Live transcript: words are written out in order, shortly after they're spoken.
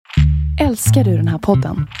Älskar du den här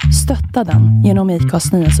podden? Stötta den genom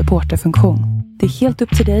IKAs nya supporterfunktion. Det är helt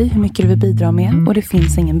upp till dig hur mycket du vill bidra med och det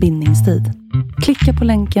finns ingen bindningstid. Klicka på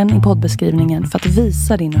länken i poddbeskrivningen för att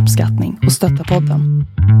visa din uppskattning och stötta podden.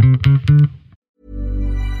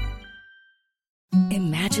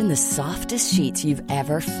 Imagine the softest sheets you've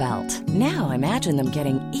ever felt. Now imagine them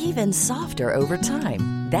getting even softer over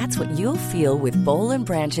time. That's what you'll feel with Boll &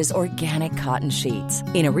 Branch's organic cotton sheets.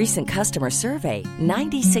 In a recent customer survey,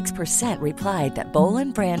 96% replied that Boll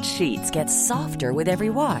 & Branch sheets get softer with every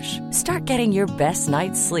wash. Start getting your best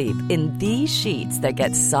night's sleep in these sheets that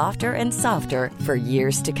get softer and softer for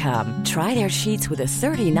years to come. Try their sheets with a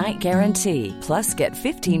 30-night guarantee. Plus, get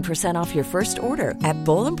 15% off your first order at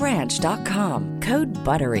bollandbranch.com. Code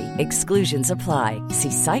BUTTERY. Exclusions apply.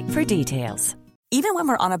 See site for details. Even when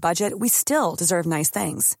we're on a budget, we still deserve nice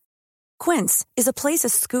things. Quince is a place to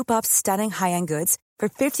scoop up stunning high-end goods for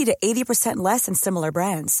 50 to 80% less than similar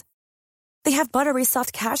brands. They have buttery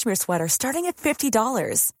soft cashmere sweaters starting at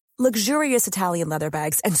 $50, luxurious Italian leather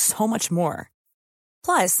bags, and so much more.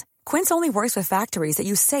 Plus, Quince only works with factories that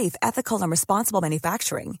use safe, ethical, and responsible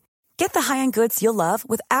manufacturing. Get the high-end goods you'll love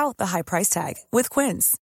without the high price tag with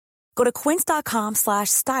Quince. Go to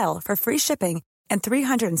quince.com/style for free shipping and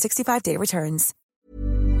 365-day returns.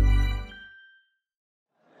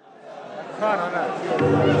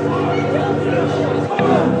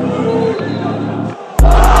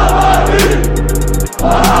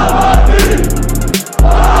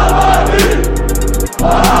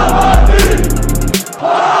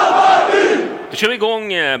 Då kör vi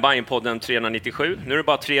igång Bajenpodden 397. Nu är det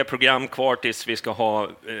bara 3 program kvar tills vi ska ha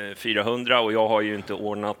 400 och jag har ju inte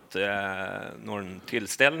ordnat någon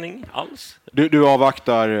tillställning alls. Du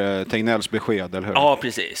avvaktar Tegnells besked, eller hur? Ja,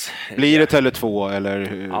 precis. Blir det Tele2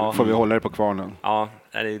 eller får vi hålla det på kvarnen? Ja,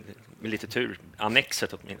 med lite tur.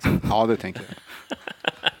 Annexet åtminstone. Ja, det tänker jag.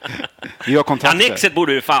 Vi har kontakter. Annexet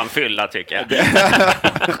borde du fan fylla, tycker jag.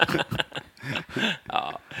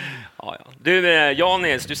 Ja. Du,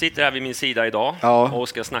 Janis, du sitter här vid min sida idag och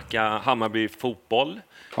ska snacka Hammarby fotboll.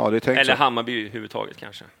 Ja, det tänkte eller jag. Hammarby överhuvudtaget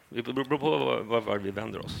kanske. Det beror på var vi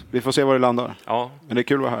vänder oss. Vi får se var det landar. Ja. Men det är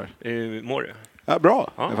kul att vara här. Mår du? Ja,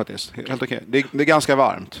 bra, faktiskt. Helt okej. Det är ganska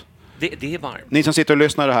varmt. Det är varmt. Ni som sitter och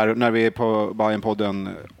lyssnar här när vi är på Bajenpodden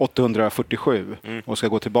 847 och ska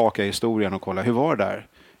gå tillbaka i historien och kolla hur var det där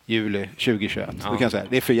juli 2021. Då kan jag säga,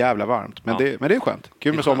 det är för jävla varmt. Men, det är skönt.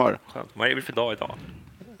 Kul med sommar. Skönt. Vad är det för dag idag?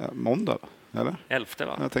 Måndag, eller? 11,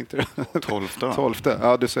 va? Jag tänkte det. 12. 12.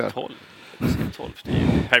 Ja, du ser. 12.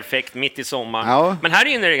 Perfekt, mitt i sommar. Ja. Men här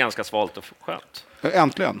inne är det ganska svalt och skönt.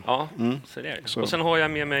 Äntligen. Ja, så det är det. Så. Och sen har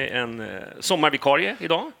jag med mig en sommarvikarie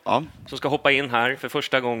idag som ska hoppa in här för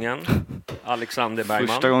första gången. Alexander Bergman.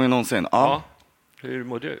 Första gången någonsin. Ja. Hur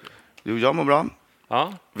mår du? Jo, jag mår bra.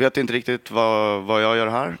 Ja. Vet inte riktigt vad jag gör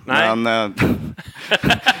här. Nej. Men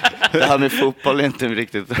det här med fotboll är inte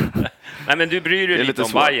riktigt... Nej, men du bryr dig lite om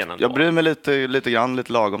svårt. Bajen ändå. Jag bryr mig lite grann,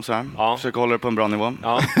 lite lagom så här. Ja. Försöker hålla det på en bra nivå.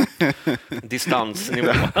 Ja.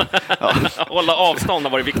 Distansnivå. Hålla avstånd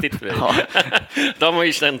har varit viktigt för dig. Ja. De har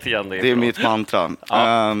ju känt igen dig. Det är mitt mantra.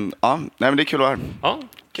 Nej, men det är kul att vara här. Ja,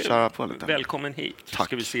 kul. Köra på lite. Välkommen hit. Tack.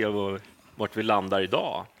 Ska vi se vart vi landar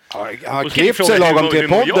idag. Han har klippt sig lagom till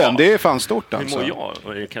podden. Det är fan stort alltså. Hur mår jag?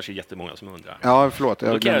 Och det är kanske jättemånga som undrar. Ja, förlåt.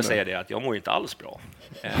 Då kan jag säga det att jag mår inte alls bra.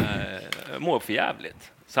 Jag mår för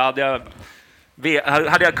jävligt. Så hade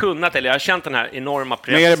jag kunnat, eller jag har känt den här enorma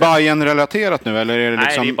pressen. Men är det Bajen-relaterat nu? Eller är det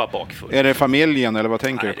liksom, nej, det är bara bakfull. Är det familjen, eller vad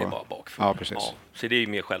tänker du på? Nej, det är bara bakfull. Ja, precis. Ja, så det är ju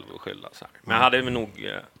mer själv att skylla. Så här. Men jag hade nog,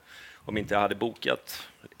 om inte jag hade bokat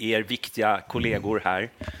er viktiga kollegor här,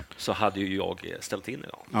 så hade ju jag ställt in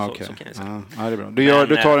idag. Okay. Så kan jag säga. Ja, det är bra.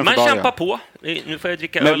 Du tar den för man kämpar på. Nu får jag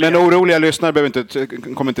dricka öl. Men oroliga lyssnare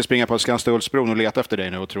kommer inte springa på Skanstullsbron och leta efter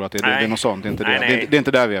dig nu och tro att det är något sånt. Det är inte det. Det är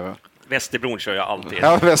inte där vi är, va? Västerbron kör jag alltid.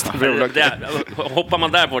 Ja, Västerbron. Hoppar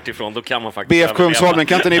man där bortifrån, då kan man faktiskt... BF Kungsholmen,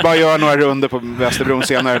 kan inte ni bara göra några runder på Västerbron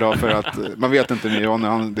senare idag? För att man vet inte,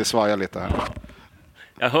 det svajar lite här.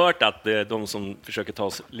 Jag har hört att de som försöker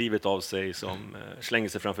ta livet av sig, som slänger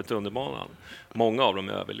sig framför tunnelbanan, många av dem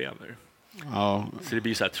överlever. Ja. Så det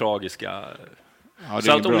blir så här tragiska... Ja,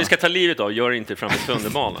 så att om ni ska ta livet av, gör inte framför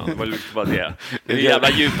tunnelbanan. Vad det är jävla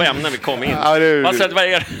djupa ämnen vi kommer in. Ja, vad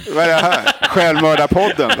är det här?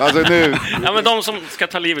 Självmördarpodden. Alltså nu... Ja, men de som ska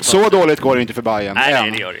ta livet av så dåligt går det inte för Bajen.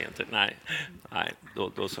 Nej, det gör det inte. Nej,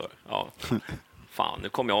 då så. Ja. Fan, nu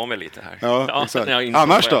kommer jag av mig lite här. Ja,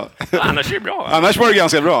 annars då? Annars är det bra. Annars var det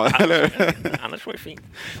ganska bra, eller? Annars var det fint.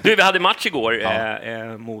 Du, vi hade match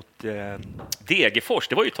igår mot Degerfors.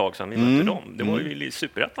 Det var ju ett tag sedan vi mötte dem. Det var ju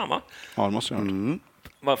superettan, va? Ja, det måste jag.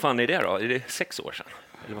 Vad fan är det då? Är det 6 år sedan?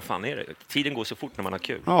 Eller vad fan är det? Tiden går så fort när man har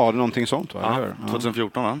kul. Ja, det är någonting sånt, va? Ja,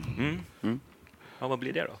 2014, va? Ja, vad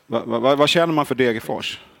blir det då? Vad känner man för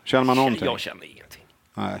Degerfors? Känner man någonting? Jag känner ingenting.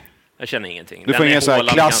 Nej. Jag känner ingenting. Du får ingen så här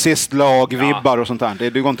klassiskt lag-vibbar och sånt där.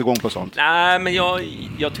 Du går inte igång på sånt. Nej, men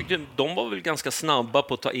jag tyckte de var väl ganska snabba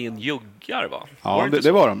på att ta in juggar, va? Ja,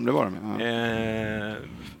 det var de. Ja.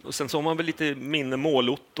 Och sen så har man väl lite minne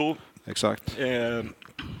målotto. Exakt.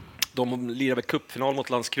 De lirade väl cupfinal mot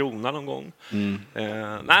Landskrona någon gång.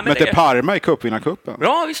 Men det Parma i cupvinnarcupen.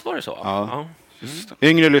 Ja, visst var det så. Ja.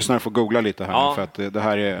 Yngre lyssnare får googla lite här för att det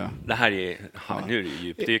här är... Nu är det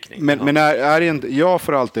djupdykning. Men är det inte... Jag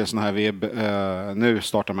får alltid sån här vibb. Nu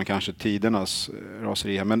startar man kanske tidernas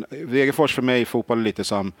raseri. Men Degerfors för mig i fotboll är lite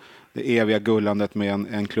som det eviga gullandet med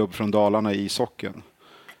en klubb från Dalarna i ishocken.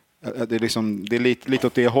 Det är lite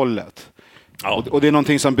åt det hållet. Ja. Och det är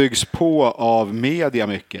någonting som byggs på av media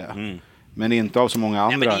mycket. Men inte av så många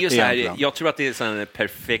andra. Men det är ju så här, jag tror att det är en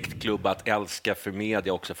perfekt klubb att älska för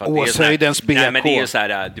media också. För att Åshöjdens BK. Nej, men det är ju så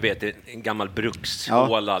här, du vet, en gammal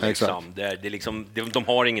brukshåla. Liksom. De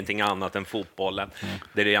har ingenting annat än fotbollen.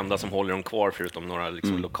 Det är det enda som håller dem kvar förutom några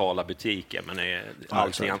lokala butiker. Men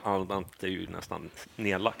allting annat är ju nästan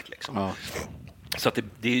nedlagt. Liksom. Ja. Så att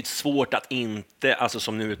det är svårt att inte, alltså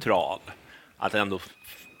som neutral, att ändå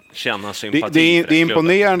känna sympati. Det är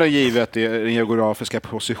imponerande givet den geografiska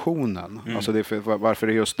positionen. Alltså varför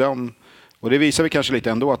det är just dem. Och det visar vi kanske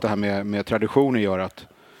lite ändå att det här med traditioner gör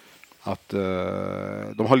att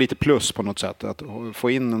de har lite plus på något sätt. Att få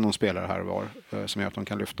in någon spelare här och var som gör att de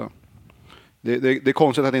kan lyfta. Det är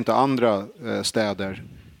konstigt att inte andra städer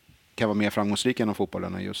kan vara mer framgångsrika inom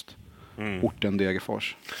fotbollen än just orten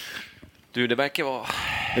Degerfors. Du, det verkar vara...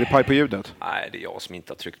 Är det paj på ljudet? Nej, det är jag som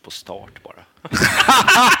inte har tryckt på start bara.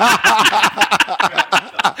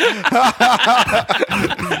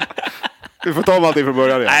 Vi får ta om allting från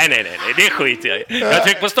början. Nej, det skiter jag i. Jag har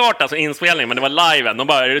tryckt på start, alltså inspelning, men det var liven. De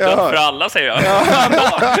bara, är det dött för alla, säger jag.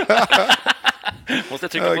 Måste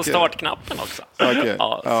trycka på startknappen också. Okay.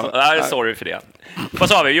 Sorry för det. Vad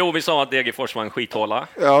sa vi? Jo, vi sa att Degerfors var en skithåla.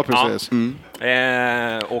 Ja, precis.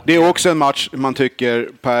 Och det är också en match man tycker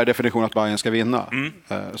per definition att Bayern ska vinna.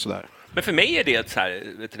 Sådär. Men för mig är det ett så här,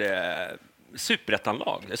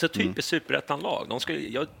 superettanlag. Alltså typiskt superettanlag.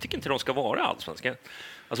 Jag tycker inte de ska vara allsvenska.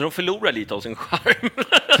 Alltså de förlorar lite av sin charm.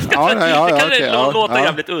 Det kan låta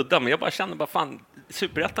jävligt udda, men jag bara känner fan,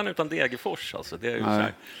 superettan utan Degerfors, alltså, det är ju så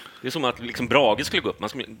här, det är som att liksom Brage skulle gå upp. Man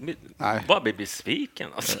skulle bara bli besviken.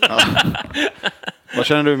 Alltså. Vad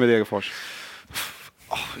känner du med Degerfors?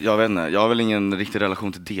 Jag vet inte, jag har väl ingen riktig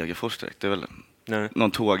relation till Degerfors direkt. Det är väl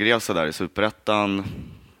någon tågresa där i superettan.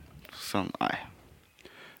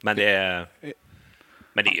 Men det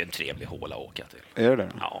är ju en trevlig håla att åka till. Är det?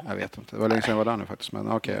 Ja. Jag vet inte. Det var länge sedan jag var där nu faktiskt.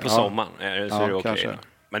 Men, på sommaren så är det okej.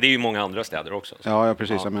 Men det är ju många andra städer också. Så. Ja,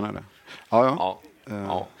 precis. Jag menar det.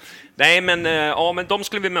 Ja. Nej, men de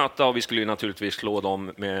skulle vi möta och vi skulle ju naturligtvis slå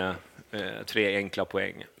dem med 3 enkla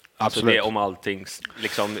poäng. Alltså det om allting,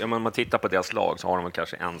 liksom, om man tittar på deras lag så har de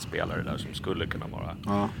kanske en spelare där som skulle kunna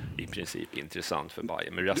vara i princip intressant för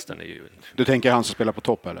Bayern, men resten är ju... Du tänker han som spelar på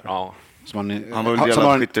topp, eller? Ja. Han var väl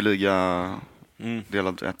delad skytteliga,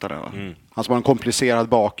 delad etta där, va? Han som har en komplicerad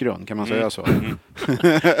bakgrund, kan man säga så?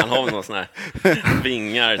 Han har väl någon sån här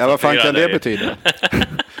vingar. Ja, vad fan kan det betyda?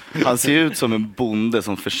 Han ser ut som en bonde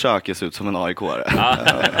som försöker se ut som en AIK-are. Ja,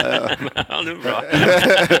 det är bra.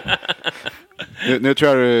 Nu tror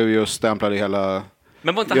jag du just stämplade hela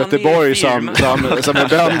Göteborg som en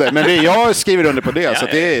bänder. Men jag skriver under på det, så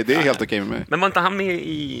det är helt okej med mig. Men var inte han med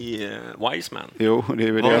i Wiseman? Jo, det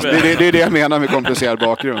är det jag menar med komplicerad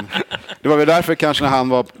bakgrund. Det var väl därför kanske när han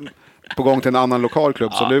var på gång till en annan lokal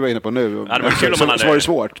klubb som du var inne på nu. Ja, det var kul så var det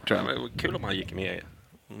svårt, tror jag. Det var kul om han gick med i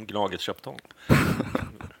Gnaget köptång.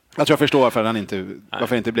 Jag tror jag förstår varför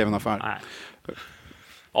det inte blev en affär. Nej.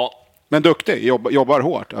 Ja. Men duktig, jobbar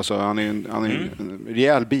hårt. Alltså, han är en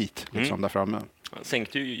rejäl bit liksom, där framme. Han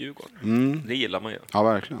sänkte ju Djurgården. Det gillar man ju. Ja,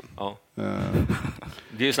 verkligen. Ja.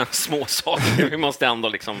 Det är ju sådana små saker. Vi måste ändå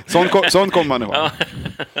liksom... Sånt kommer man ihåg.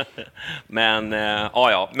 Men,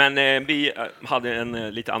 Men vi hade en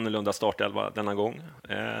lite annorlunda startelva denna gång.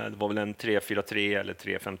 Det var väl en 3-4-3 eller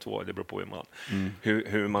 3-5-2. Det beror på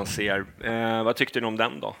hur man ser. Vad tyckte ni om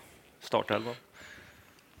den då? Startelva?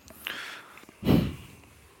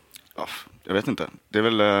 Jag vet inte. Det är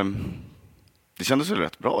väl... Det kändes väl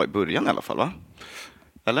rätt bra i början i alla fall, va?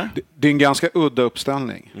 Eller? Det är en ganska udda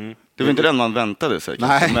uppställning. Det var inte den man väntade sig.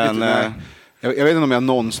 Nej, men Jag vet inte om jag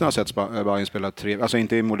någonsin har sett Bayern spela alltså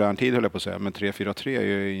inte i modern tid höll jag på att säga, men 3-4-3 är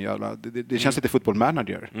ju jävla, det känns lite Football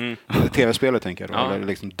Manager. TV-spelet tänker jag, eller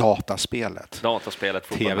liksom dataspelet,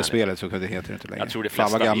 TV-spelet så det heter det inte längre. Jag tror det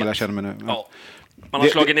flesta vad gammal jag känner mig nu. Ja. Man har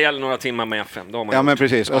slagit ner några timmar med FM. Då har man men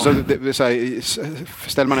precis. Ja. Alltså,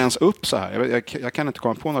 ställer man ens upp så här? Jag kan inte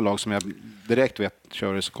komma på något lag som jag direkt vet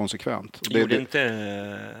kör det så konsekvent. Gjorde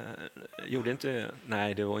inte...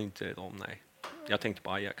 Nej, det var inte de, nej. Jag tänkte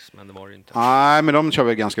på Ajax, men det var det inte. Nej, men de kör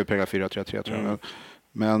väl ganska utpräglat 4-3-3 tror jag.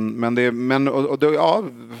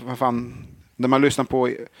 Vad fan, när man lyssnar på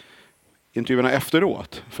intervjuerna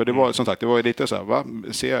efteråt, för det var som sagt, det var ju lite så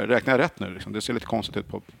här, räknar jag rätt nu liksom? Det ser lite konstigt ut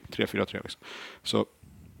på 3-4-3 liksom. Så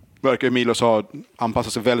verkar Milos ha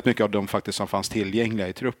anpassat sig väldigt mycket av de faktiskt som fanns tillgängliga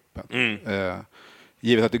i truppen.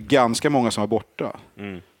 Givet att det är ganska många som var borta.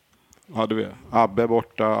 Hade vi Abbe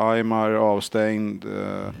borta, Aymar avstängd,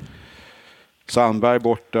 Sandberg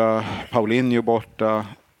borta, Paulinho borta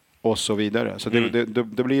och så vidare. Så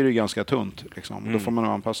det blir ju ganska tunt liksom. Då får man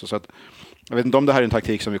anpassa sig. Jag vet inte om det här är en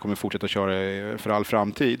taktik som vi kommer fortsätta köra för all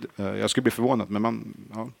framtid. Jag skulle bli förvånad, men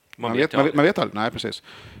man vet aldrig. Nej, precis.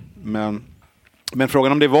 Men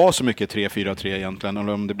frågan om det var så mycket 3-4-3 egentligen,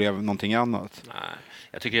 eller om det blev någonting annat. Nej,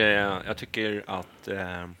 jag tycker att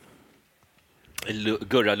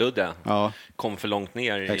Gurra-Ludde kom för långt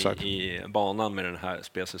ner i banan med den här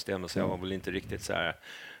spelsystemet, så jag var väl inte riktigt så här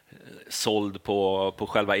såld på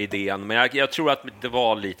själva idén, men jag tror att det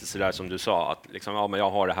var lite så där som du sa, att liksom, men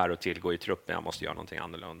jag har det här att tillgå i truppen, jag måste göra någonting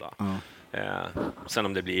annorlunda. Sen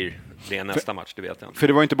om det blir nästa match, det vet jag inte. För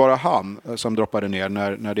det var inte bara han som droppade ner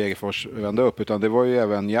när Degerfors vände upp, utan det var ju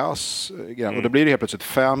även Jas och då blir det helt plötsligt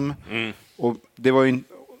 5 och det var ju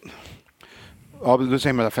då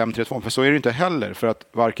säger man 5-3-2, för så är det inte heller, för att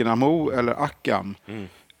varken Amo eller Akam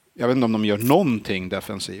jag vet inte om de gör någonting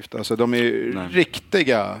defensivt. Alltså de är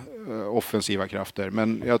riktiga offensiva krafter,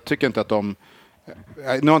 men jag tycker inte att de...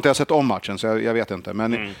 Nu har inte jag sett om matchen, så jag vet inte.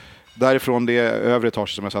 Men därifrån det övre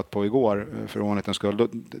etage som jag satt på igår, för ovanlighetens skull,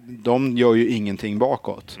 de gör ju ingenting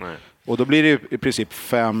bakåt. Nej. Och då blir det i princip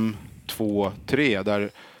 5-2-3, där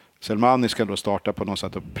Selmani ska då starta på något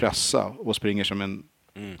sätt och pressa och springer som en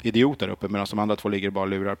idiot där uppe, medan de andra två ligger bara och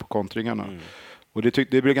lurar på kontringarna. Och det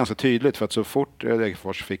blev ganska tydligt, för att så fort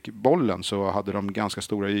Degerfors fick bollen så hade de ganska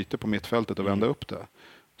stora ytor på mittfältet att vända upp det.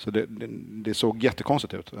 Så det såg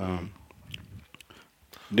jättekonstigt ut.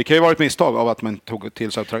 Det kan ju vara ett misstag av att man tog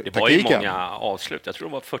till sig taktiken. Det var ju många avslut. Jag tror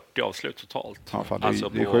det var 40 avslut totalt. Ja, fan, det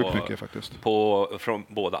är sjukt mycket faktiskt. Från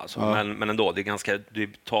båda. Alltså. Ja. Men ändå,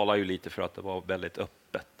 det talar ju lite för att det var väldigt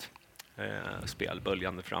öppet spel,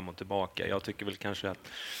 böljande fram och tillbaka. Jag tycker väl kanske att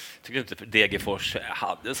inte Degerfors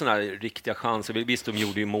hade såna här riktiga chanser. Visst, de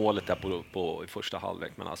gjorde ju målet där på i första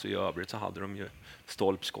halvlek, men alltså i övrigt så hade de ju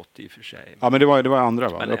stolpskott i och för sig. Ja, men det var andra,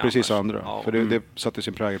 va? Det var precis andra. Ja. För det satte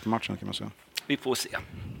sin prägel på matchen, kan man säga. Vi får se.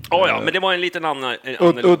 Men det var en liten annan...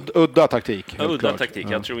 Udda taktik. Udda taktik.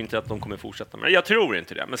 Jag tror inte att de kommer fortsätta. Men jag tror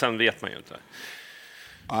inte det. Men sen vet man ju inte.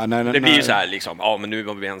 Nej. Det blir ju så här liksom, men nu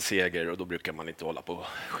var vi en seger och då brukar man inte hålla på och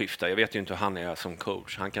skifta. Jag vet ju inte hur han är som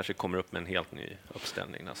coach. Han kanske kommer upp med en helt ny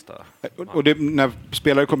uppställning nästa. Och när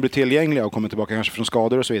spelare kommer bli tillgängliga och kommer tillbaka kanske från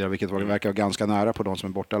skador och så vidare, vilket verkar ganska nära på de som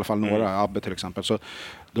är borta, i alla fall några, Abbe till exempel, så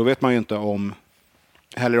då vet man ju inte om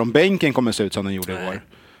bänken kommer se ut som den gjorde igår.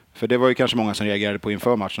 För det var ju kanske många som reagerade på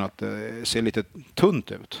inför matchen att det ser lite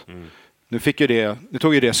tunt ut. Nu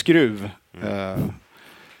tog ju det skruv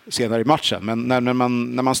senare i matchen, men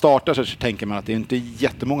när man startar så tänker man att det är inte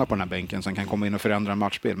jättemånga på den här bänken som kan komma in och förändra en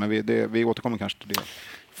matchspel, men vi återkommer kanske till det.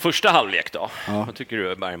 Första halvlek då? Ja. Vad tycker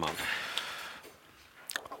du, Bergman?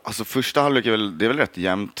 Alltså första halvlek det är väl rätt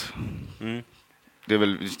jämnt.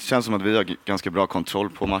 Det känns som att vi har ganska bra kontroll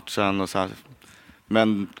på matchen och så här.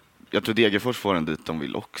 Men jag tror Degerfors får en dit de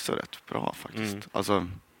vill också rätt bra faktiskt. Alltså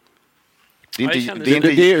det är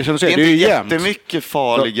inte jättemycket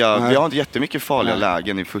farliga. Vi har inte jättemycket farliga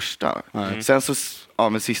lägen i första. Sen så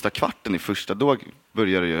med sista kvarten i första, då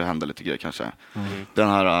börjar det ju hända lite grejer kanske. Den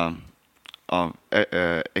här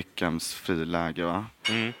Ekhems friläge, va?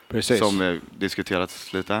 Precis. Som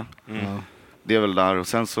diskuterats lite. Det är väl där, och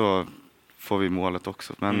sen så får vi målet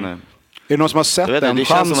också. Men är det någon som har sett den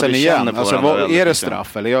chansen igen? Alltså, är det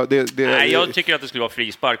straff? Eller? Nej, jag tycker att det skulle vara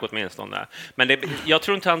frispark åtminstone. Men jag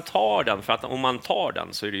tror inte han tar den, för att om man tar den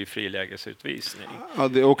så är det ju frilägesutvisning. Ja,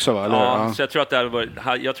 det också, va? Eller? Ja, så jag tror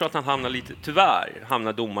att han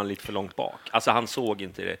hamnar domaren lite för långt bak. Alltså han såg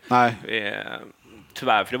inte det. Nej.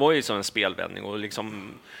 Tyvärr, för det var ju så en spelvändning och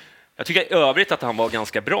liksom... Jag tycker i övrigt att han var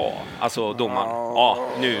ganska bra, alltså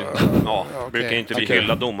domaren. Brukar inte vi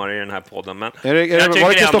hylla domare i den här podden, men var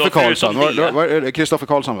det Kristoffer Karlsson? Var det Kristoffer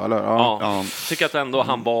Karlsson, va? Eller? Ja. Tycker att ändå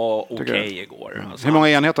han var okej igår. Alltså, hur många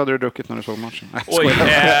enheter hade du druckit när du såg matchen?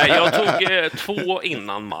 Jag tog 2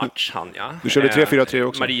 innan match, Du körde 3-4-3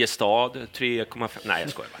 också? Mariestad, 3,5. Nej, jag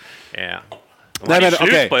skojar bara.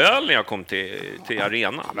 Slut på öl när jag kom till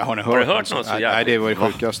arenan. Men har du hört något så jävligt? Nej, det var det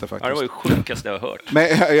sjukaste faktiskt. Ja, det var det sjukaste jag har hört.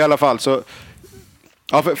 Men i alla fall så...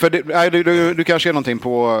 Ja, du kanske är någonting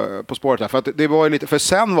på spåret här. För att det var ju lite, för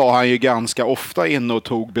sen var han ju ganska ofta inne och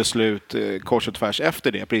tog beslut kors och tvärs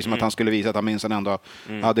efter det. Precis som att han skulle visa att han minst ändå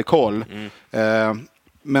hade koll.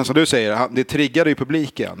 Men som du säger, det triggade ju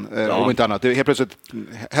publiken. Om inte annat. Det helt plötsligt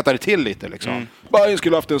hettade till lite liksom. Bayern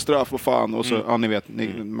skulle haft en straff och fan. Och så, ni vet,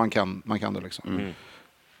 man kan det liksom.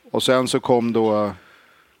 Och sen så kom då...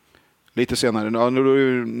 Lite senare,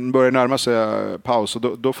 nu börjar närma sig paus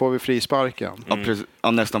och då får vi frisparken. Ja, precis,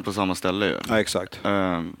 nästan på samma ställe ju. Ja, exakt.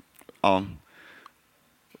 Ja.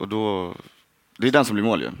 Och då... Det är den som blir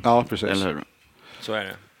mål ju. Ja, precis. Eller hur? Så är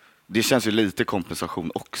det. Det känns ju lite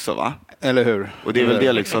kompensation också, va? Eller hur? Och det är väl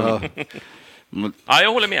det liksom... Ja,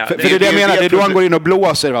 jag håller med. För det är det jag menar, det är då han går in och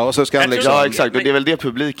blåser, va? Och så ska han liksom... Ja, exakt. Och det är väl det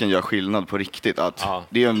publiken gör skillnad på riktigt. Att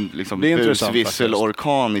det är en liksom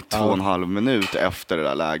busvisselorkan i 2,5 minut efter det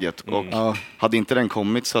där läget. Och hade inte den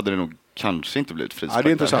kommit så hade det nog kanske inte blivit frispark. Ja, det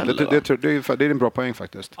är intressant. Det är en bra poäng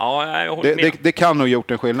faktiskt. Ja, jag håller med. Det kan nog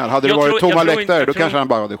gjort en skillnad. Hade det varit tomma läktare, då kanske han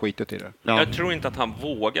bara hade skitit i det. Ja. Jag tror inte att han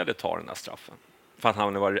vågade ta den där straffen. För att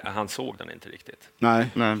han såg den inte riktigt. Nej.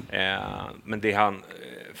 Men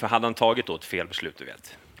för hade han tagit då ett fel beslut, du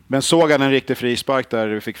vet. Men såg han en riktig frispark där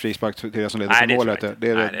vi fick frispark till det som ledde till målet? Det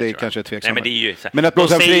är kanske ett tveksamt. Nej, men det är ju men att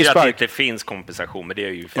blåsa en frispark... att det inte finns kompensation, men det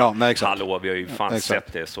är ju fan, hallå, vi har ju fan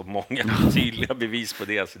sett det så många tydliga bevis på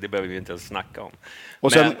det, så det behöver vi inte ens snacka om.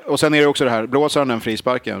 Och sen är det också det här, blåser han en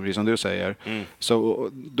frisparken, precis som du säger, så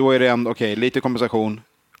då är det en, lite kompensation,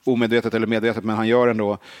 omedvetet eller medvetet, men han gör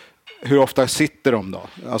ändå. Hur ofta sitter de då?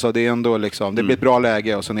 Alltså det är ändå liksom, det blir ett bra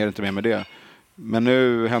läge och sen är det inte mer med det. Men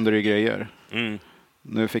nu händer det ju grejer.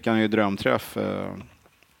 Nu fick han ju drömträff,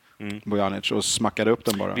 Bojanic, och smackade upp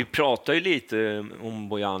den bara. Vi pratar ju lite om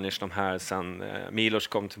Bojanic de här sen Milos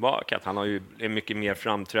kom tillbaka, att han har ju en mycket mer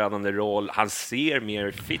framträdande roll. Han ser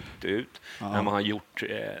mer fit ut än vad han gjort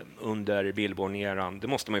under Billborn-eran. Det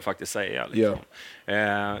måste man ju faktiskt säga. Liksom.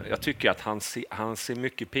 Jag tycker att han ser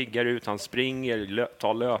mycket piggare ut. Han springer,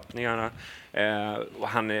 tar löpningarna. Och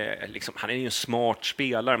han är ju en smart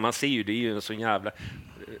spelare. Man ser ju, det är ju en sån jävla...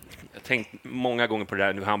 Jag tänkt många gånger på det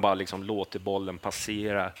där, nu han bara liksom låter bollen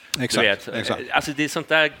passera. Exakt. Alltså det är sånt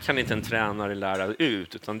där kan inte en tränare lära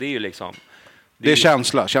ut, utan det är ju liksom... Det är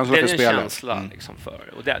känsla för spelet. Det är en känsla liksom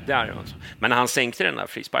för. Och där är alltså. Men när han sänkte den där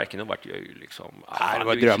frisparken, då var det ju liksom... det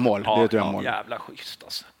var ett drömmål. Ja, det är ett drömmål. Jävla schysst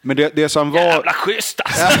alltså. Men det som var... Jävla schysst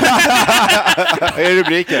alltså! är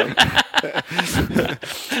rubriken.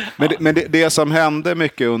 Men det som hände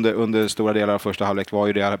mycket under stora delar av första halvlek var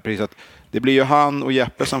ju det här, precis att det blir ju han och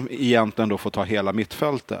Jeppe som egentligen då får ta hela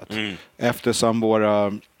mittfältet. Eftersom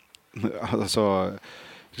våra... Alltså,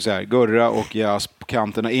 Gurra och Jas på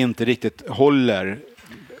kanterna inte riktigt håller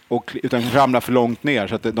utan ramlar för långt ner,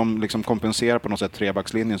 så att de liksom kompenserar på något sätt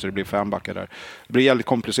trebackslinjen, så det blir 5 backar där. Det blir jävligt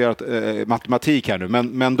komplicerat matematik här nu,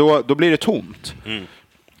 men då blir det tomt.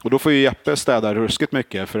 Och då får ju Jeppe städa ruskigt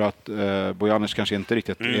mycket, för att Bojanic kanske inte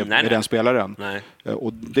riktigt är den spelaren.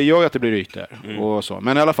 Och det gör ju att det blir rykt där. Och så.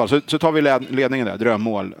 Men i alla fall så tar vi ledningen där,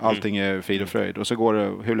 drömmål, allting är frid och fröjd. Och så går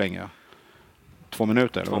det hur länge? 2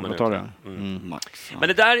 minuter? 2 minuter. Tar det? Max. Men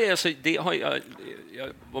det där är alltså, det har jag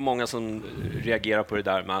var många som reagerar på det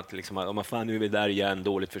där med att liksom, fan, nu är vi där igen,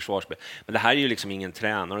 dåligt försvarsspel. Men det här är ju liksom ingen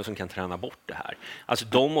tränare som kan träna bort det här. Alltså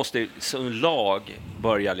de måste som lag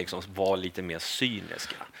börja liksom vara lite mer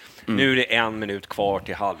cyniska. Nu är det 1 minut kvar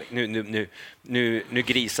till halvlek. Nu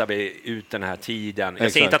grisar vi ut den här tiden.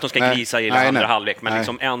 Jag säger inte att de ska grisa i den andra halvlek, men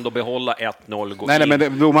liksom ändå behålla 1-0. Nej,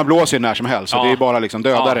 men man blåser ju när som helst, så det är bara liksom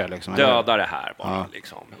dödare. Liksom, döda det här bara.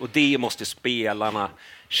 Liksom. Och det måste spelarna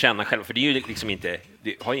känna själva, för det är ju liksom inte,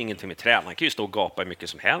 det har ju ingenting med tränare. Man kan ju stå och gapa hur mycket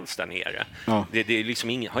som helst där nere. Det är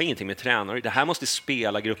liksom har ingenting med tränare. Det här måste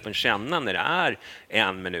spelargruppen känna när det är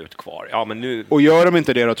 1 minut kvar. Ja, men nu... Och gör de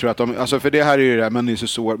inte det då, tror jag att de, alltså, för det här är ju det, men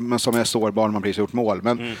som är sårbar när man precis gjort mål.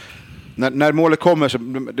 Men när målet kommer, så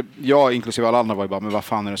jag inklusive alla andra var ju bara, men vad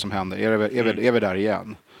fan är det som händer? Är vi där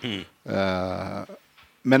igen?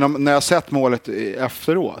 Men när jag sett målet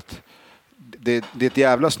efteråt, det är ett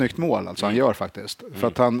jävla snyggt mål alltså han gör faktiskt. För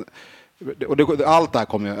att han, och allt det här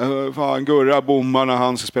kommer ju, fan, Gurra bommar när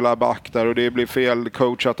han ska spela back där, och det blir fel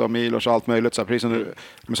coachat av Milos och allt möjligt så här, precis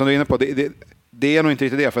som du är inne på. det är nog inte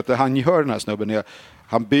riktigt det, för att han gör den här snubben,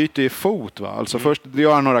 han byter ju fot, va? Alltså först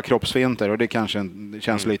gör han några kroppsfinter och det kanske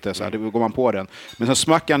känns lite så här, då går man på den. Men sen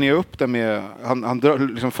smackar han ju upp det med, han drar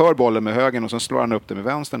liksom för bollen med högen och sen slår han upp det med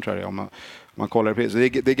vänstern, tror jag, om man kollar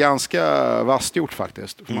precis. Det är ganska vasst gjort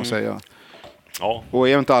faktiskt, får man säga. Ja. Och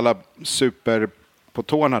är inte alla super på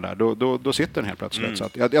tårna där, då sitter den helt plötsligt. Så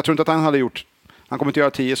att jag tror inte att han kommer inte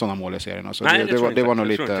göra 10 sådana mål i serien. Alltså. Nej, det var nog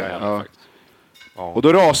lite... Ja. Och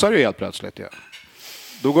då rasar det ju helt plötsligt. Ja.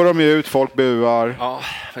 Då går de ju ut, folk buar. Ja,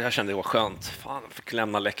 för jag kände det var skönt. Fan, jag fick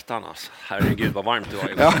lämna läktaren. Alltså. Herregud, vad varmt det var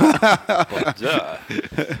igår. Dö.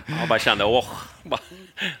 Jag bara kände,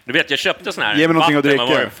 du vet, jag köpte sån här Ge mig någonting att dricka.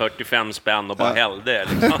 Var 45 spänn och bara hällde.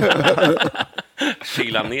 Liksom.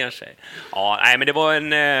 Kyla ner sig. Ja, nej, men det var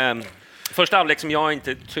en... Första halvlek som jag var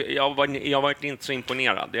inte så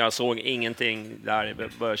imponerad. Jag såg ingenting där.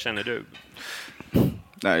 Vad känner du?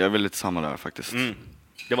 Nej, jag är väl lite samma där faktiskt.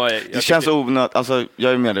 Det känns onödigt. Alltså,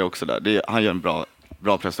 jag är med dig också där. Han gör en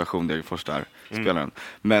bra prestation, det är ju första här, spelaren.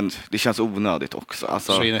 Men det känns onödigt också.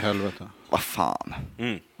 Alltså, så in i helvete. Vad fan.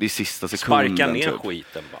 Det är sista sekunden. Sparka ner typ.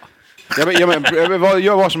 skiten bara.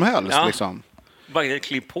 Gör vad som helst, liksom. Bara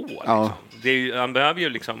klipp på, liksom. Han behöver ju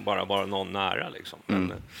liksom bara vara någon nära, liksom.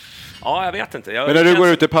 Men, ja, jag vet inte. Men när du går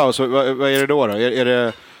ut i paus, vad är det då? Är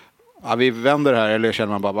det... Ja, vi vänder här, eller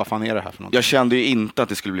känner man bara, vad fan är det här för något? Jag kände ju inte att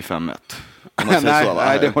det skulle bli 5-1.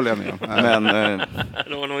 Nej, det håller jag med om. Men,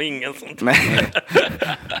 det var nog ingen som tog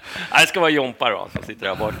det ska vara Jompa då, som sitter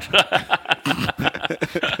där bort.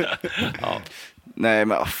 Nej,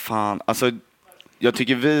 men fan. Alltså, jag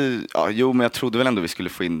tycker men jag trodde väl ändå vi skulle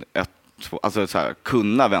få in 1-2, alltså så här,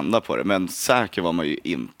 kunna vända på det. Men säker var man ju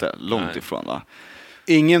inte, långt ifrån, va?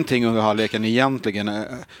 Ingenting under halvleken egentligen.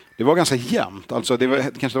 Det var ganska jämnt. Alltså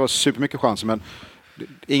kanske det var supermycket chanser, men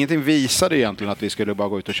ingenting visade egentligen att vi skulle bara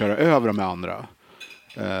gå ut och köra över de andra.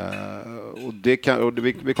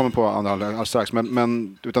 Vi kommer på andra alldeles strax,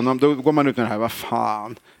 men utan då går man ut med det här, vad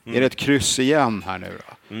fan, är det ett kryss igen här nu då?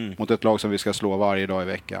 Mot ett lag som vi ska slå varje dag i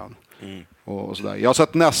veckan. Och sådär. Jag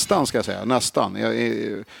satt nästan, ska jag säga, nästan. Jag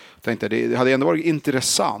tänkte, det hade ändå varit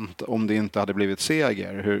intressant om det inte hade blivit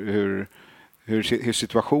seger, hur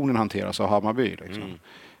situationen hanteras av Hammarby. Liksom.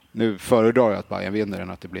 Nu föredrar jag att Bayern vinner än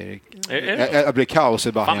att det blir kaos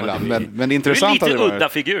i Bayern. Men det intressanta är lite udda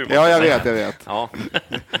figur. Ja, jag vet. Ja.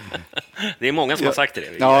 Det är många som har sagt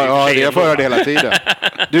det. Ja, jag får höra det hela tiden.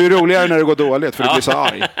 Du är roligare när det går dåligt, för du blir så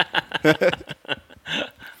arg.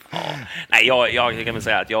 Nej, jag kan väl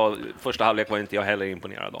säga att första halvlek var inte jag heller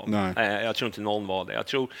imponerad av. Jag tror inte någon var det.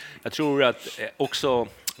 Jag tror att också,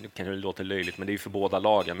 nu kan det låta löjligt, men det är ju för båda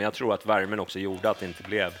lagen, men jag tror att värmen också gjorde att det inte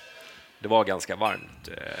blev, det var ganska varmt.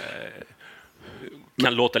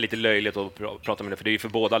 Kan låta lite löjligt att prata med det, för det är ju för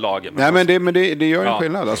båda lagen. Nej, men det gör en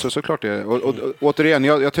skillnad, alltså, såklart det. Och återigen,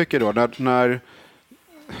 jag tycker då, när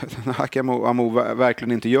Hakim Amo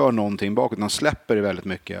verkligen inte gör någonting bakåt, han släpper det väldigt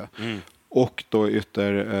mycket. Och då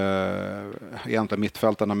egentligen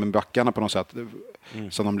mittfältarna med backarna på något sätt,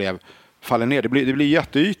 som de blev, faller ner. Det blir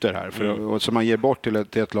jätteytor här, och som man ger bort till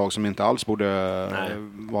ett lag som inte alls borde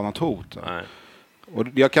vara något hot. Nej. Och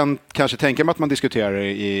jag kan kanske tänka mig att man diskuterar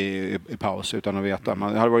i paus utan att veta.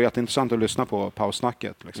 Det hade varit jätteintressant att lyssna på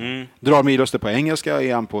paussnacket. Liksom. Drar Milos det på engelska?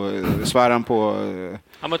 Svär han på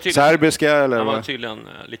serbiska? Eller han var tydligen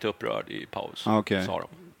lite upprörd i paus, sa de.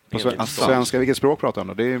 På svenska, vilket språk pratar han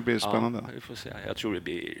då? Det blir spännande. Ja, vi får se. Jag tror det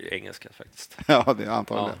blir engelska faktiskt. Ja, det är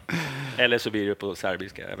antagligen. Ja. Eller så blir det på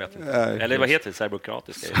serbiska, jag vet inte. Eller vad heter det?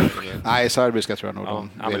 Serbokratiska? Nej, serbiska tror jag nog.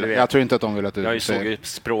 Ja, jag tror inte att de vill att du jag såg ju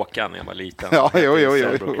språkan när jag var liten. Ja, jo.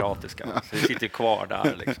 Serbokratiska. Så det sitter kvar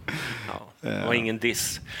där liksom. Ja. Det var ingen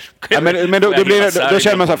diss. Ja, men då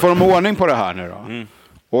känner man så här, får de ordning på det här nu då?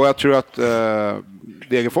 Och jag tror att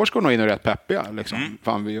Degerfors går nog in och rätt peppiga. Liksom.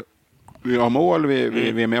 Fan, vi har mål, vi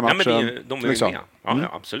är med i matchen. Ja, men de är liksom med. Ja,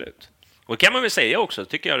 absolut. Och det kan man väl säga också,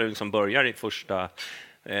 tycker jag det liksom börjar i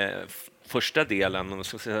första delen,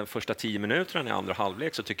 första 10 minuterna i andra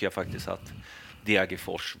halvlek, så tycker jag faktiskt att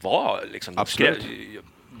Degerfors var liksom...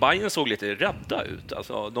 Bayern såg lite rädda ut.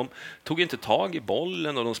 Alltså, de tog inte tag i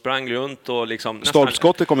bollen och de sprang runt och liksom...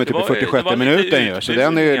 Stolpskottet kom ju typ i 46 minuten ju, så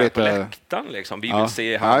den är ju lite... Läktaren, liksom. Vi vill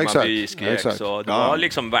se Hammarby skrek, så det var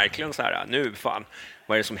liksom verkligen så här, nu fan,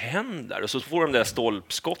 vad är det som händer? Och så får de det där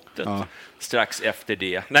stolpskottet strax efter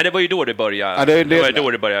det. Nej, det var ju då det började,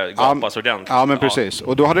 då det började gapas ordentligt. Ja, men precis.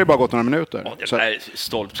 Och då hade det bara gått några minuter. Ja, det där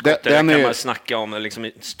stolpskottet, det kan man snacka om,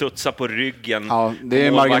 liksom studsa på ryggen. Ja, det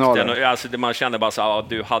är marginalen. Alltså, man kände bara så här,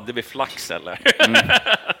 du hade vi flax eller?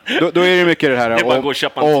 Då är det mycket det här det bara att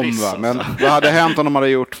köpa en triss, men vad hade hänt om de hade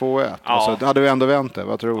gjort 2-1? Ja. Alltså, det hade vi ändå vänt det,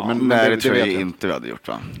 vad tror du? Men nej, det tror jag inte vi hade gjort,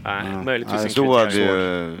 va? Nej, möjligtvis så hade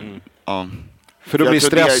ju... Ja. För då blir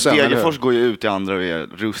stressen. Degerfors går ju ut i andra och är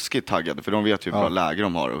ruskigt taggade, för de vet ju hur bra läge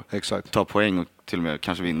de har och Exakt. ta poäng och till och med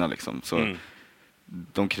kanske vinna liksom. Så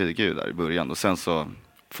de krigar ju där i början och sen så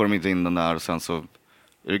får de inte in den där och sen så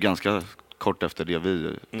är det ganska kort efter det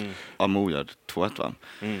vi Amojard 2-1 va?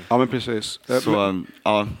 Ja men precis. Så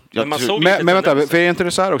ja, men vänta, för är inte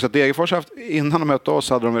det så här också att Degerfors haft, innan de mötte oss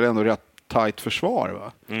hade de väl ändå rätt tajt försvar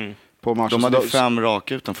va? På matchen. De hade 5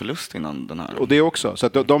 raka utan förlust innan den här. Och det också. Så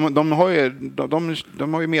att de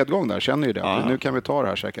har ju medgång där, känner ju det. Ja. Nu kan vi ta det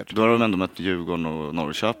här säkert. Då har de ändå mött Djurgården och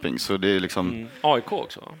Norrköping. Så det är liksom... AIK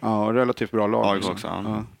också. Ja, relativt bra lag. AIK också,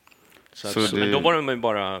 ja. Så det... Men då var de ju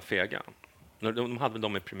bara fega. De hade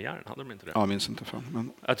de i premiären, hade de inte det? Ja, minns inte fan.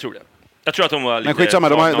 Men... Jag tror det. Jag tror att de var lite... Men skitsamma,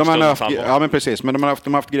 de har haft, ja men precis, men de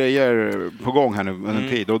har haft grejer på gång här nu under en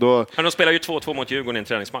tid. Och då... Men de spelar ju 2-2 mot Djurgården i en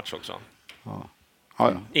träningsmatch också. Ja.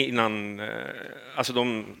 Innan, alltså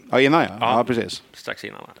de... Ja, innan ja, precis. Strax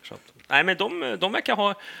innan här. Så att, nej, men de verkar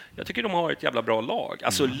ha... Jag tycker de har ett jävla bra lag.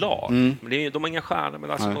 Alltså lag. De har inga stjärnor,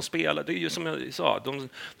 men alltså de spelar... Det är ju som jag sa,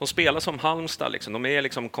 de spelar som Halmstad liksom. De är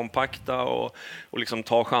liksom kompakta och liksom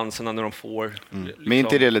tar chanserna när de får. Liksom. Men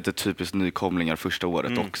inte det lite typiskt nykomlingar första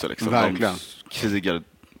året också liksom. Verkligen. De krigar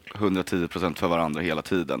 110% för varandra hela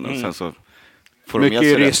tiden. Och sen så får mycket de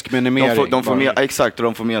med sig riskminimering. Exakt, och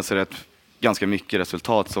de får med sig ganska mycket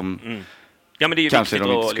resultat som ja, men det är ju kanske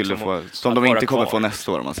viktigt de inte skulle få, som de inte kommer få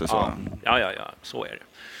nästa år om man säger så. Ja, så är det.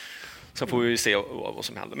 Så får vi se vad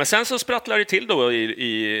som händer. Men sen så sprattlar det till då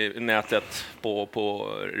i nätet på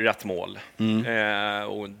rätt mål.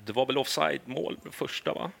 Och det var väl offside-mål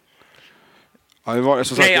första va? Ja, det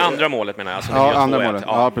var, nej, andra målet menar jag. Alltså, andra målet.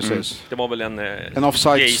 Ja, precis. Det var väl en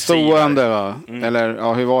offside-stående va?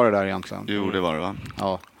 Eller hur var det där egentligen? Jo, det var det va?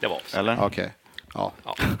 Ja. Det var offside. Eller? Okej. Ja.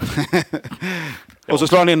 Och så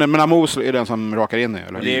slår han in den, men Amos är den som rakar in i,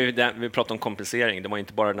 eller? Det är den, vi pratar om kompensering. Det var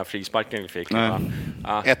inte bara den här frisparken vi fick.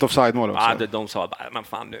 Ett offside-mål också. Ja, de sa, men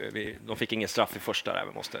fan nu, de fick ingen straff i första där.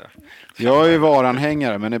 Vi måste... Jag är ju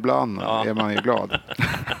varanhängare, men ibland är man ju glad.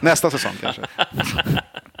 Nästa säsong kanske.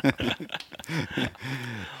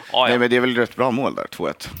 Nej, men det är väl rätt bra mål där,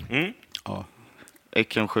 2-1. Ja.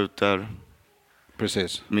 Ekrem skjuter.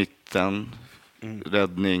 Precis. Mitten.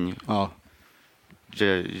 Räddning. Ja.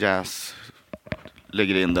 Jazz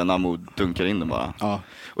lägger in den, Amo dunkar in den bara. Ja.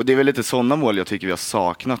 Och det är väl lite sådana mål jag tycker vi har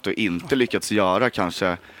saknat och inte lyckats göra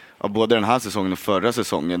kanske av både den här säsongen och förra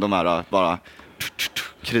säsongen. De här bara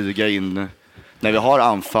kriga in när vi har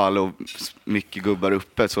anfall och mycket gubbar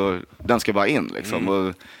uppe, så den ska bara in liksom.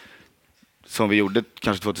 Och som vi gjorde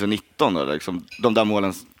kanske 2019 eller liksom, de där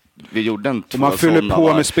målen vi gjorde en två. Man fyller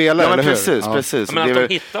på med spelare, ja, men eller precis, hur? precis. Ja, men att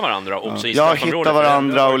de hittar varandra också i straffområdet. Ja, hittar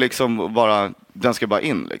varandra och liksom bara, den ska bara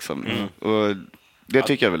in liksom. Och det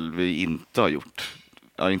tycker jag väl vi inte har gjort.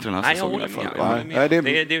 Ja, inte den här säsongen i alla fall. Nej,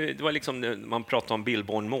 det var liksom, man pratade om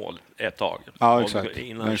Billborn-mål ett tag. Ja, exakt.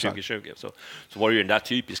 Innan 2020 så var det ju den där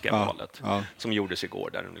typiska målet som gjordes igår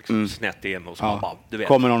där de liksom snett in och så bara, du vet.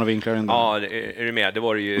 Kommer någon och vinklar in där? Ja, är du med? Det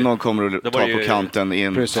var ju, någon kommer att ta på kanten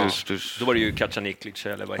in. Precis. Då var det ju Kacaniklic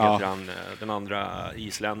eller vad heter han, den andra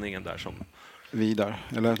islänningen där som... Vidar,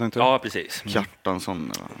 eller inte? Ja, precis.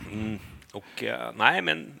 Kjartansson. Och nej,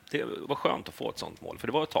 men det var skönt att få ett sånt mål, för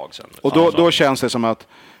det var ett tag sedan. Och då känns det som att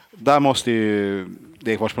där måste ju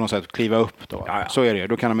Degerfors på något sätt kliva upp då. Ja. Så är det.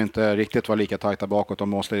 Då kan de inte riktigt vara lika tajta bakåt. De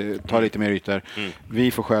måste ta lite mer ytor.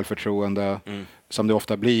 Vi får självförtroende, som det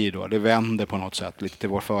ofta blir då. Det vänder på något sätt lite till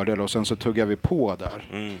vår fördel. Och sen så tuggar vi på där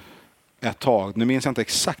ett tag. Nu minns jag inte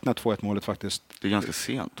exakt när 2-1-målet faktiskt... Det är ganska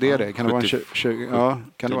sent. Det är det. Kan det vara en 20... Ja,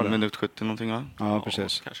 kan det vara det? Minut 70 någonting va? Ja,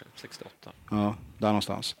 precis. Kanske 68. Ja, där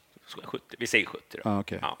någonstans. 70. Vi säger 70 då. Ja,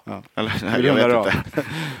 okej. Ja. Eller, nej, jag vet inte. Nej,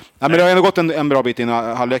 men det har ändå gått en bra bit in i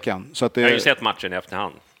halvleken. Så att det... Jag har ju sett matchen i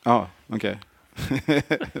efterhand. Ja, okej.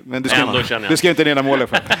 Men det ska inte reda målet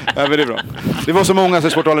för. Ja, men det är bra. Det var så många så det är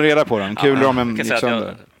svårt att hålla reda på den. Kul om en gick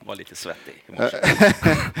sönder. Jag var lite svettig i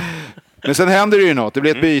Men sen händer det ju något. Det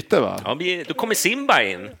blir ett byte va? Ja, då kommer Simba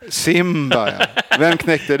in. Simba, ja. Vem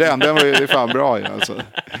knäckte den? Den var ju fan bra ju alltså.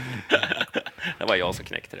 Det var jag som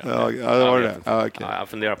knäckte den. Ja, det var det. Ja, okay. Jag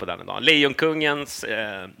funderar på den idag. Lejonkungens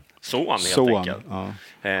son helt enkelt.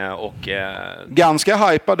 Ja. Ganska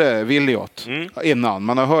hypade Williot innan.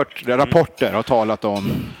 Man har hört rapporter har talat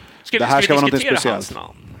om det här ska vara något speciellt. Hans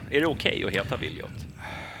namn? Är det okej att heta Williot?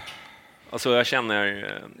 Alltså jag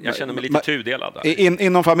känner mig lite tudelad där.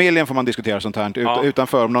 Inom familjen får man diskutera sånt här.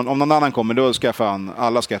 Utanför, om någon annan kommer, då ska fan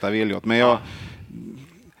alla ska heta Williot. Men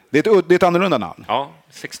det är ett annorlunda namn. Ja,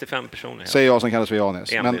 65 personer. Säger jag som kallas för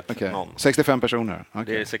Janis. Men, 65 personer. Okay.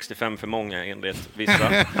 Det är 65 för många enligt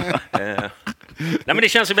vissa. Nej, men det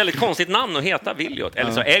känns ju väldigt konstigt namn att heta Williot,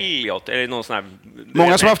 eller så Elliot, eller någon sån här...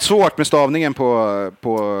 Många som har haft svårt med stavningen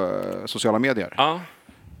på sociala medier. Ja.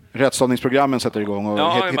 Rättstavningsprogrammen sätter igång och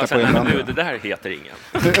Ja, hittar på säger, ibland. men det där heter ingen.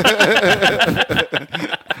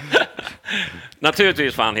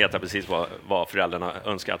 Naturligtvis får han heta precis vad föräldrarna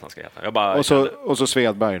önskar att han ska heta. Jag bara och så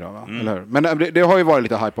Svedberg då, va? Eller hur? Men det har ju varit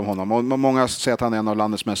lite hype om honom. Och många säger att han är en av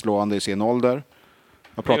landets mest lovande i sin ålder.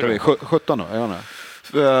 Vad pratar vi? 17 då? Är han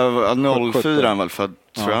det? 04 han väl född,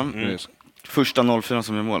 tror jag. Mm. Första 04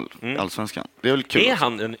 som gör mål i Allsvenskan. Det är väl kul. Är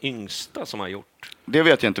han den yngsta som har gjort? Det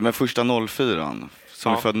vet jag inte, men första 04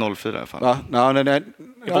 som är född 04 i alla fall. Va?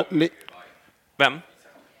 Nej. Vem?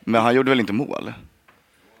 Men han gjorde väl inte mål?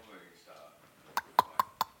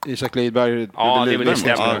 Isak Lidberg. Ja, det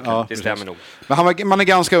stämmer, nog. Ja, det stämmer nog. Men man är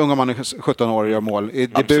ganska ung om man är 17 år och gör mål i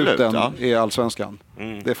debuten i Allsvenskan.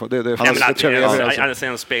 Det tror jag. Han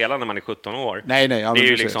sen spelar när man är 17 år. Nej, det är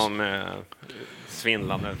ju liksom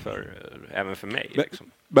svindlande även för mig.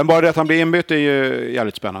 Liksom. Men bara det att han blir inbytt är ju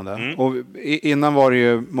jävligt spännande. Och innan var det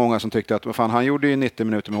ju många som tyckte att han gjorde ju 90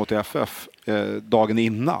 minuter med HTFF dagen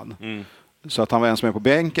innan. Så att han var ens med på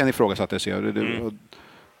bänken ifrågasattes ju.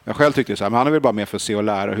 Jag själv tyckte så här, men han är väl bara med för att se och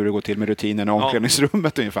lära hur det går till med rutinen i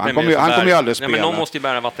omklädningsrummet ungefär. Han kommer ju aldrig spela. Nej, men någon måste ju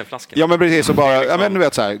bära vattenflaskan. Ja, men precis. Och bara, men du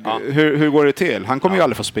vet så här, hur går det till? Han kommer ju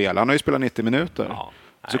aldrig få spela. Han har ju spelat 90 minuter.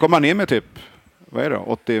 Så kommer han in med typ, vad är det,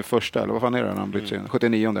 81 eller vad fan är det när han byts in?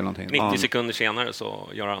 79 eller någonting. 90 sekunder senare så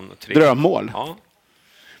gör han 3. Drömmål. Ja.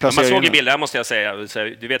 Man såg i bilder, måste jag säga.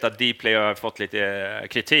 Du vet att Dplay har fått lite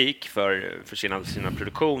kritik för sina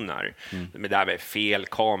produktioner. Med det här med fel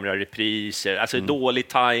kamerarepriser, alltså dålig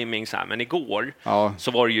timing så här. Men igår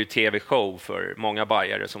så var det ju tv-show för många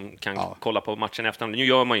bajare som kan kolla på matchen efter. Nu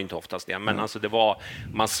gör man ju inte oftast det, men alltså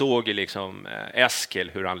man såg ju liksom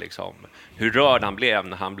Eskil hur rörd han blev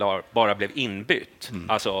när han bara blev inbytt.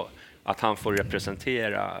 Alltså att han får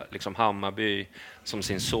representera liksom Hammarby som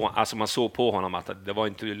sin son. Alltså man såg på honom att det var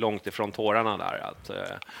inte långt ifrån tårarna där. Att,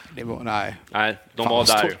 nej, de var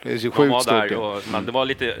där. Det är ju sjukt stort. Och det var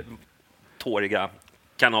lite tåriga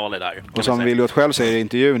kanaler där. Och som Williot själv säger i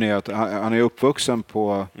intervjun är att han är uppvuxen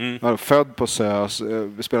på, född på SÖS,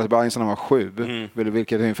 spelat i Bayern sedan han var 7,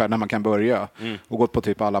 vilket är ungefär när man kan börja, och gått på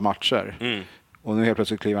typ alla matcher. Och nu helt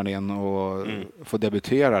plötsligt kliver han in och får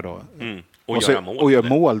debutera då. Och gör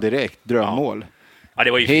mål direkt, drömmål. Ja,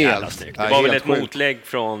 det var ju jävla snyggt. Det var väl ett motlägg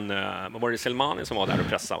från, vad var det, Selmani som var där och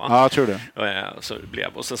pressade, va? Ja, jag tror det. Så det blev.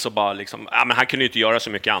 Och sen så bara liksom, men han kunde ju inte göra så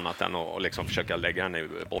mycket annat än att liksom försöka lägga den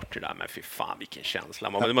bort det där. Men fy fan, vilken känsla.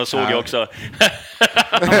 Man såg ju också,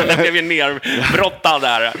 han blev ju nerbrottad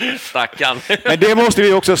där, stackarn. Men det måste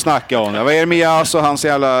vi också snacka om. Vad är det med alltså hans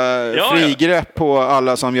jävla frigrepp på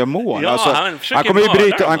alla som gör mål? Ja, alltså, han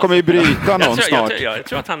kommer ju bryta någon snart. Jag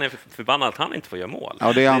tror att han är förbannad att han inte får göra mål.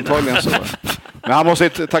 Ja, det är antagligen så. Men han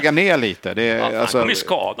måste tagga ner lite. Han kommer ju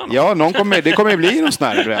skada någon. Ja, det kommer ju bli någon sån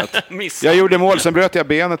här brett. Jag gjorde mål, sen bröt jag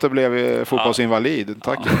benet och blev fotbollsinvalid.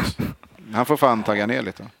 Tack. Han får fan tagga ner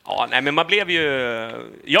lite. Ja, nej, men man blev ju...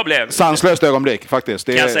 Jag blev... Sanslöst ögonblick, faktiskt.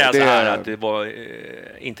 Kan jag säga så här att det var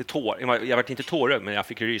inte jag var inte tårögd, men jag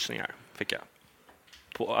fick rysningar. Fick jag.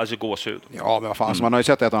 Alltså gåshud. Ja, men vad fan, man har ju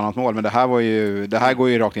sett ett annat mål, men det här går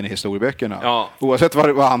ju rakt in i historieböckerna. Ja. Oavsett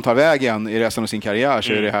vad han tar vägen i resten av sin karriär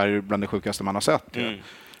så är det här bland det sjukaste man har sett.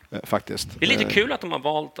 Faktiskt. Det är lite kul att de har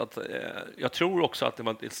valt att... jag tror också att det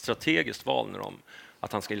var ett strategiskt val när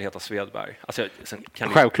att han skulle heta Svedberg. Alltså,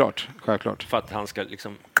 Självklart. För att han ska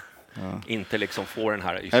liksom... inte liksom få den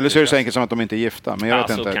här... Eller så är det så enkelt som att de inte är gifta, men jag vet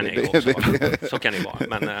inte. Så kan det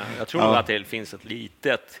vara. Men jag tror att det finns ett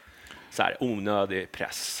litet... så här onödig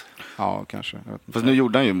press. Ja, kanske. Fast nu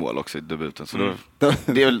gjorde han ju mål också i debuten. Så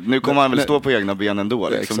det är väl, nu kommer han väl stå på egna ben ändå.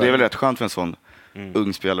 Liksom. Det är väl rätt skönt för en sån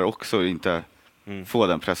ung spelare också att inte få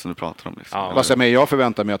den pressen du pratar om. Liksom. Fast jag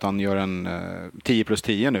förväntar mig att han gör en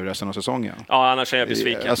 10+10 nu resten av säsongen. Ja, annars är jag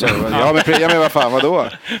besviken. Alltså, men vad fan, vadå?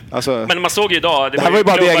 Alltså, men man såg ju idag... Det här var ju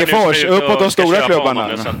bara Degerfors, upp mot de stora klubbarna.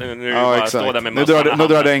 Nu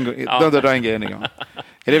drar det en grejen igång.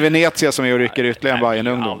 Är det Venezia som är och rycker ytterligare en Bayern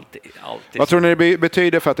ungdom? Vad tror ni det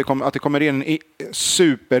betyder för att det kommer in en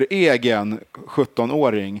superegen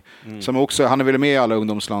 17-åring som också, han är väl med i alla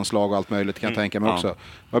ungdomslandslag och allt möjligt, kan jag tänka mig också.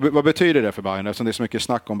 Vad betyder det för Bayern? Eftersom det är så mycket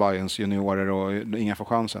snack om Bayerns juniorer och ingen får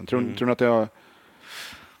chansen. Tror ni att det har...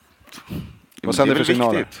 Vad sänder för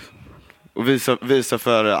signaler? Och visa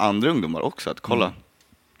för andra ungdomar också att kolla.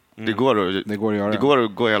 Det går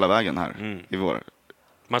att gå hela vägen här i vår.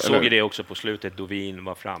 Man såg ju det också på slutet, Dovin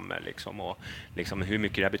var framme liksom, och liksom hur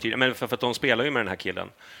mycket det här betyder. Men för att de spelar ju med den här killen,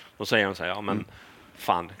 då säger de så här,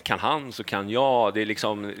 fan, kan han så kan jag. Det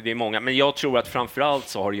är många, men jag tror att framförallt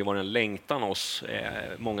så har det ju varit en längtan hos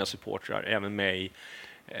många supportrar, även mig,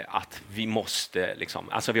 att vi måste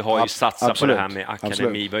alltså vi har ju satsat på det här med akademi.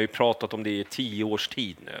 Absolut. Vi har ju pratat om det i 10 års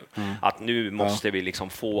tid nu. Att nu måste vi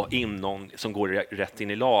få in någon som går rätt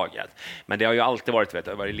in i laget. Men det har ju alltid varit, det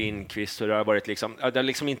har varit Lindqvist och det har varit det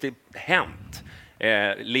har inte hänt.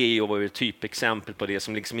 Leo var ju ett typexempel på det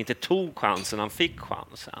som inte tog chansen, han fick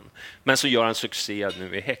chansen. Men så gör han succé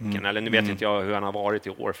nu i Häcken. Eller nu vet inte jag hur han har varit i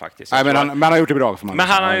år faktiskt. Nej, men han har gjort det bra. Men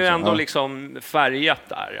han har ju ändå färgat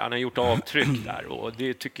där. Han har gjort avtryck där och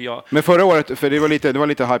det tycker jag. Men förra året, för det var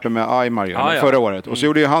lite hype med Aymar förra året. Och så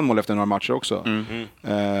gjorde ju han mål efter några matcher också.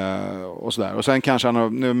 Och sådär. Och sen kanske han har,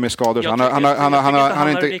 nu med skador,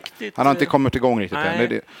 han har inte kommit igång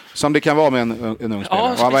riktigt. Som det kan vara med en ung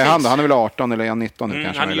spelare. Och vad är han då? Han är väl 18 eller 19 nu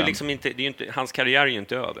kanske. Han är ju inte, det är inte, hans karriär är ju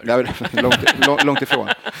inte över. Långt ifrån.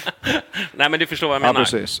 Nej, men du förstår vad jag menar.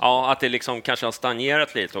 Precis. Ja, att det kanske har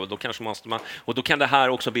stagnerat lite och då kanske måste man, och då kan det här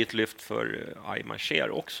också bli ett lyft för Aymar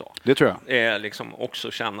Cher också. Det tror jag.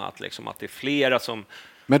 Också känna att det är flera som.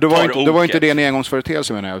 Men då var inte det en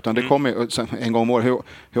engångsföreteelse, menar jag, utan det kommer en gång om året.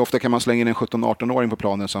 Hur ofta kan man slänga in en 17-18-åring på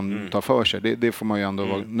planen som tar för sig? Det får man ju ändå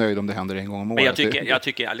vara nöjd om det händer en gång om året. Men jag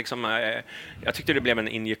tyckte det blev en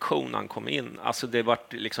injektion när han kom in. Alltså det var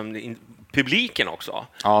publiken också.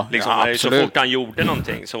 Så fort han gjorde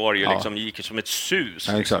någonting så var det ju gick som ett sus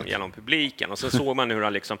genom publiken. Och så såg man hur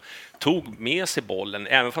han tog med sig bollen,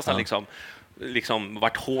 även fast han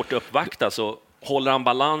vart hårt uppvaktad, så håller han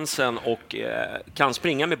balansen och kan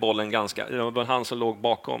springa med bollen ganska. Det var han som låg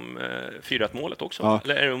bakom 4-1-målet också. Ja.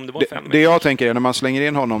 Eller om det var 5. Det jag tänker är, när man slänger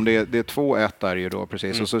in honom, det är 2-1 där ju då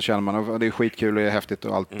precis. Och så känner man att det är skitkul och det är häftigt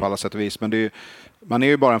och allt på alla sätt och vis. Men man är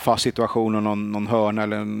ju bara en fast situation och någon hörna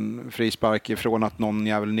eller en frispark ifrån att någon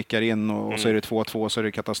jävel nickar in och så är det 2-2, så är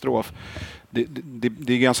det katastrof.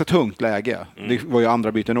 Det är ganska tungt läge. Det var ju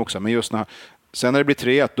andra byten också, men just sen när det blir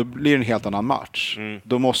 3-1, då blir det en helt annan match.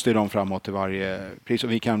 Då måste de framåt till varje pris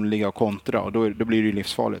och vi kan ligga och kontra, och då blir det ju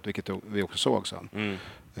livsfarligt, vilket vi också såg sen.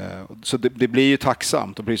 Så det blir ju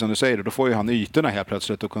tacksamt, och precis som du säger, då får ju han ytorna helt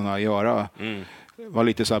plötsligt att kunna vara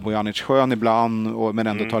lite så här Bojanic skön ibland, men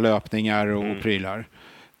ändå ta löpningar och prylar.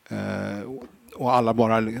 Och alla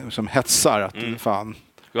bara hetsar att fan.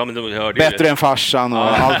 Ja, men bättre än farsan och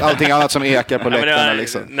allting annat som ekar på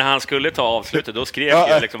läktarna. När han skulle ta avslutet, då skrek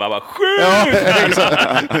jag bara skjut!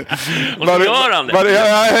 Och så gör han det.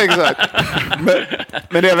 Ja, exakt.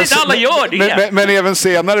 Men även, inte alla gör det. Men även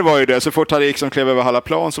senare var ju det, så fort Tariq klev över halva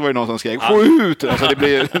plan så var det någon som skrek skjut! Alltså det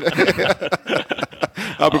blir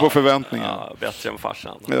apropå förväntningar. Ja, bättre än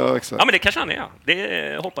farsan. Ja, exakt. Ja, men det kanske han är.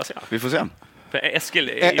 Det hoppas jag. Vi får se.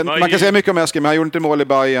 Man kan säga mycket om Eskil, men han gjorde inte mål i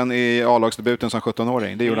Bayern i A-lagsdebuten som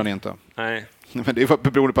 17-åring. Det gjorde han inte. Nej. Men det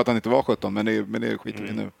beror på att han inte var 17, men det skiter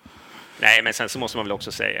vi nu. Nej, men sen så måste man väl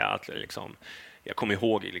också säga att jag kommer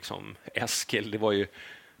ihåg Eskil, det var ju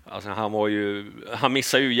han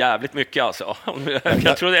missar ju jävligt mycket alltså.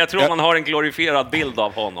 Jag tror man har en glorifierad bild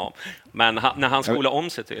av honom. Men när han skolade om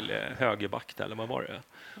sig till högerback eller vad var det?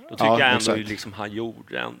 Då tycker jag ändå han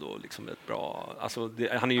gjorde ändå ett bra, alltså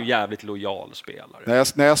han är ju jävligt lojal spelare.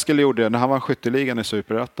 När Eskil gjorde, när han vann skytteligan i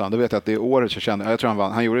Superettan, då vet jag att det året så kände jag tror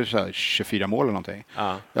han gjorde så här 24 mål eller någonting.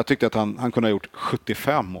 Ja. Jag tyckte att han kunde ha gjort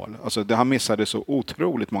 75 mål. Alltså han missade så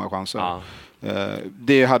otroligt många chanser. Ja.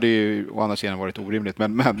 Det hade ju å andra sidan varit orimligt,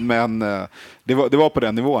 men det var på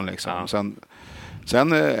den nivån liksom. Ja.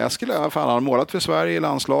 Sen Eskil han har målat för Sverige i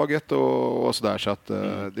landslaget och sådär, så att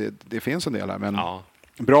det finns en del här, men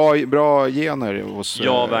bra gener hos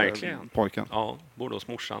pojken. Ja, både hos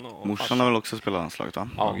morsan och morsan har väl också spelat landslaget, va?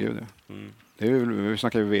 Ja, gud. Vi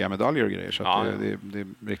snackar ju VM-medaljer och grejer, så det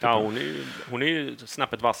är riktigt bra. Hon är ju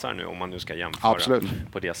snäppet vassare nu, om man nu ska jämföra. Absolut.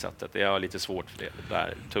 På det sättet. Det är lite svårt för det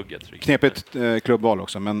där tugget. Knepigt klubbval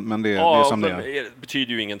också, men det är som det är. Det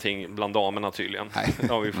betyder ju ingenting bland damerna tydligen. Nej. Det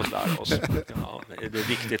har vi fått lära oss. Det är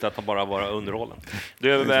viktigt att bara vara underhållen.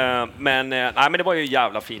 Men det var ju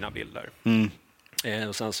jävla fina bilder.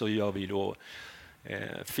 Och sen så gör vi då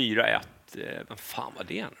 4-1. Vem fan var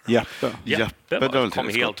det? Jeppe kom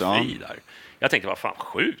helt fri där. Jag tänkte, vad fan,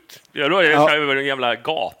 skjut. Jag över en jävla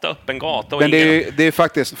öppen gata. Och men det är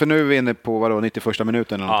faktiskt, för nu är vi inne på 91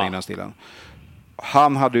 minuten eller någonting i den stilen.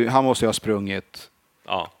 Han måste ha sprungit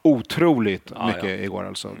otroligt mycket igår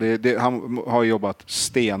alltså. Han har jobbat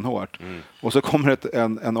stenhårt. Och så kommer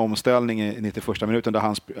en omställning i 91 minuten där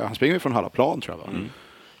han springer från halva plan, tror jag.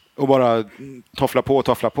 Och bara toffla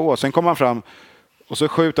på. Sen kommer han fram och så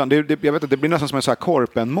skjuter han. Jag vet att det blir nästan som en så här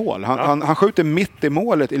korpenmål. Han skjuter mitt i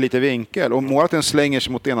målet i lite vinkel och målet slänger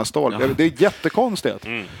sig mot ena stolpen. Det är jättekonstigt.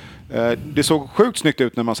 Det såg sjukt snyggt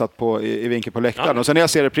ut när man satt i vinkel på läktaren. Och sen när jag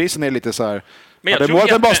ser reprisen är det lite så här... Men hade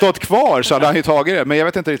målet bara stått kvar så hade han ju tagit det. Men jag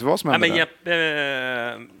vet inte riktigt vad som hände.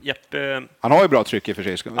 Jeppe... Han har ju bra tryck i och för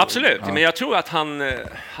sig. Absolut, men jag tror att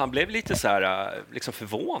han blev lite så här liksom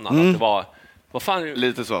förvånad att det var... Vad fan,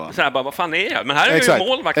 lite så. Här, bara, vad fan är jag? Men här är ju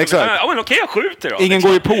målvakten. Ja, men okej, jag skjuter då. Ingen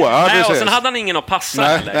går ju på. Ja, nej, och sen hade han ingen att passa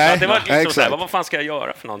heller. Det var liksom så här, vad fan ska jag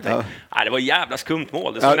göra för någonting? Ja. Nej, det var jävla skumt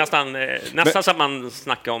mål. Det såg nästan så att man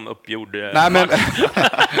snackade om uppgjord... Nej, men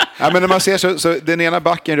när man ser så den ena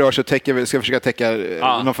backen rör sig och ska försöka täcka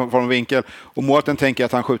någon form av vinkel. Och målvakten tänker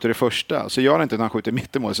att han skjuter det första. Så gör han inte att han skjuter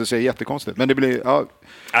mittemål. Så det ser jättekonstigt. Men det blir... Ja.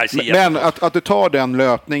 Men att du tar den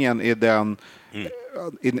löpningen i den...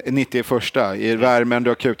 I 91 i värmen du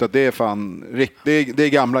har kutat, det är fan det är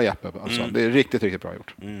gamla Jeppe alltså. Det är riktigt bra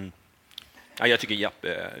gjort. Ja, jag tycker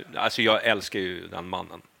Jeppe, alltså jag älskar ju den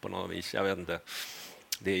mannen på något vis. Jag vet inte,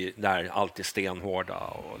 det är där alltid stenhårda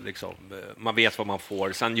och liksom, man vet vad man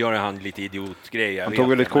får. Sen gör han lite idiotgrejer. Han tog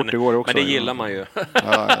väl ett kort igår också. Men det gillar man ju.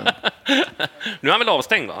 Ja. Nu är han väl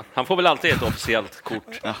avstängd, va? Han får väl alltid ett officiellt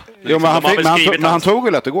kort. Ja. Jo, men han tog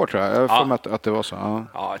väl ett igår, tror jag. Jag får med att det var så.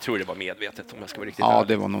 Ja, jag tror det var medvetet om jag ska vara riktigt ärlig. ärlig.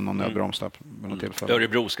 Det var någon nödbroms där med något tillfälle.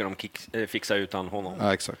 Örebro ska de fixa utan honom.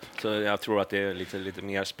 Ja, exakt. Så jag tror att det är lite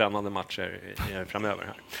mer spännande matcher framöver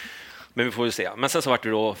här. Men vi får ju se. Men sen så var det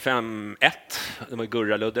då 5-1. Det var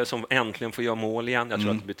Gurra Ludde som äntligen får göra mål igen. Jag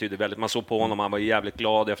tror att det betyder väldigt. Man såg på honom, han var jävligt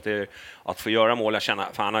glad efter att få göra mål. Jag känner,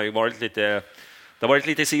 för han har ju varit lite... Det har varit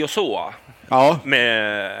lite si och så. Ja.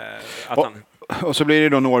 Med att och så blir det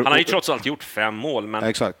då några... Han har ju trots allt gjort 5 mål. Men...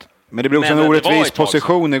 Exakt. Men det blir också en orättvis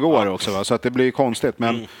position igår också. Va? Så att det blir konstigt.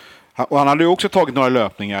 Men... Och han hade ju också tagit några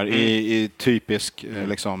löpningar i typisk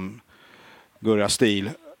liksom, Gurra-stil.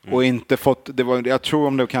 Och inte fått, jag tror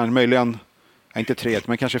om det kan möjligen, inte 3-1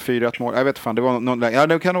 men kanske 4-1 mål. Jag vet fan, det var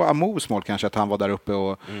det kan vara Amos mål kanske, att han var där uppe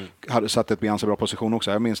och hade satt ett ganska bra position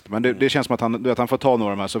också, jag minns det. Men det känns som att han får ta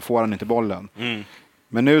några av de här så får han inte bollen.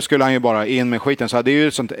 Men nu skulle han ju bara in med skiten, så det är ju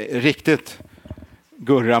ett sånt riktigt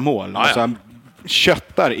Gurra-mål. Alltså han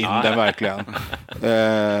köttar in den verkligen.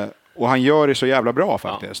 Och han gör det så jävla bra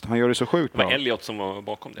faktiskt. Han gör det så sjukt bra. Det var Elliot som var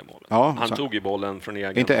bakom det målet. Ja, han tog ju bollen från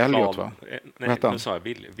egen... Inte Elliot, va? Nej, nu sa jag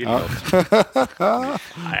Williot. Nej,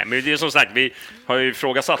 men det är som sagt, vi har ju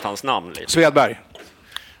ifrågasatt hans namn lite. Svedberg.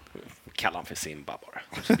 Kalla han för Simba bara,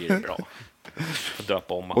 så blir det bra.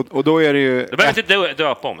 Döpa om han. Och då är det ju... Du behöver inte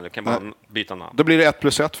döpa om, du kan bara byta namn. Då blir det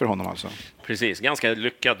 1+1 för honom alltså. Precis, ganska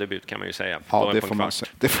lyckad debut kan man ju säga. Ja, det får man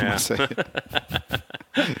säga.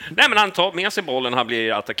 Nej, men han tar med sig bollen, han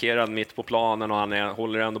blir attackerad mitt på planen och han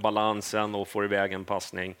håller ändå balansen och får iväg en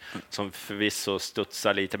passning som förvisso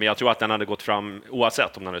studsar lite. Men jag tror att den hade gått fram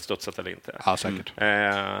oavsett om den hade studsat eller inte. Ja, säkert.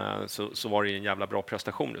 Så var det en jävla bra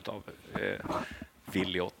prestation utav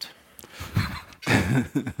Williot.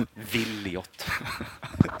 Williot.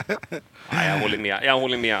 Nej, jag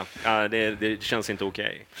håller med. Det känns inte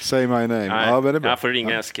okej. Say my name. Nej, ja, men det är bra. Jag får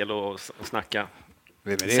ringa Eskil och snacka.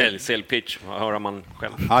 Sälj pitch, hör man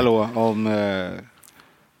själv. Hallå, om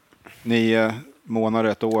 9 månader,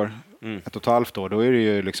 1 år, 1,5 år, då är det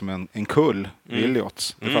ju liksom en kull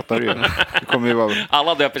Williots. Det fattar du ju. Det kommer ju vara...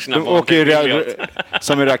 Alla döper sina barn åker ju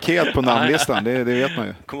som en raket på namnlistan, det vet man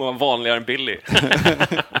ju. Det kommer vara vanligare än Billy.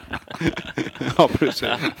 Ja, precis.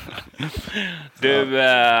 Du,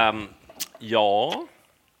 ja...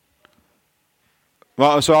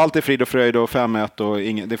 Så allt är frid och fröjd och 5-1 och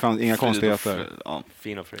det fanns inga konstigheter. Ja.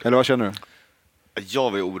 Fin och fröjd. Eller vad känner du?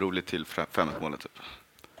 Jag var orolig till 5-1-målet typ.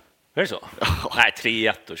 Är det så? Nej,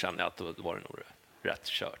 3-1 då kände jag att då var det nog rätt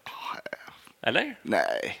kört. Eller?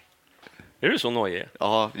 Nej. Är du så nojig?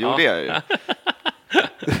 Ja, jo det är jag ju.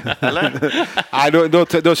 Eller? Nej,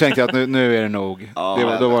 då tänkte jag att nu är det nog.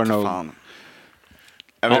 Ja, då var det nog. Fan.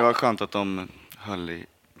 Det var skönt att de höll i...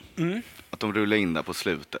 Att de rullade in där på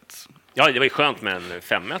slutet. Ja, det var ju skönt med en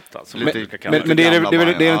 5-1 alltså. Men det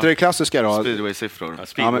är inte det klassiska då? Speedway-siffror. Ja,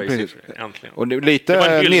 Speedway-siffror, äntligen. Och det är lite... Det var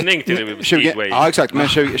en hyllning till Speedway. Ja, exakt. Men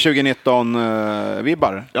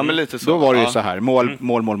 2019-vibbar. Ja, men lite så. Då var det ju så här. Mål,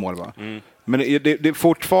 va? Men det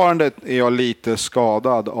fortfarande är jag lite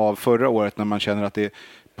skadad av förra året när man känner att det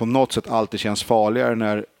på något sätt alltid känns farligare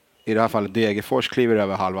när i det här fallet Degerfors kliver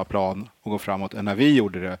över halva plan och går framåt än när vi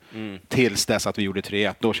gjorde det tills dess att vi gjorde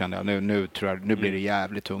 3-1. Då kände jag nu blir det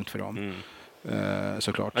jävligt tungt för dem.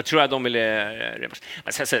 Såklart. Jag tror att de ville...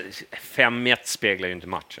 5-1 speglar ju inte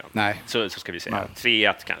matchen. Nej. Så ska vi säga.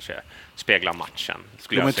 3-1 kanske speglar matchen,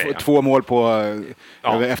 skulle jag säga. 2 mål på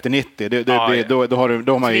efter 90. Då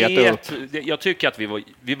har man ju gett upp. Jag tycker att det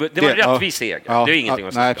var rättvis seger. Det är ingenting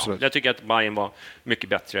att säga om. Jag tycker att Bayern var mycket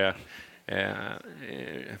bättre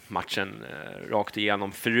matchen rakt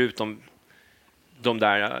igenom. Förutom de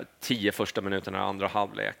där 10 första minuterna andra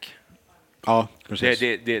halvlek. Ja, precis.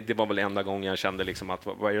 Det var väl enda gången jag kände liksom att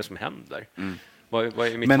vad är det som händer? Vad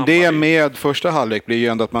är mitt Men det med första halvlek blir ju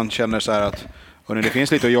ändå att man känner så här att det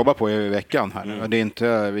finns lite att jobba på i veckan här. Det är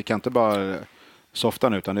inte, vi kan inte bara softa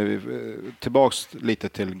nu, utan det är tillbaks lite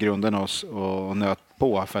till grunden och nöt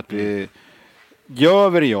på, för att vi gör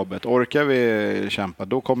vi jobbet, orkar vi kämpa,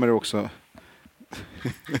 då kommer det också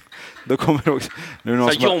nu är det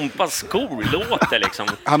någon så Jompas skor låter liksom.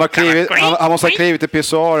 Han måste ha klivit i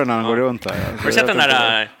pissoaren när han går runt där. Har du sett den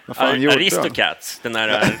där Aristocats? Den där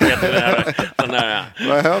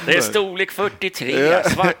det är storlek 43,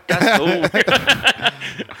 svarta skor.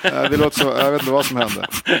 Det låter så, jag vet inte vad som hände.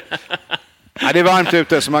 Nej, det är varmt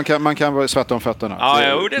ute så man kan svetta om fötterna.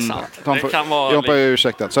 Ja, det är sant. Det kan vara Jompa är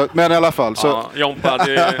ursäktad. Så, men i alla fall. Så... Ja, Jompa,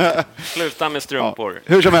 sluta med strumpor. Ja,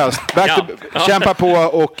 hur som helst. Kämpa på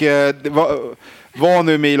och vad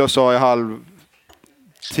nu Milo sa i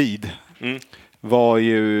halvtid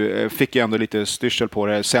fick ju ändå lite styrsel på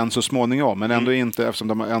det sen så småningom. Men ändå inte, eftersom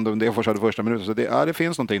de ändå hade första minuten. Så det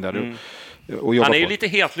finns någonting där. Han är ju lite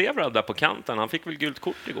hetlevrad där på kanten. Han fick väl gult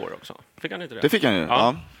kort igår också. Fick han inte det? Det fick han ju,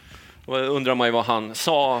 ja. Och undrar man ju vad han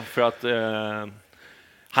sa, för att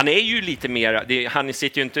han är ju lite mer, han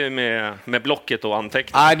sitter ju inte med blocket och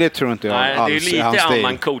antecknar. Nej, det tror inte jag alls. Det är ju lite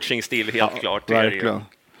annan coachingstil, helt klart. Verkligen.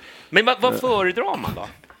 Men vad föredrar man då?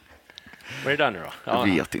 Vad är det där nu då? Jag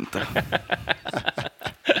vet inte.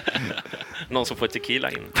 Någon som får tequila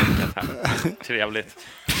in. Trevligt.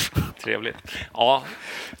 Ja.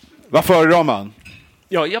 Vad föredrar man?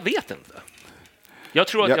 Ja, jag vet inte. Jag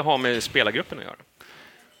tror att det har med spelargruppen att göra.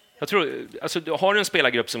 Jag tror, alltså, du har en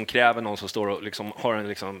spelargrupp som kräver någon som står och liksom har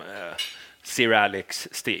en Sir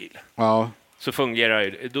Alex-stil. Ja. Så fungerar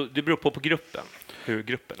det. Det beror på gruppen, hur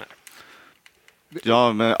gruppen är.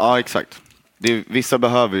 Ja, exakt. Vissa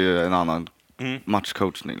behöver ju en annan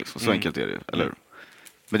matchcoachning, liksom. Så enkelt är det, eller?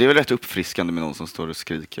 Men det är väl rätt uppfriskande med någon som står och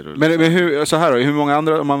skriker. Och men hur många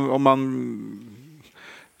andra, om man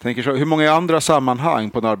tänker så, hur många andra sammanhang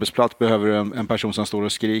på en arbetsplats behöver en person som står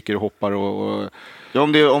och skriker och hoppar och ja,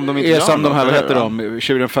 om de inte är som de här, vad heter de?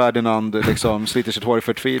 Tjuren Ferdinand liksom sliter sitt hår i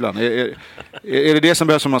förtvilan. Är det som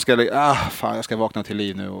behövs om man ska jag ska vakna till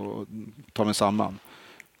liv nu och ta mig samman?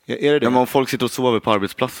 Är det? Ja, men om folk sitter och sover på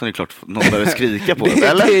arbetsplatsen är det klart någon börjar skrika på dem,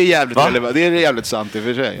 eller? Det är jävligt relevant. Det är jävligt sant i och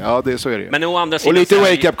för sig. Ja, så är det ju. Men å andra sidan, och lite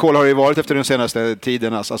wake-up call har det ju varit efter de senaste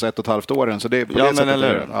tidernas, alltså 1,5 åren. Så det är på det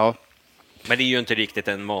sättet. Men det är ju inte riktigt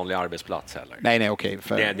en vanlig arbetsplats heller. Nej, okej.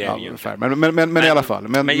 Men i alla fall.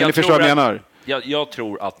 Men ni förstår vad jag menar. Jag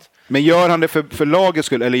tror att... Men gör han det för lagets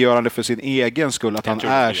skull eller gör han det för sin egen skull att han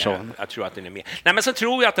är sån? Jag tror att den är med. Nej, men sen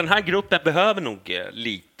tror jag att den här gruppen behöver nog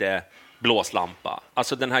lite blåslampa.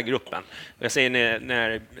 Alltså den här gruppen. Jag säger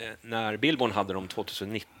när Billborn hade dem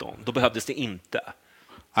 2019, då behövdes det inte.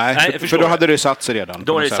 Nej, för då hade det satt sig redan.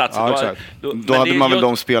 Då hade det satt sig. Då hade man väl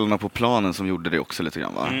de spelarna på planen som gjorde det också lite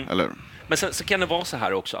grann, va? Eller? Men sen så kan det vara så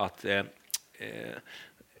här också att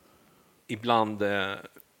ibland...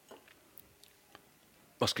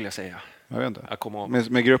 vad skulle jag säga? Jag vet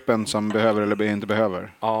inte. Med gruppen som behöver eller inte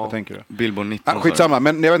behöver. Ja. Vad tänker du? Billborn 19. Skitsamma,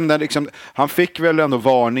 men jag vet inte, liksom, han fick väl ändå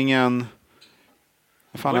varningen...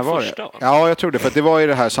 Vad fan var det? Ja, jag tror det. För att det var i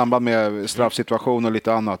det här samband med straffsituation och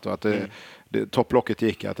lite annat. Och att topplocket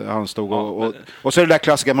gick. Att han stod och så är det där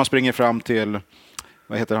klassiska, man springer fram till...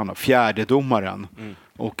 Vad heter han då? Fjärdedomaren.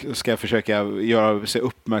 Och ska försöka göra sig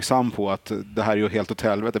uppmärksam på att det här är ju helt åt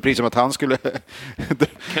helvete. Precis som att han skulle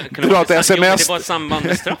dra ett sms. Det var ett samband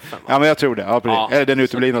med straffen, va? Ja, men jag tror det. Ja, precis. Eller den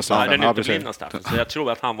uteblivna straffen. Ja, den uteblivna straffen. Så jag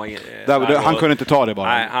tror att han var... han kunde inte ta det bara.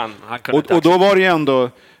 Nej, han kunde inte. Och då var det ju ändå...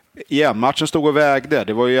 Igen, matchen stod och vägde.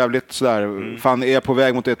 Det var ju jävligt sådär... Fan, är jag på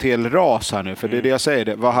väg mot ett till ras här nu? För det är det jag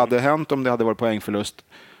säger. Vad hade hänt om det hade varit poängförlust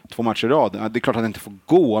 2 matcher i rad? Det är klart att det inte får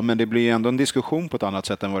gå, men det blir ändå en diskussion på ett annat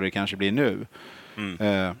sätt än vad det kanske blir nu.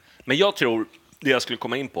 Men jag tror, det jag skulle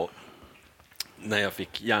komma in på när jag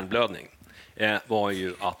fick hjärnblödning var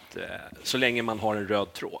ju att så länge man har en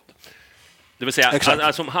röd tråd, det vill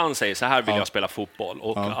säga, som han säger, så här vill jag spela fotboll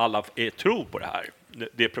och alla tror på det här,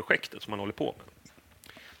 det projektet som man håller på med,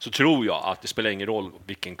 så tror jag att det spelar ingen roll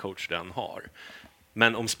vilken coach den har.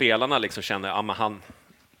 Men om spelarna liksom känner att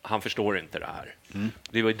han förstår inte det här,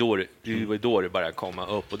 det var ju då det började komma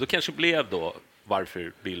upp, och då kanske blev då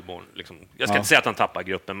varför Billborn liksom, jag ska inte säga att han tappar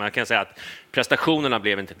gruppen, men jag kan säga att prestationerna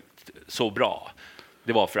blev inte så bra.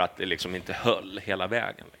 Det var för att det liksom inte höll hela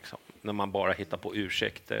vägen liksom. När man bara hittar på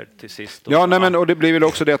ursäkter till sist. Och det blir väl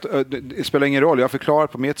också det att det spelar ingen roll. Jag förklarar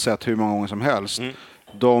på mitt sätt hur många gånger som helst.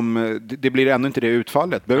 Det blir ändå inte det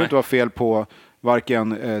utfallet. Det behöver inte vara fel på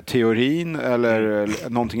varken teorin eller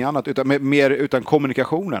någonting annat, utan mer utan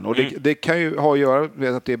kommunikationen. Och det kan ju ha att göra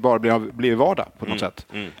med att det bara blir vardag på något sätt.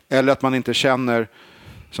 Eller att man inte känner,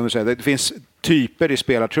 som du säger, det finns typer i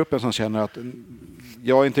spelartruppen som känner att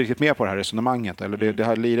jag är inte riktigt med på det här resonemanget, eller det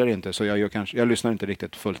här lirar inte, så jag lyssnar inte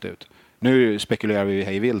riktigt fullt ut. Nu spekulerar vi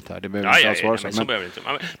hej vilt här. Det behöver inte alls vara så.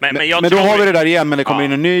 Men då har vi det där igen, men det kommer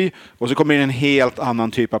in en ny, och så kommer in en helt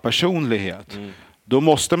annan typ av personlighet. Då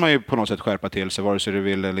måste man ju på något sätt skärpa till sig, vare sig du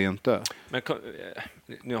vill eller inte. Men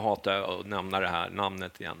nu hatar jag att nämna det här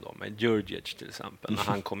namnet igen då, men Djurdjic till exempel, när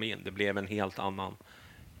han kom in, det blev en helt annan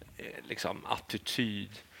liksom, attityd.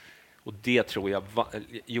 Och det tror jag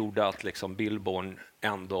gjorde att liksom, Billborn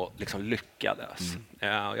ändå liksom, lyckades.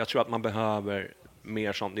 Jag tror att man behöver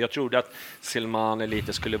mer sånt. Jag trodde att Selmane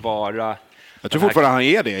lite skulle vara... Jag tror fortfarande han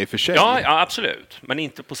är det i och för sig. Ja, absolut. Men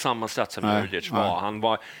inte på samma sätt som Djurdjic var. Han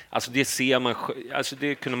var. Alltså det ser man, alltså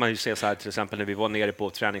det kunde man ju se så här till exempel när vi var nere på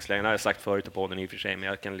träningslägen. Det har jag sagt förut på den i och för sig, men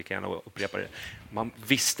jag kan lika gärna upprepa det. Man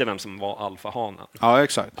visste vem som var alfahanen. Ja,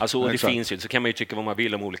 exakt. Alltså, och det finns ju, så kan man ju tycka vad man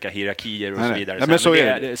vill om olika hierarkier och så vidare. Nej, men så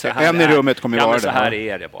är det. Så här, en i rummet kommer ju vara det. Så här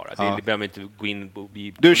är det bara. Det behöver inte gå in på...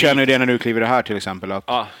 Du känner det när du kliver det här till exempel, att...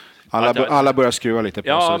 Ja. Alla börjar skruva lite på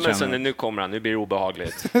sig. Ja, men sen nu kommer han. Nu blir det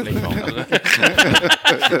obehagligt. Liksom.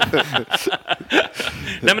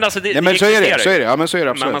 Nej, men alltså det men så är det. Ja, men så är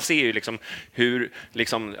det absolut. Men man ser ju liksom hur,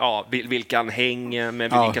 liksom, vilka han hänger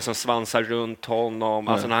med, vilka som svansar runt honom.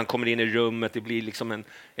 Alltså när han kommer in i rummet, det blir liksom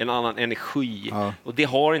en annan energi. Ja. Och det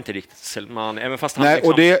har inte riktigt Selmane. Även fast han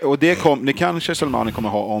och det kanske Selmane kommer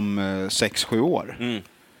ha om 6-7 år.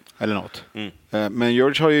 Eller något. Men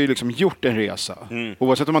George har ju liksom gjort en resa.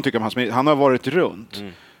 Oavsett om man tycker om han har varit runt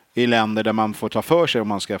i länder där man får ta för sig om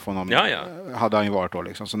man ska få någon... Hade han ju varit då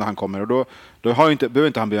liksom. Så när han kommer, och då har behöver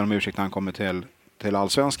inte han be om ursäkt när han kommer till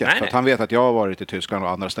allsvenskan. För att han vet att jag har varit i Tyskland och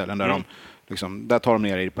andra ställen där där tar de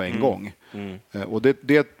ner i på en gång. Och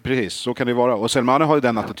det precis, så kan det vara. Och Selmane har ju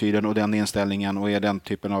den attityden och den inställningen och är den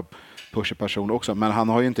typen av pusherperson också. Men han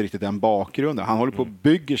har ju inte riktigt den bakgrunden. Han håller på att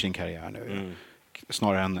bygga sin karriär nu.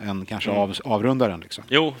 Snarare än kanske avrundaren. Liksom.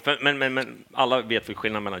 Jo, men alla vet väl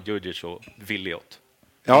skillnaden mellan Djurdjic och Williot.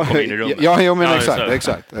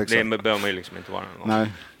 Exakt. Det behöver man ju liksom inte vara någon. Nej.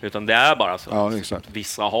 Utan det är bara så att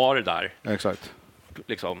vissa har det där. Exakt.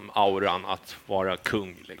 Liksom auran att vara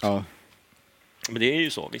kung. Liksom. Ja. Men det är ju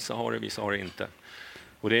så. Vissa har det, vissa har det inte.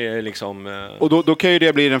 Och det är liksom... Och då kan ju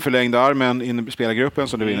det bli den förlängda armen in i spelargruppen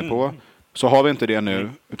som du är inne på. Så har vi inte det nu,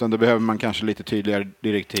 utan då behöver man kanske lite tydligare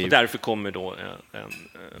direktiv. Och därför kommer då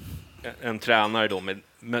en tränare då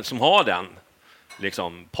som har den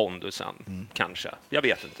liksom pondusen, kanske. Jag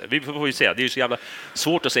vet inte. Vi får ju se. Det är ju så jävla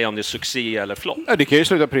svårt att säga om det är succé eller flopp. Ja, det kan ju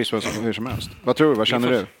sluta pris på hur som helst. Vad tror du? Vad känner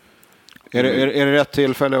du? Är det rätt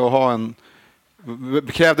tillfälle att ha en...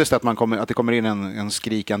 Krävdes det att det kommer in en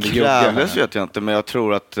skrikande jugge? Krävdes vet jag inte, men jag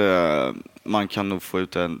tror att man kan nog få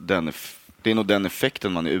ut det är nog den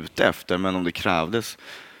effekten man är ute efter, men om det krävdes,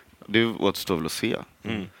 det återstår väl att se.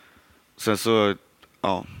 Sen så,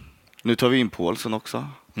 nu tar vi in Paulsen också.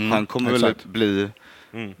 Han kommer väl bli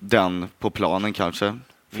den på planen kanske,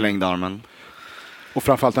 förlängd armen. Och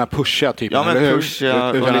framförallt den här pusha typen, ja, men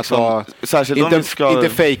pusha, utan liksom, att vara, inte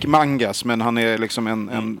fake mangas, men han är liksom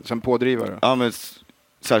en pådrivare. Ja, men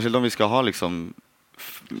särskilt om vi ska ha liksom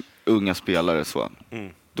unga spelare så.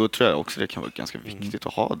 Då tror jag också det kan vara ganska viktigt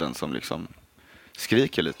att ha den som liksom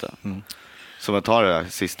skriker lite. Som att ta de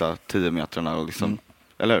sista 10 metrarna och liksom,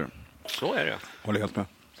 eller hur? Så är det. Håller helt med.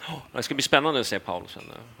 Det ska bli spännande att se Paulsen.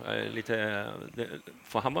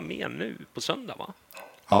 Får han vara med nu på söndag, va?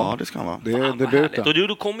 Ja, det ska han vara. Det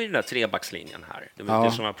då kommer den där trebackslinjen här. Det är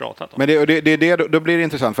det som jag har pratat om. Men då blir det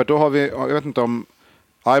intressant, för då har vi, jag vet inte om...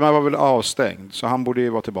 Ayman var väl avstängd, så han borde ju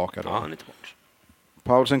vara tillbaka då. Ja, han är tillbaka.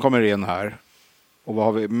 Paulsen kommer in här. Och vad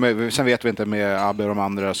har vi, sen vet vi inte med Abbe och de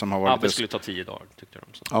andra som har varit... Abbe skulle ta 10 dagar, tyckte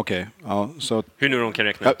de. Okej, så... Hur nu de kan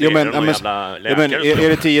räkna ut det? Är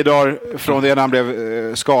det 10 dagar från det när han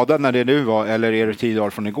blev skadad, när det nu var, eller är det 10 dagar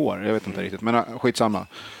från igår? Jag vet inte riktigt, men skitsamma.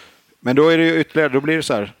 Men då är det ju ytterligare, då blir det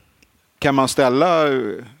så här, kan man ställa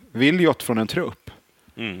Williot från en trupp?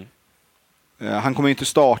 Han kommer inte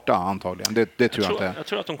starta antagligen, det tror jag inte. Jag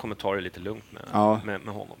tror att de kommer ta det lite lugnt med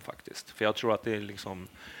honom faktiskt. För jag tror att det är liksom...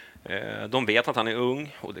 De vet att han är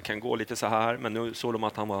ung och det kan gå lite så här, men nu såg de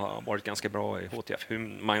att han har varit ganska bra i HTF. Hur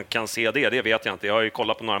man kan se det vet jag inte. Jag har ju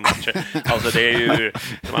kollat på några matcher. Alltså det är ju,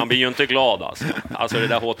 man blir ju inte glad alltså det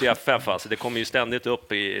där HTFF, alltså det kommer ju ständigt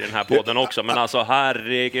upp i den här podden också, men alltså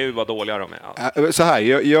herregud vad dåliga de är. Alltså. Så här,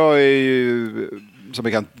 jag är ju som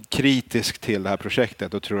bekant kritisk till det här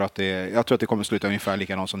projektet och tror att det kommer sluta ungefär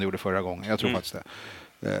likadant som det gjorde förra gången. Jag tror faktiskt det.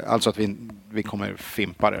 Alltså att vi kommer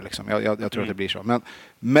fimpa det. Liksom. Jag tror att det blir så.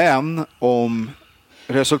 Men om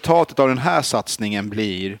resultatet av den här satsningen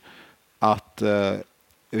blir att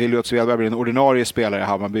Williot Svedberg blir en ordinarie spelare i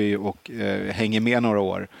Hammarby och hänger med några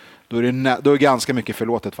år, då är det ganska mycket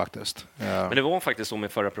förlåtet faktiskt. Men det var faktiskt så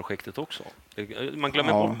med förra projektet också. Man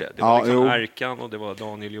glömmer bort det. Det var liksom Erkan och det var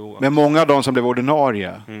Daniel Johansson. Men många av de som blev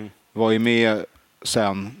ordinarie var ju med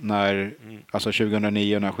sen när, alltså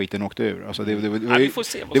 2009 när skiten åkte ur. Alltså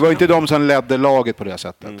det var inte de som ledde laget på det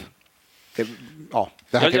sättet.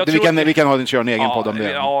 Vi kan köra en egen podd om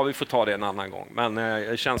det. Ja, vi får ta det en annan gång. Men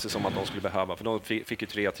det känns ju som att de skulle behöva, för de fick ju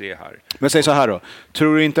 3-3 här. Men säg så här då.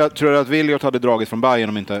 Tror du att Williot hade dragit från Bayern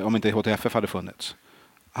om inte HTFF hade funnits?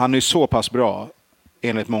 Han är ju så pass bra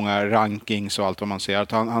enligt många rankings och allt vad man ser.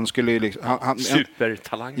 Att han skulle liksom,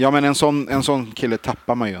 supertalang. Ja, men en sån kille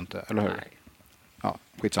tappar man ju inte, eller hur? Nej. Ja,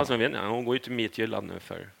 skitsamma. Fast man vet, han går ju till Midtjylland nu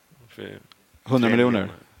för 100 miljoner.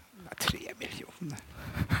 3 miljoner.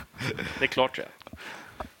 Det är klart det.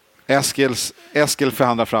 Eskil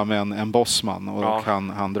förhandlar fram en bossman och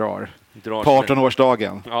han drar. På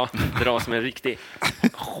 18-årsdagen. Ja, drar som en riktig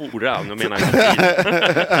hora. Nu menar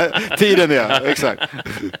jag tiden, ja, exakt.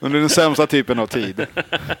 Under den sämsta typen av tid.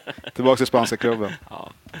 Tillbaka till spanska klubben.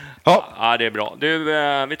 Ja, det är bra. Du,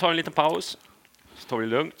 vi tar en liten paus. Så tar vi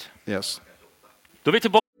det lugnt. Yes. Då är vi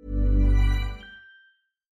tillbaka.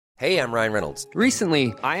 Hey, I'm Ryan Reynolds.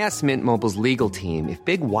 Recently, I asked Mint Mobile's legal team if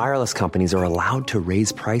big wireless companies are allowed to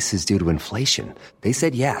raise prices due to inflation. They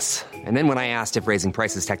said yes. And then when I asked if raising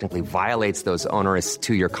prices technically violates those onerous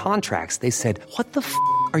 2-year contracts, they said, "What the f***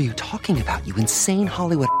 are you talking about, you insane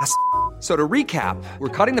Hollywood ass?" So to recap,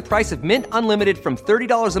 we're cutting the price of Mint Unlimited from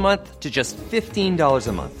 $30 a month to just $15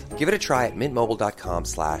 a month. Give it a try at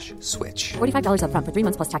mintmobile.com/switch. $45 up front for 3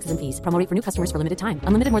 months plus taxes and fees. Promo rate for new customers for limited time.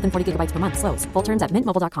 Unlimited more than 40 gigabytes per month. Slows full terms at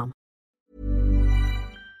mintmobile.com.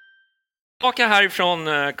 Tillbaka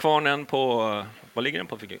härifrån Kvarnen på, vad ligger den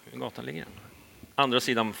på? Vilken gatan ligger den? Andra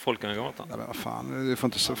sidan Folkungagatan. Ja, men vad fan, du får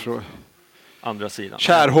inte så fråga. Andra sidan.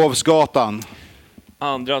 Kärhovsgatan.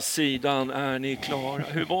 Andra sidan, är ni klara?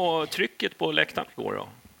 Hur var trycket på läktaren igår då?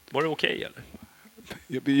 Var det okej eller?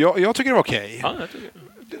 Jag tycker det var okej. Ja, jag tycker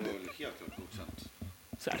det.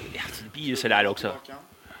 Det blir ju sådär också.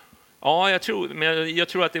 Ja, jag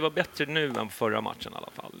tror att det var bättre nu än förra matchen i alla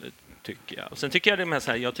fall. Tycker jag. Och sen tycker jag det med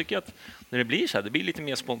så här, jag tycker att när det blir så här, det blir lite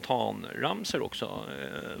mer spontan ramser också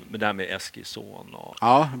med det här med Eskilsson och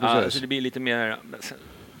så det blir lite mer.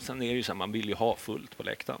 Sen är det ju så här, man vill ju ha fullt på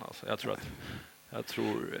läktaren alltså. Jag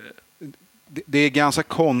tror det är ganska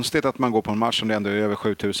konstigt att man går på en match som det ändå är över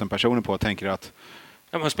 7000 personer på och tänker att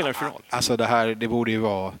vad spelar det för roll? Alltså det borde ju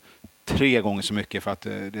vara 3 gånger så mycket för att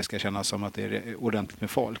det ska kännas som att det är ordentligt med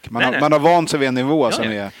folk. Man har vant sig vid en nivå som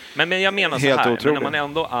är men jag menar helt så här, otrolig. men när man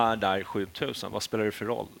ändå är där 7000, vad spelar det för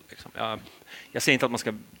roll? Liksom? Jag säger inte att man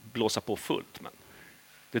ska blåsa på fullt, men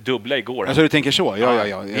det dubbla igår. Alltså du tänker så? Ja.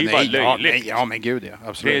 Det är ju bara löjligt. Ja, men gud ja,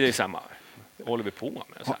 absolut. Det är samma. Håller vi på med.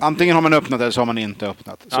 Så antingen har man öppnat eller så har man inte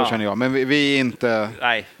öppnat. Så känner jag. Men vi är inte...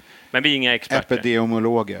 Nej, men vi är inga experter.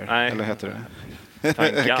 Epidemiologer, eller heter det?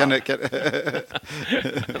 Jag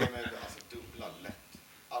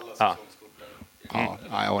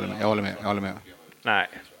håller med. Nej,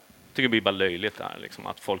 jag tycker det blir bara löjligt där, liksom,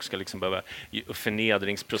 att folk ska liksom behöva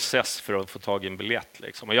förnedringsprocess för att få tag i en biljett.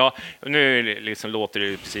 Liksom. Och nu liksom låter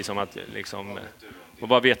det precis som att liksom,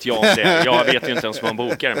 vad vet jag om det? Jag vet ju inte ens om man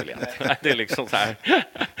bokar en biljett. Det är liksom så här.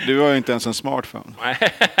 Du har ju inte ens en smartphone.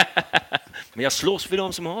 Men jag slåss för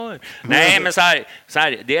dem som har. Nej, men så här,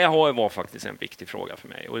 det var faktiskt en viktig fråga för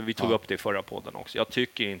mig. Och vi tog upp det i förra podden också. Jag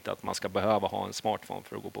tycker inte att man ska behöva ha en smartphone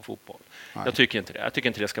för att gå på fotboll. Nej. Jag tycker inte det. Jag tycker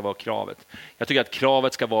inte det ska vara kravet. Jag tycker att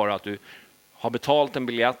kravet ska vara att du har betalt en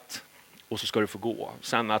biljett och så ska du få gå.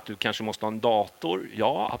 Sen att du kanske måste ha en dator.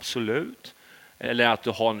 Ja, absolut. Eller att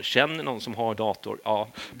du känner någon som har dator. Ja,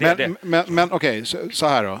 men okej, så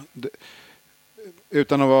här då.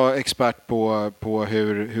 Utan att vara expert på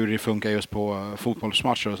hur det funkar just på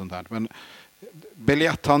fotbollsmatcher och sånt där. Men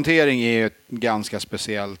biljetthantering är ett ganska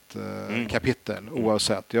speciellt kapitel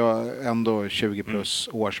oavsett. Jag är ändå 20 plus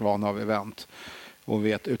års vana av event och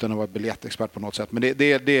vet utan att vara biljettexpert på något sätt. Men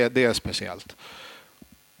det är speciellt.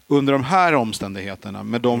 Under de här omständigheterna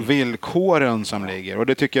med de villkoren som ligger, och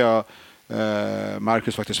det tycker jag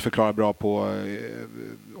Marcus faktiskt förklarar bra på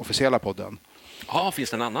officiella podden. Ja, finns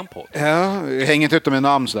det en annan podd? Ja, hänger inte ut dem med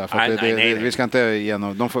namn sådär. För nej. Vi ska inte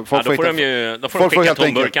igenom. Då får de skicka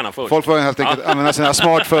tomburkarna först. Folk får helt enkelt använda sina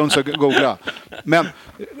smartphones och googla. Men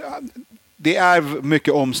det är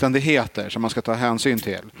mycket omständigheter som man ska ta hänsyn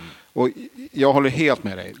till. Och jag håller helt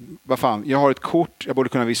med dig. Vad fan, jag har ett kort. Jag borde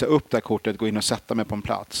kunna visa upp det här kortet, gå in och sätta mig på en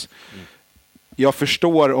plats. jag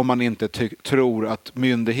förstår om man inte tror att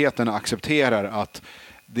myndigheterna accepterar att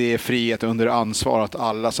det är frihet under ansvar, att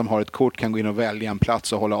alla som har ett kort kan gå in och välja en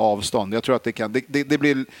plats och hålla avstånd. Jag tror att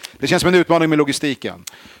det känns som en utmaning med logistiken.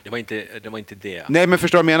 Det var inte det. Nej, men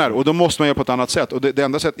förstår du vad jag menar? Och då måste man göra på ett annat sätt. Och det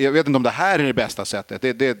enda sätt, jag vet inte om det här är det bästa sättet.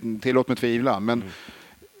 Tillåt mig tvivla. Men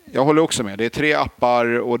jag håller också med. Det är 3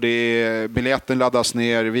 appar och biljetten laddas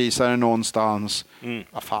ner, visar den någonstans.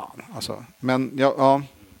 Vad fan, alltså. Men ja.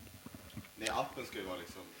 Nej, appen ska ju vara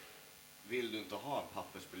liksom, vill du inte ha en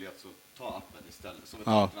pappersbiljett så ta appen istället som ett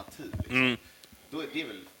alternativ. Liksom. Då är det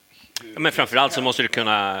väl men framförallt så måste du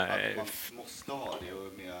kunna... Man måste ha det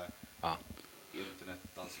och med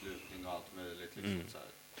internetanslutning och allt möjligt. Liksom, så här.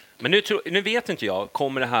 Men nu vet inte jag,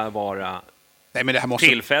 kommer det här vara Nej, men det här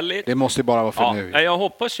tillfälligt? Det måste ju bara vara för nu. Jag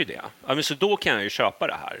hoppas ju det. Ja, men så då kan jag ju köpa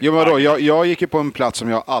det här. Jo, vadå? Jag gick ju på en plats som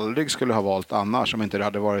jag aldrig skulle ha valt annars om inte det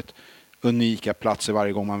hade varit unika platser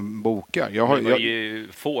varje gång man bokar. Det var ju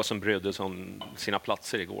få som brydde sig om sina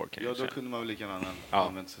platser igår. Då kunde man väl lika gärna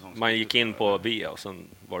använt säsongs. Man gick in på B och sen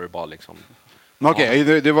var det bara liksom... Okej,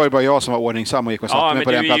 det var ju bara jag som var ordningsam och gick och satte mig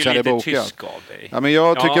på den platsen jag hade bokat. Tysk av dig. Ja, men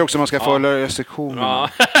jag tycker också man ska följa restriktionerna.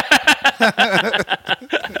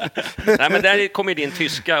 Nej, men där kommer din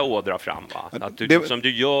tyska ådra fram, va? Att som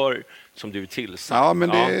du gör, som du är tillsatt. Ja, men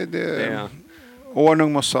det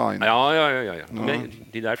ordning måste sein. Ja. Men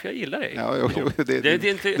det är därför jag gillar dig.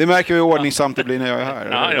 Det märker vi hur ordningsamt det blir när jag är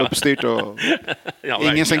här. Uppstyrt och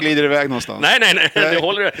ingen som glider iväg någonstans. Nej. Du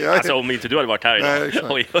håller, alltså, om inte du hade varit här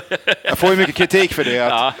idag. Jag får ju mycket kritik för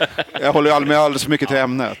det. Jag håller alldeles för mycket till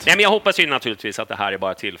ämnet. Nej, men jag hoppas ju naturligtvis att det här är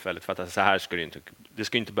bara tillfälligt. För att så här ska det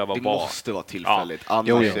ska inte behöva vara. Det måste vara tillfälligt.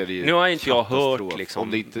 Annars är det ju nu har inte jag hört liksom.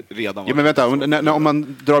 Om det inte redan var. Ja, men vänta, om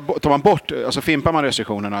man tar man bort, alltså fimpar man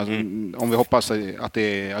restriktionerna, om vi hoppas att det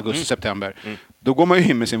är augusti-september, då går man ju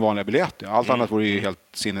in med sin vanliga biljett. Allt annat vore ju helt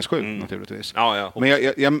sinnessjukt naturligtvis. Men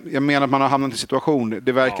jag menar att man har hamnat i situation,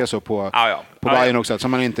 det verkar så på Bayern också,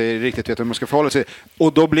 som man inte riktigt vet hur man ska förhålla sig.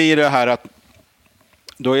 Och då blir det här att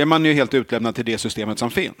då är man ju helt utlämnad till det systemet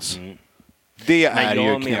som finns. Det är ju knepigt. Men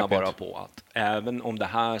jag menar bara på att även om det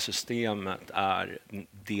här systemet är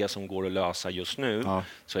det som går att lösa just nu,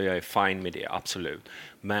 så är jag fine med det, absolut.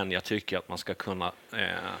 Men jag tycker att man ska kunna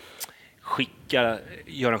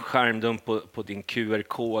göra en skärmdump på din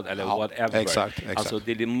QR-kod eller whatever. Exakt. Alltså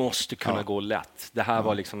det måste kunna gå lätt. Det här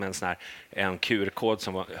var liksom en QR-kod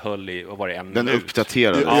som höll i, vad var det, en minut? Den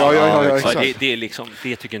uppdaterade. Ja, exakt.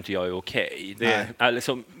 Det tycker inte jag är okej.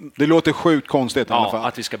 Det låter sjukt konstigt i alla fall.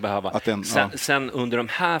 Att vi ska behöva. Sen under de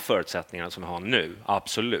här förutsättningarna som vi har nu,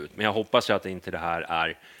 absolut. Men jag hoppas ju att inte det här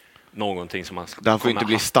är någonting som man ska... Det får inte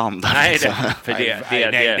bli standard.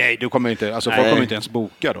 Nej, du kommer inte, alltså folk kommer inte ens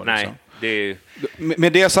boka då. Nej, liksom.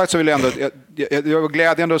 Med det sagt så vill jag ändå, det var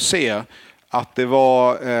glädjande att se att det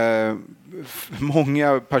var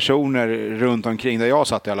många personer runt omkring där jag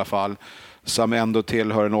satt i alla fall, som ändå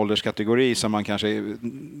tillhör en ålderskategori som man kanske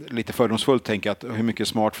lite fördomsfullt tänker att hur mycket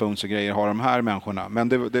smartphones och grejer har de här människorna.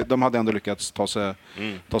 Men de hade ändå lyckats ta sig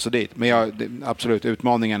dit. Men absolut,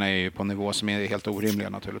 utmaningarna är ju på en nivå som är helt orimliga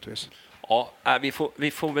naturligtvis. Ja,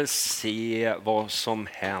 vi får väl se vad som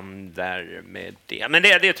händer med det. Men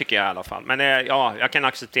det tycker jag i alla fall. Men jag kan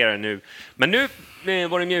acceptera det nu. Men nu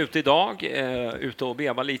var de ute idag, ute och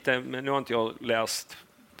beva lite. Men nu har inte jag läst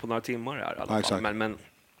på några timmar här i alla fall. Men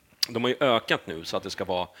de har ju ökat nu så att det ska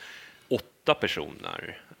vara 8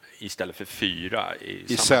 personer istället för 4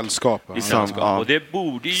 i sällskap. Och det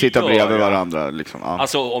borde ju sitta bredvid varandra. Liksom.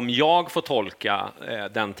 Alltså om jag får tolka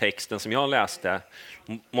den texten som jag läste,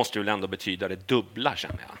 måste det väl ändå betyda det dubbla,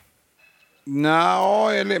 känner jag.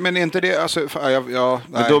 Nej, men inte det. Alltså,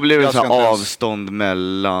 men då blir det så här avstånd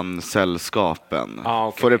mellan sällskapen.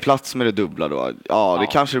 Okay. Får det plats med det dubbla då? Ja, det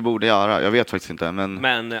kanske det borde göra. Jag vet faktiskt inte.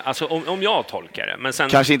 Men alltså, om jag tolkar det. Men sen,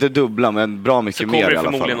 kanske inte dubbla, men bra mycket mer i alla fall. Så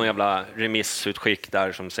kommer det förmodligen någon jävla remissutskick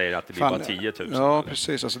där som säger att det blir bara 10 000. Ja,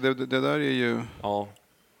 precis. Alltså, det där är ju... Ja.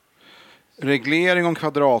 Reglering om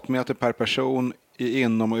kvadratmeter per person i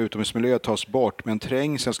inom- och utomhusmiljö tas bort, men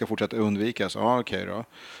trängsel ska fortsätta undvikas. Okej då.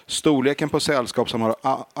 Storleken på sällskap som har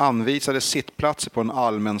anvisade sittplatser på en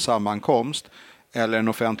allmän sammankomst eller en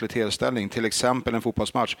offentlig tillställning, till exempel en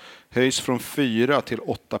fotbollsmatch, höjs från 4 till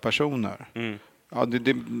 8 personer. Ja,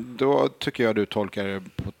 då tycker jag du tolkar det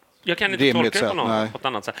på jag kan inte tolka det på ett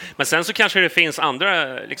annat sätt. Men sen så kanske det finns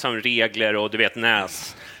andra liksom, regler och du vet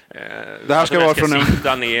det här ska vara från en...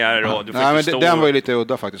 sitta ner och du får men stå. Den var ju lite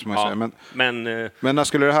udda faktiskt, måste jag säga. Men när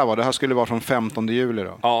skulle det här vara? Det här skulle vara från 15 juli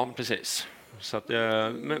då? Ja, precis. Så att,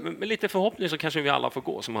 med lite förhoppning så kanske vi alla får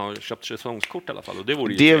gå som har köpt säsongskort i alla fall. Och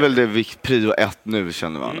det är väl det prio 1 nu,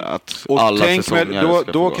 känner man. Att och alla tänk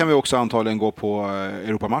säsonger då kan vi också antagligen gå på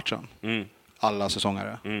Europamatchen. alla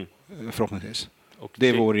säsongare. Förhoppningsvis. Och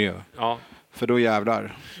det vore ju. Ja. För då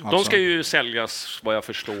jävlar. Alltså. De ska ju säljas, vad jag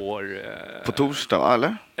förstår. På torsdag,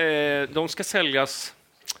 eller? De ska säljas...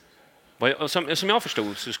 Som jag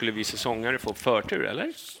förstod så skulle vi säsongare få förtur, eller?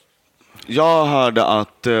 Jag hörde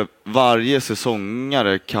att varje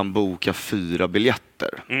säsongare kan boka 4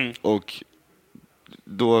 biljetter. Och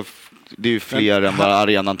då, det är ju fler än vad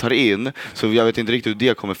arenan tar in. Så jag vet inte riktigt hur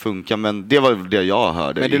det kommer funka, men det var det jag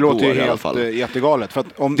hörde. Men det igår, låter ju i alla helt fall. jättegalet. För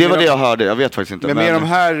att om det var det jag hörde, jag vet faktiskt inte. Men med de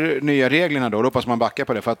här nya reglerna då hoppas man backa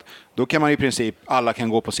på det. För att då kan man i princip, alla kan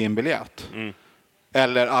gå på sin biljett.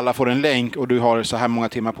 Eller alla får en länk och du har så här många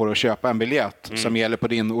timmar på dig att köpa en biljett som gäller på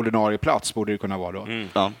din ordinarie plats, borde det kunna vara då.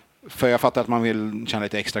 Ja. För jag fattar att man vill känna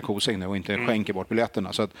lite extra kosing nu och inte skänka bort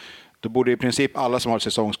biljetterna. Så att då borde i princip alla som har ett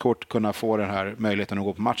säsongskort kunna få den här möjligheten att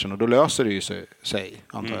gå på matchen. Och då löser det ju sig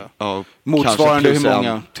antar jag. Ja, motsvarande hur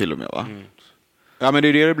många... till och med, va? Ja, men det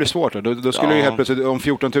är det blir svårt. Då skulle ju helt plötsligt, om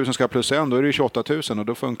 14 000 ska plus en, då är det ju 28 000 och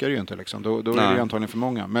då funkar det ju inte. Liksom. Då är det ju antagligen för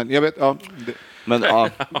många. Men jag vet, ja. Men, ja.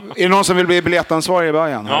 Är det någon som vill bli biljettansvarig i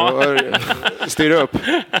början? Ja. Styr upp.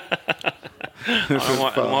 De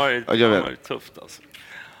har det tufft alltså.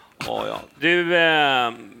 Ja. Du,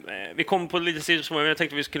 vi kom på lite sidor som jag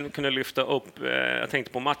tänkte vi skulle kunna lyfta upp. Jag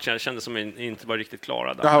tänkte på matchen, jag kände som jag inte var riktigt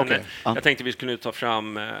klara där. Ja, okay. Jag tänkte vi skulle ta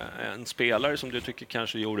fram en spelare som du tycker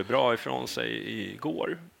kanske gjorde bra ifrån sig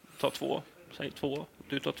igår. Ta 2, säg 2,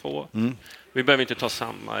 du tar 2. Vi behöver inte ta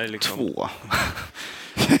samma. Liksom. 2?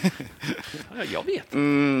 Jag vet.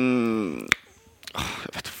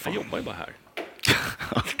 Jag jobbar ju bara här.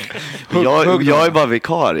 jag är bara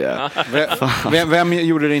vikarie. Vem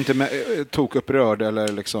gjorde det inte tokupprörd eller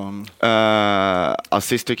liksom?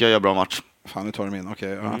 Assist tycker jag gör bra match. Fan, nu tar du min.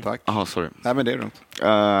 Okej, tack. Jaha, sorry. Nej, men det är lugnt. Så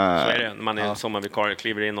är det. Man är sommarvikarie,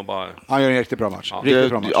 kliver in och bara... Han gör en riktigt bra match. Riktigt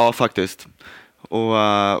bra match. Ja, faktiskt. Och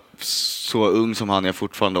så ung som han är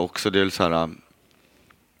fortfarande också. Det är så här,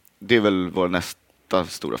 det är väl vår nästa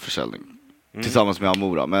stora försäljning. Tillsammans med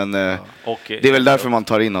Amora. Men det är väl därför man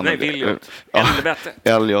tar in honom. Nej, Williot.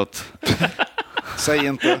 Elliot. Säg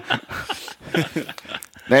inte.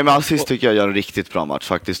 Nej, men Assist tycker jag gör en riktigt bra match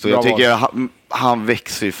faktiskt. Och jag tycker han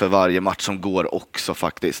växer ju för varje match som går också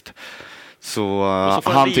faktiskt. Så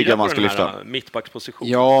han tycker jag man ska lyfta. Mittbacksposition.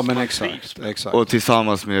 Ja, men exakt. Och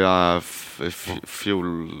tillsammans med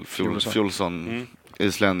Fjolsson,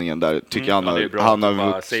 islänningen där, tycker han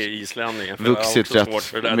har vuxit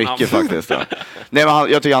rätt mycket faktiskt. Ja. Nej,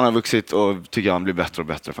 men jag tycker han har vuxit och tycker han blir bättre och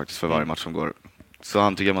bättre faktiskt för varje match som går. Så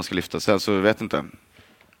han tycker man ska lyfta. Sen så vet inte.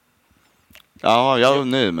 Ja, jag är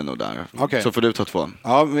nöjd med nog där. Okay. Så får du ta 2.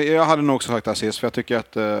 Ja, jag hade nog också sagt Assist, för jag tycker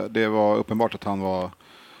att det var uppenbart att han var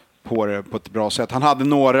på det på ett bra sätt. Han hade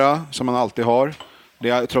några som han alltid har. Det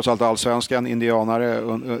är trots allt allsvenskan, indianare.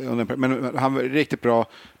 Men han var riktigt bra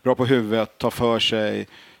på huvudet, tar för sig,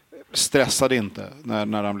 stressade inte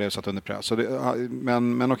när han blev satt under press. Så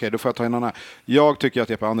men okej, då får jag ta in någon här. Jag tycker att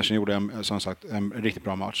Jeppe Andersen gjorde en riktigt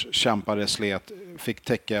bra match. Kämpade, slet, fick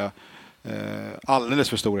täcka alldeles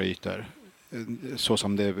för stora ytor. Så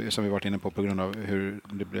som vi varit inne på grund av hur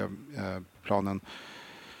det blev planen.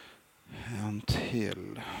 En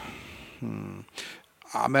till.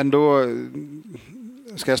 Ja, men då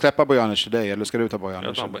ska jag släppa Bojanic till dig eller ska du ta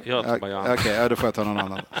Bojanic? Jag tar Bojanic. Okej, då får jag ta någon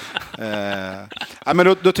annan.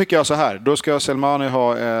 Men då tycker jag så här. Då ska Selmani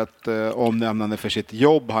ha ett omnämnande för sitt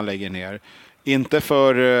jobb han lägger ner. Inte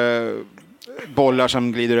för bollar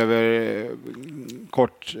som glider över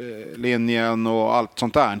kortlinjen och allt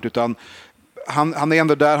sånt där. Utan han är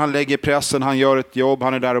ändå där, han lägger pressen, han gör ett jobb,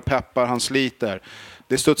 han är där och peppar, han sliter.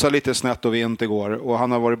 Det studsar lite snett och vint igår och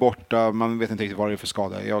han har varit borta, man vet inte riktigt vad det är för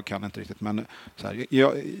skada, jag kan inte riktigt, men så här,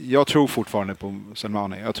 jag tror fortfarande på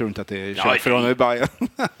Selmani, jag tror inte att det är kört för honom i Bayern.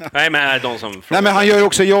 Nej, men de som nej, men han gör ju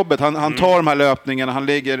också jobbet, han tar de här löpningarna, han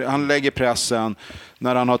lägger pressen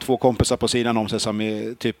när han har 2 kompisar på sidan om sig som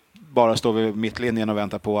är typ bara står vid mittlinjen och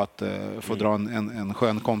väntar på att få dra en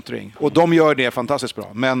skön kontring. Och de gör det fantastiskt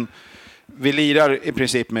bra, men vi lirar i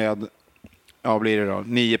princip med blir det då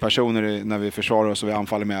 9 personer när vi försvarar oss och vi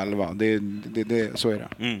anfaller med 11. Så är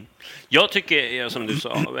det. Jag tycker, som du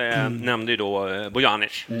sa, nämnde ju då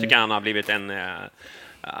Bojanic. Tycker han har blivit en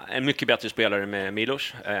mycket bättre spelare med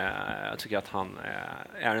Milos. Jag tycker att han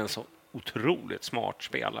är en så otroligt smart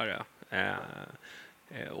spelare.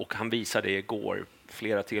 Och han visade det igår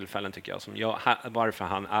flera tillfällen tycker jag, varför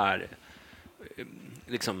han är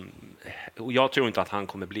liksom, och jag tror inte att han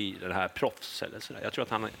kommer bli det här proffs eller sådär. Jag tror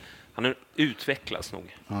att han utvecklas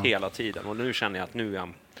nog hela tiden och nu känner jag att nu är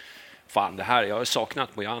han fan det här, jag har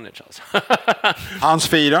saknat Bojanic alltså. Hans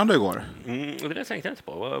firande igår. Det tänkte jag inte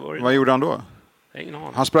på. Vad gjorde han då?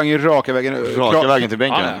 Han sprang ju raka vägen till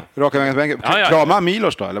bänken. Raka vägen till bänken. Kramade han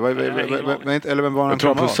Milos då? Eller vem var han? Jag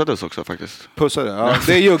tror han pussades också faktiskt. Pussade? Ja,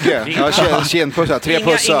 det är Jugge. Kindpussar, 3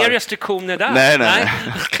 pussar. Inga restriktioner där. Nej.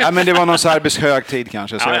 Ja, men det var någon serbisk högtid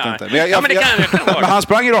kanske, så jag vet inte. Men han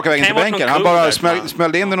sprang ju raka vägen till bänken. Han bara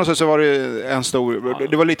smällde in den och så var det en stor...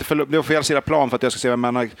 Det var fel sida plan för att jag ska se vem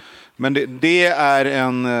man har... Men det är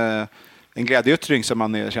en glädjeyttring som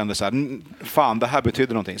man kände så här, fan, det här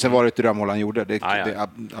betyder någonting. Sen var det ett drömmål han gjorde, det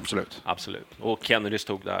absolut. Absolut. Och Kennedy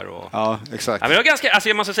stod där. Och... Ja, exakt. Ja, men det var ganska, alltså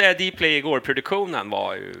jag måste säga, Dplay igår, produktionen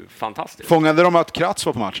var ju fantastisk. Fångade de att Kratz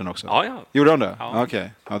var på matchen också? Ja. Gjorde de det? Ja.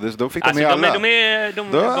 Okej. Ja, då fick alltså, de med alla. De är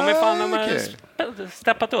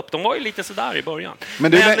steppat upp. De var ju lite sådär i början.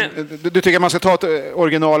 Men du tycker att man ska ta ett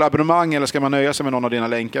originalabonnemang eller ska man nöja sig med någon av dina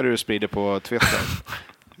länkar du sprider på Twitter?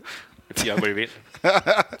 Jag vad du vill.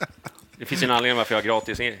 Det finns en anledning varför jag har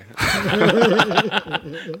gratis.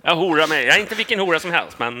 Jag horar mig. Jag är inte vilken hora som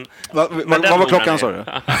helst, men... Vad var klockan, sa du?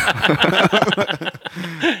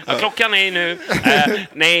 Ja, klockan är nu...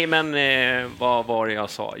 nej, men vad var det jag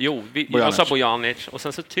sa? Jo, jag sa Bojanic. Och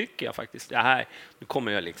sen så tycker jag faktiskt... Nu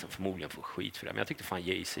kommer jag liksom förmodligen få skit för det. Men jag tyckte fan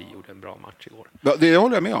Jay-Z gjorde en bra match igår. Det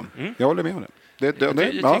håller jag med om. Jag håller med om det.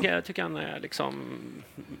 Jag tycker han liksom...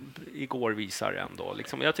 Igår visar ändå.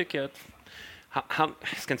 Liksom, jag tycker att... Han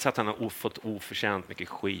ska inte säga att han har fått oförtjänt mycket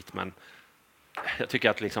skit, men jag tycker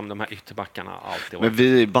att liksom de här ytterbackarna alltid... Men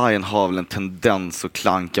vi i Bayern har väl en tendens att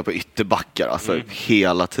klanka på ytterbackar, alltså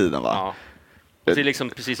hela tiden, va? Ja. Det är liksom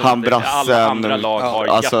precis som alla andra lag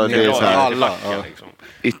har jättebra ytterbackar. Liksom.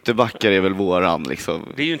 Ytterbackar är väl våran, liksom.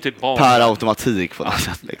 Det är ju inte bara... Per automatik på något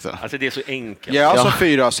sätt, liksom. Alltså det är så enkelt. Ja, alltså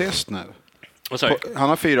 4 assist nu. Han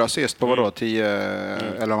har 4 assist på vadå?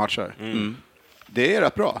 10-11 matcher. Det är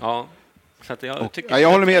rätt bra. Ja. Så att jag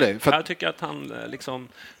håller med dig. Jag tycker att han liksom...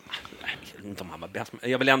 Inte om han var bäst,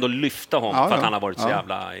 jag vill ändå lyfta honom för att han har varit så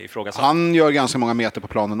jävla ifrågasatt. Han gör ganska många meter på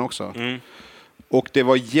planen också. Och det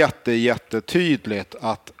var jättetydligt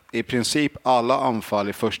att i princip alla anfall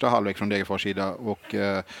i första halvlek från Degerfors sida och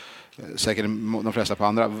säkert de flesta på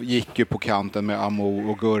andra gick ju på kanten med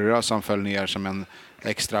Amo och Gurra som föll ner som en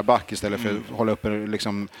extra back istället för att hålla uppe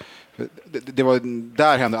liksom... Det var,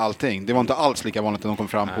 där hände allting. Det var inte alls lika vanligt att de kom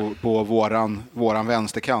fram på våran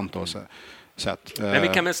vänsterkant. Då, så att, men vi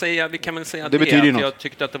kan väl säga det betyder att jag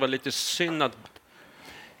tyckte att det var lite synd att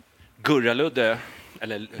Gurra-Ludde,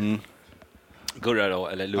 eller Gurra då,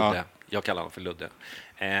 eller Ludde, jag kallar honom för Ludde.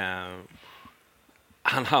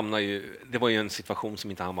 Han hamnar ju, det var ju en situation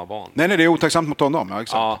som inte han var van. Nej, det är otacksamt mot honom. Ja,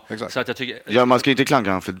 exakt. Exakt. Så att jag tycker, man ska ju inte klanka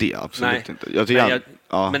honom för det, absolut inte.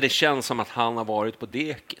 Men det känns som att han har varit på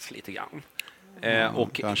dekis lite grann.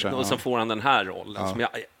 Och så får han den här rollen. Som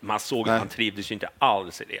man såg att han trivdes ju inte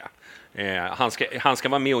alls i det. Han ska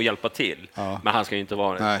vara med och hjälpa till, men han ska ju inte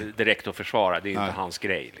vara direkt och försvara. Det är inte hans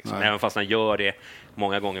grej. Liksom. Även fast han gör det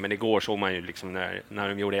många gånger. Men igår såg man ju liksom när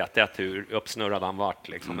de gjorde 1-1 hur uppsnurrad han vart.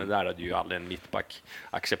 Liksom. Men där hade ju aldrig en mittback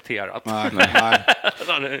accepterat. Nej, men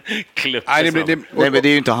det är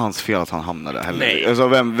ju inte hans fel att han hamnade heller. Nej. Alltså,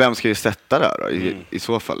 vem ska ju sätta där då, i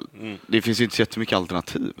så fall? Det finns ju inte så jättemycket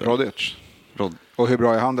alternativ. Rodic. Och hur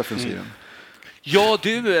bra är han defensiven? Ja,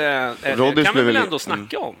 du kan vi väl ändå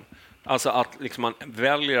snacka om. Alltså att liksom man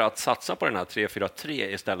väljer att satsa på den här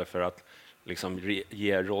 3-4-3 istället för att liksom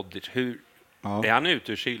ge Rodic. Är han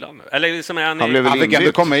ute ur kylan nu? Eller liksom han fick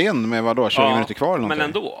ändå komma in med 20 minuter kvar eller men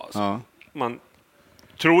ändå. Alltså. Man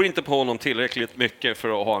tror inte på honom tillräckligt mycket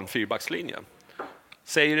för att ha en 4-backslinje.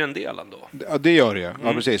 Säger en del ändå. Ja, det gör det.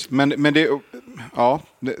 Ja, precis. Men det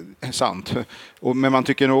är sant. Men man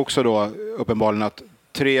tycker nog också då uppenbarligen att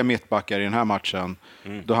 3 mittbackar i den här matchen,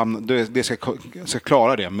 det ska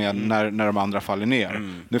klara det med när de andra faller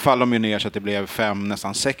ner. Nu faller de ju ner så att det blev 5,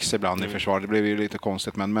 nästan 6 ibland i försvar. Det blev ju lite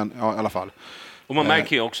konstigt, men i alla fall. Och man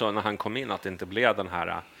märker ju också när han kom in att det inte blev den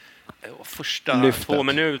här första lyftet. 2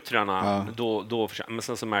 minuterna. Men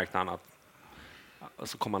sen så märkte han att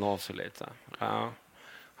så kom han av sig lite.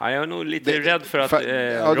 Jag är nog lite rädd för att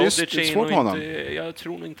Rodic jag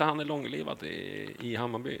tror nog inte han är långlivad i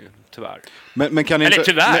Hammarby, tyvärr. Men kan inte, eller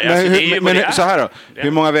tyvärr. Men så här då,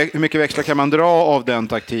 hur mycket växlar kan man dra av den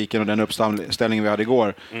taktiken och den uppställningen vi hade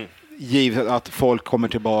igår? Givet att folk kommer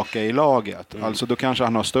tillbaka i laget. Alltså då kanske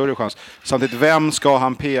han har större chans. Samtidigt, vem ska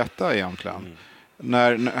han peta egentligen? Det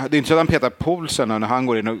är inte så att han petar Poulsen när han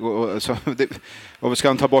går in och ska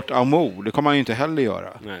han ta bort Amo? Det kommer han ju inte heller göra.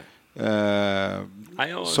 Nej.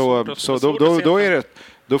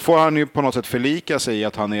 Då får han ju på något sätt förlika sig i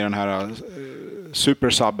att han är den här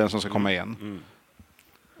supersubben som ska komma in.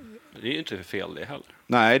 Det är ju inte fel det heller.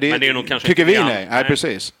 Nej, men det är nog kanske tycker vi nej,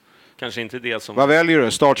 precis. Kanske inte det som... Vad väljer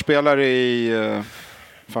du? Startspelare i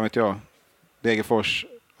fan vet jag. Degerfors,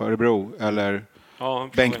 Örebro eller Ja,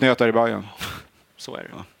 bänknötar i Bayern. Så är det.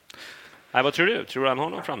 Ja. Nej, vad tror du? Tror du han har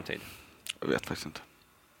någon framtid? Jag vet faktiskt inte.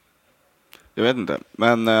 Jag vet inte,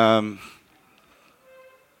 men nej,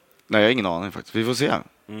 jag har ingen aning faktiskt. Vi får se.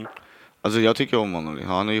 Alltså jag tycker om honom.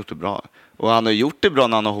 Han har gjort det bra. Och han har gjort det bra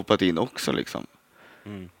när han har hoppat in också liksom.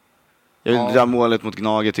 Det där målet mot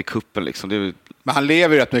Gnaget i kuppen liksom. Det är men han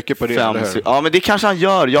lever rätt mycket på det, eller hur? Ja, men det kanske han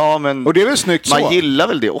gör. Ja, men och det är väl snyggt man så. gillar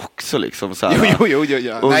väl det också liksom så här. Jo.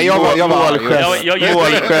 Nej,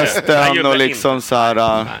 målgesten och liksom så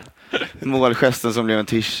här målgesten som blev en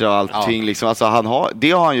tisha och allting liksom. Alltså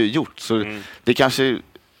det har han ju gjort så det kanske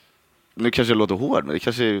nu kanske det låter hård, men det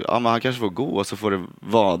kanske men han kanske får gå och så får det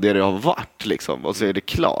vara det har varit liksom och så är det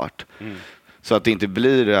klart. Så att det inte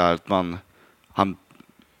blir det här att han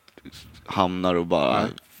hamnar och bara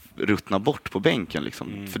ruttnar bort på bänken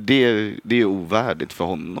liksom. För det är ovärdigt för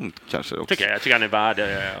honom kanske också. Jag tycker han är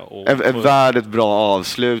värd ett bra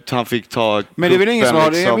avslut. Han fick ta men det är väl ingen som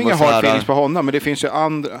har liksom, ingen hard feelings på honom, men det finns ju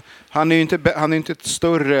andra. Han är ju inte ett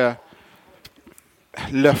större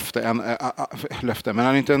löfte, men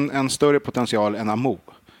han är inte en större potential än Amo.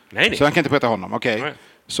 Nej. Så han kan inte peta honom, okej.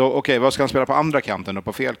 Så vad ska han spela på andra kanten och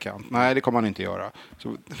på fel kant? Nej, det kommer han inte göra.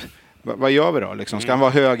 Så, vad gör vi då? Liksom? Ska han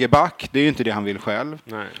vara högerback? Det är ju inte det han vill själv.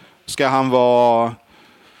 Nej. Ska han vara...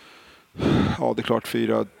 Ja, det är klart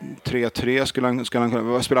 4-3-3 skulle han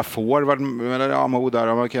kunna spela forward eller Amo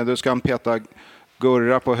där. Okej, då ska han peta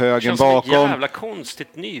Gurra på högen bakom. Det känns som ett jävla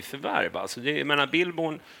konstigt nyförvärv. Alltså, jag menar,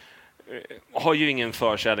 Billborn har ju ingen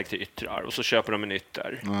förkärlek till yttrar och så köper de en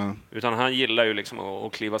ytter. Utan han gillar ju liksom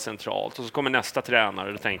att kliva centralt och så kommer nästa tränare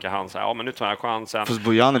och då tänker han så här, men nu tar jag chansen. Fast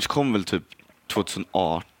Bojanic kom väl typ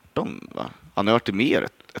 2018, va? Han har varit det mer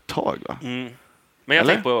ett tag, va? Men jag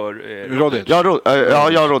tänker på Rodic.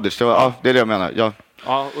 Rodic. Det är det jag menar.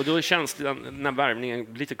 Ja, och då känns den här värvningen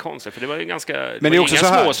lite konstig, för det var ju ganska... Men det är också så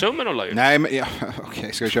här. Småsummor de la ut. Nej, men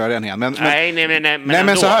okej, ska vi köra den igen? Men så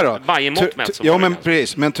här då. Varje mått mätt. Jo, men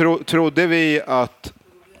precis. Men trodde vi att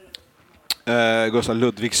Gustav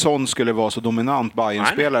Ludvigsson skulle vara så dominant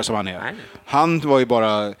Bayern-spelare som han är? Nej. Han var ju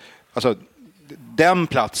bara... Alltså, den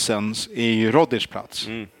platsen är ju Rodics plats.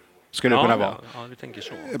 Skulle det kunna vara. Ja, du tänker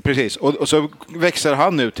så. Precis. Och så växer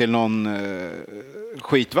han nu till någon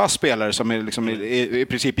skitvass spelare som är liksom i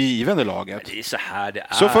princip given i laget. Det är så här det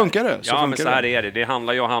är. Så funkar det. Men så här är det. Det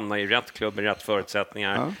handlar ju om att hamna i rätt klubb, i rätt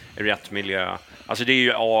förutsättningar, i rätt miljö. Alltså det är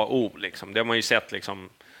ju A och O liksom. Det har man ju sett liksom.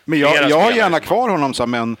 Men jag har gärna kvar honom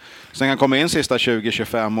som en sen kan komma in sista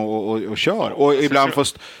 20-25 och kör. Och ibland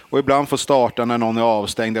får starta när någon är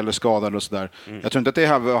avstängd eller skadad och sådär. Jag tror inte att det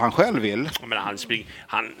är vad han själv vill. Men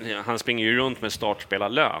han springer ju runt med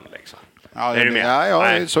startspelarlön liksom. Ja, är du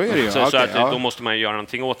med? Så är det ju. Så att då måste man ju göra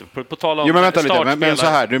någonting åt det. På tal om men vänta lite. Men så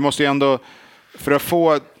här, du måste ju ändå för att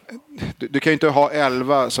få du kan ju inte ha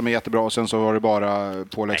 11 som är jättebra och sen så har du bara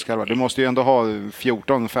påläggskalvar. Du måste ju ändå ha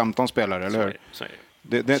 14-15 spelare, eller hur? Så är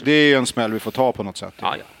det. Det är ju en smäll vi får ta på något sätt.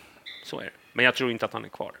 Ja, så är det. Men jag tror inte att han är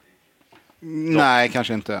kvar. Nej,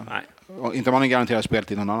 kanske inte. Nej. Inte om man är garanterad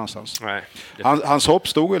speltid någon annanstans. Nej, hans hopp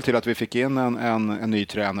stod väl till att vi fick in en ny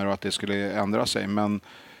tränare och att det skulle ändra sig. Men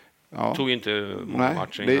det tog inte många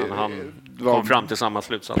matcher innan han kom fram till samma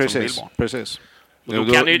slutsats som Billborn. Precis.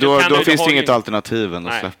 Då finns det inget alternativ än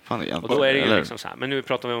att släppa han igen. Och då är det ju liksom så här. Men nu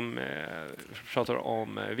pratar vi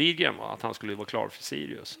om Widgren, att han skulle vara klar för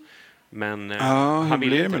Sirius. Men han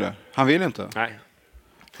vill inte. Det? Han vill inte? Nej.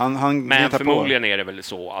 Men förmodligen är det väl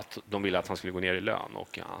så att de ville att han skulle gå ner i lön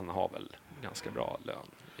och han har väl ganska bra lön.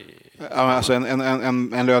 Alltså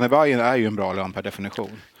en lön i Bayern är ju en bra lön per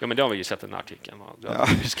definition. Ja, men det har vi ju sett i den artikeln.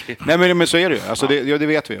 Nej, men så är det ju. Alltså, det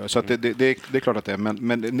vet vi ju. Så att det är klart att det är.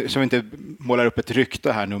 Men så vi inte målar upp ett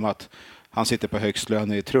rykte här nu om att han sitter på högst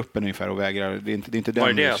lön i truppen ungefär och vägrar. Det är inte den.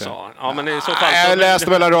 Var det jag sa? Ja, men i så fall jag läste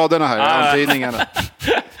mellan raderna här, antydningarna.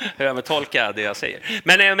 Övertolka det jag säger.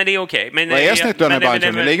 Men det är okej. Vad är snittlönen i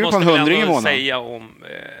Bayern? Det ligger på en 100 i månaden. Säga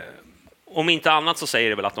om inte annat så säger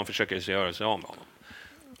det väl att de försöker göra sig av med honom.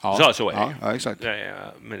 Ja, så är det. Ja, exakt.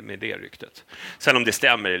 Med det ryktet. Sen om det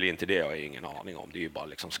stämmer eller inte, det har jag ingen aning om. Det är ju bara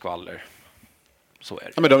liksom skvaller. Så är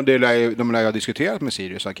det. Ja, men de lär ha diskuterat med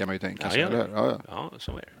Sirius, kan man ju tänka sig. Ja,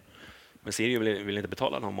 så är det. Men Sirius vill inte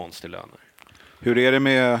betala någon monsterlöner. Hur är det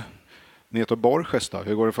med Neto Borges då?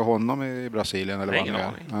 Hur går det för honom i Brasilien? Eller ingen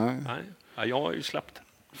aning. Nej. Ja, jag har ju släppt.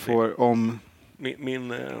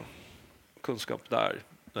 Min kunskap där.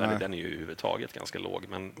 Den är ju överhuvudtaget ganska låg.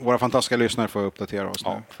 Men våra fantastiska lyssnare får uppdatera oss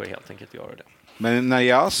nu. Ja, får helt enkelt göra det. Men när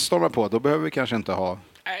jag stormar på, då behöver vi kanske inte ha...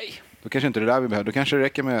 Nej. Då kanske inte det där vi behöver. Då kanske det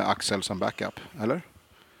räcker med Axel som backup, eller?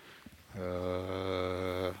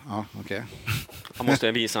 Ja, okej. Han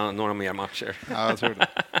måste visa några mer matcher. Ja, jag tror det.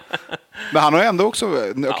 Men han har ändå också,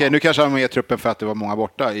 nu kanske han är med i truppen för att det var många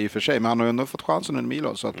borta i och för sig, men han har ändå fått chansen under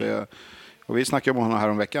Milos. Så att och vi snackade om honom här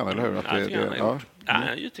om veckan, eller hur?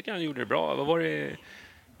 Jag tycker han gjorde det bra. Vad var det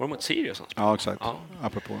mot Sirius? Ja, exakt. Ja.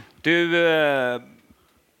 Apropå. Du,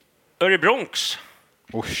 Örebronx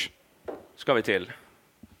ska vi till.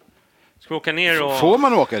 Ska vi åka ner och... Får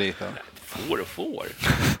man åka dit då? Får.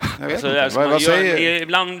 Jag vet inte. Vad säger...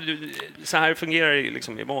 Ibland, så här fungerar det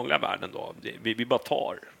liksom i vanliga världen då. Vi bara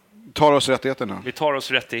tar oss rättigheterna. Vi tar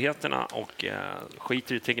oss rättigheterna och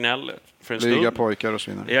skiter i Tegnell för en stund. Liga pojkar och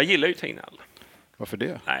så vidare. Jag gillar ju Tegnell. Varför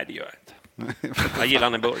det? Nej, det gör jag inte. Jag gillade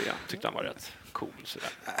han i början. Tyckte han var rätt cool.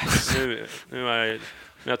 Nu är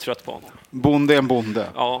jag trött på honom. Bonde är en bonde.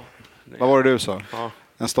 Ja. Vad var det du sa? Ja.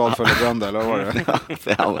 En stad full av bränder, eller vad var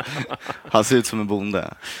det? Han ser ut som en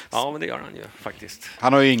bonde. Ja, men det gör han ju faktiskt.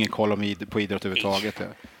 Han har ju ingen koll på idrott överhuvudtaget. Ja.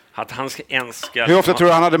 Att han ska älska... Hur ofta tror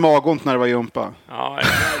du han hade magont när det var jumpa? Ja,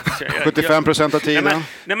 75% av tiden.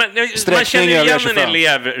 Man känner igen en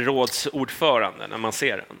elevrådsordförande när man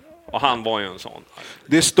ser den. Och han var ju en sån.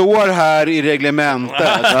 Det står här i reglementet.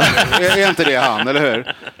 Är inte det han, eller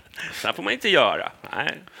hur? Så här får man inte göra.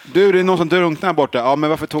 Nej. Du, det är någon som drunknar borta. Ja, men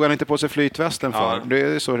varför tog han inte på sig flytvästen för? Ja. Det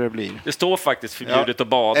är så det blir. Det står faktiskt förbjudet att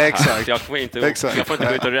bada exakt. här. Jag får inte gå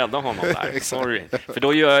ut och rädda honom där. Sorry. För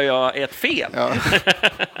då gör jag ett fel. Ja.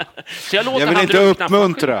 Så jag låter jag vill han inte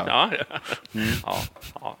uppmuntra. Ja.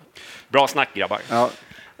 Bra snack, grabbar. Ja.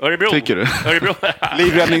 Örebro. Tycker du? Örebro.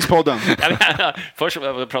 Livräddningspodden. Först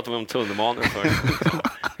pratar vi om tunnelbanor för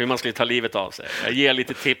hur man ska ta livet av sig. Jag ger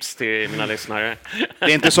lite tips till mina lyssnare. Det är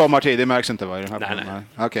inte sommartid, det märks inte i den här podden.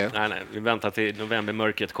 Okay. Nej, vi väntar till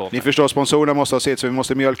novembermörkret kommer. Ni förstår, sponsorerna måste ha sitt, så vi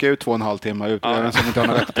måste mjölka ut 2,5 timmar ut, även som inte har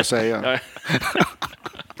något rätt att säga.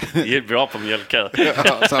 Vi är bra på att mjölka. Är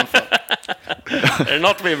det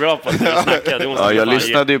något vi är bra på att snacka? Jag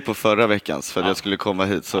lyssnade ju på förra veckans för att jag skulle komma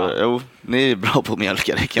hit. Så ni är bra på att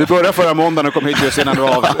mjölka. Du började förra måndagen och kom hit just innan du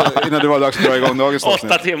var dags att dra igång dagens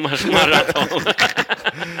avsnitt. 8 timmars maraton.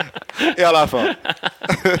 I alla fall.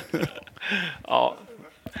 Ja.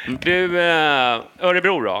 Du,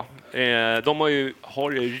 Örebro då. De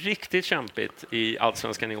har ju riktigt kämpigt i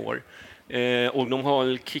Allsvenskan i år. Och de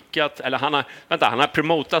har kickat, eller han har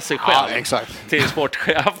promotat sig själv till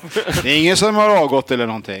sportchef. Det är ingen som har avgått eller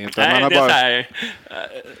någonting. Nej, man har det är så här.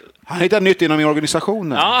 Han hittar nytt inom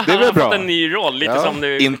organisationen. Ja, det är väl bra. Han har fått en ny roll. Lite som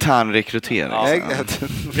det... Intern rekrytering. Ja.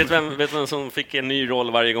 Vet vem som fick en ny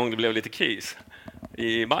roll varje gång det blev lite kris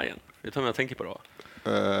i Bayern? Vet du vem jag tänker på då?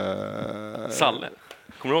 Salle.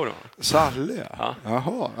 Kommer du ihåg det? Salle, ja.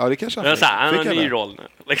 Jaha, ja, det kanske han fick. Han har en ny roll nu.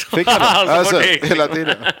 Liksom. Fick han det? Alltså, hela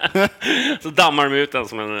tiden. Så dammar de ut den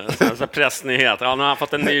som en pressnyhet. Ja, nu har han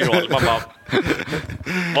fått en ny roll. Bara,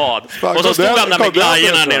 vad? Och så stod han där med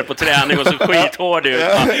glajjorna ner på träning och så skithård ut.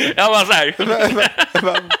 Jag var så här.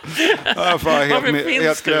 Varför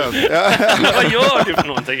finns du? Vad gör du för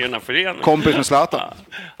någonting i den här föreningen? Kompis med Zlatan.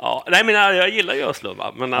 Ja. Nej, men jag gillar ju Östlund.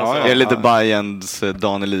 Men alltså, det är lite Bayerns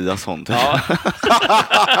Dan Eliasson. Ja.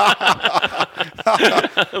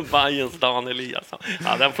 Bayerns Dan Eliasson.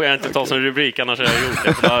 Ja, den får jag inte ta som rubrik, annars har jag gjort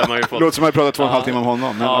det. Låter som att jag pratat 2,5 timmar om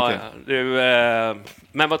honom. Men, okay.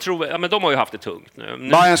 Men vad tror vi? Ja, men de har ju haft det tungt nu.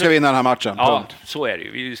 Bayern ska vinna den här matchen. Ja, punkt. Så är det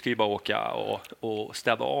ju. Vi ska ju bara åka och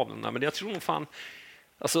städa av den. Men jag tror nog fan...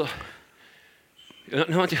 Alltså,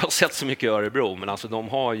 nu har inte jag sett så mycket i Örebro, men alltså, de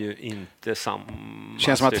har ju inte samma...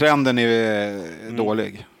 Känns som att trenden är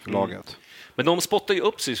dålig för laget. Men de spottade ju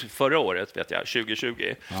upp sig förra året, vet jag,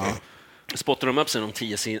 2020. Ja. Spottade de upp sig de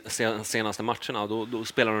 10 senaste matcherna, då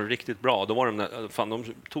spelade de riktigt bra. Då var de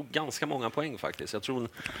tog ganska många poäng faktiskt. Jag tror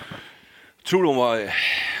de var...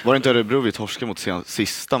 Var det inte Örebro vi torskade mot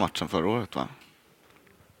sista matchen förra året, va?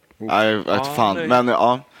 Nej, fan. Men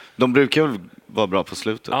ja, de brukar väl vara bra på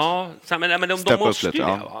slutet. Ja, men de måste ju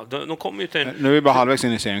det. De kommer ju till... Nu är vi bara halvvägs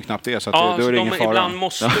in i serien, knappt det, så att då är det ingen fara. Ibland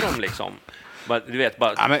måste de liksom... Du vet,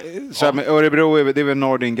 bara... Ja, men Örebro, det är väl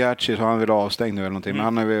Nordin Gertzi, så han vill avstängd nu eller någonting. Men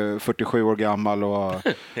han är väl 47 år gammal och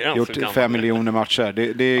har gjort 5 miljoner matcher.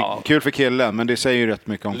 Det är kul för killen, men det säger ju rätt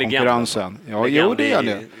mycket om konkurrensen. Ja, jo, det är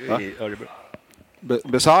det.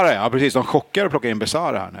 Besara, ja precis. De chockar att plocka in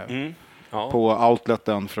Besara här nu. På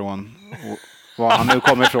outleten från var han nu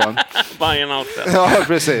kommer ifrån. Bayern outlet. Ja,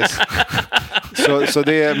 precis. Så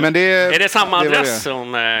det, men det är det samma adress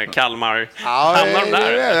som Kalmar? Ja,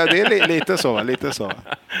 det är lite så.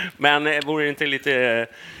 Men vore det inte lite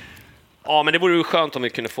Ja, men det vore ju skönt om vi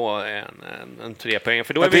kunde få en 3 poäng.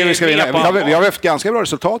 För då är vi har haft ganska bra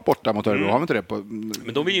resultat borta mot Örebro, har vi inte det?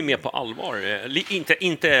 Men då är vi ju med på allvar.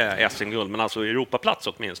 Inte SM-guld, men alltså Europaplats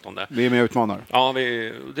åtminstone. Vi är med och utmanar. Ja,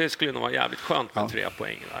 det skulle nog vara jävligt skönt med 3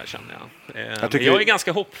 poäng där, känner jag. Jag är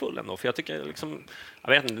ganska hoppfull ändå, för jag tycker liksom... Jag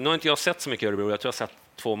vet inte, nu har inte jag sett så mycket Örebro. Jag tror jag har sett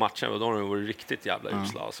 2 matcher och då har det varit riktigt jävla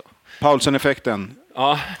usla. Alltså. Paulsen-effekten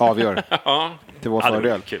avgör till vår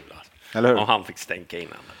fördel. Kul, alltså. Eller hur? Och han fick stänka in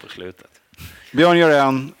henne på slutet. Björn gör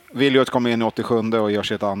en, Williot kommer in i 87 och gör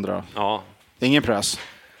sitt andra. Ja. Ingen press.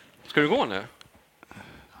 Ska du gå nu?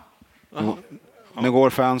 Nu går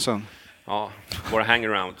fansen. Ja, våra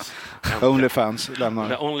hangarounds. Only fans lämnar.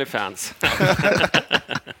 The only fans.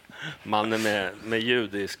 Mannen med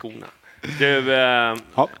ljud i skorna. Du,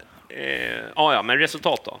 men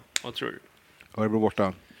resultat då? Vad tror du? Örebro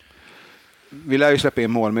borta. Vi lär ju släppa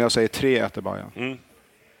in mål, men jag säger 3-1 till Bayern. Mm.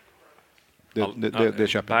 Det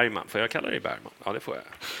köper Bergman, får jag kalla dig Bergman? Ja, det får jag.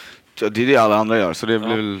 Ja, det är det alla andra gör, så det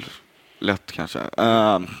blir väl lätt kanske.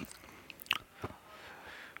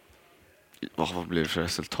 Vad blir det för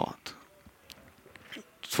resultat?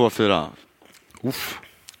 2-4.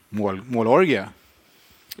 Målorgie.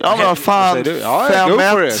 Ja, men vad fan.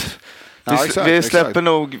 5-1. Vi släpper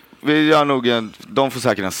nog. Vi gör nog de får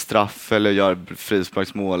säkert en straff eller gör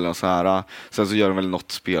frisparksmål och så här. Sen så gör de väl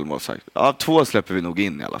något spelmål. Ja, 2 släpper vi nog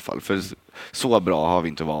in i alla fall. För så bra har vi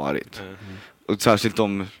inte varit. Och särskilt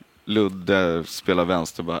om Ludde spelar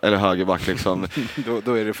vänsterback eller högerback liksom.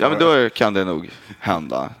 då är det men då kan det nog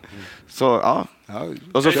hända. Så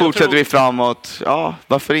och så fortsätter vi framåt. Ja,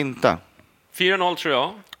 varför inte? 4-0 tror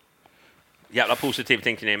jag. Jävla positivt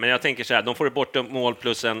tänker ni, men jag tänker så här, de får ett bortamål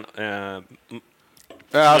plus en...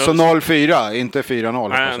 alltså 0-4, inte 4-0.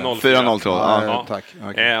 Nej, 4-0 tror jag. Ja. Tack.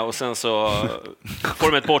 Okay. Och sen så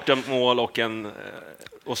får de ett bortamål och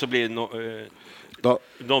så blir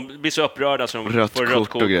de blir så upprörda så de får rött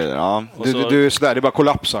kort och grejer. Ja. Och så, du är sådär, det bara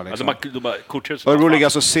kollapsar liksom. Örebro ligger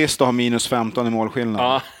alltså sist och har minus 15 i målskillnad.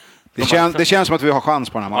 Ja. Det känns som att vi har chans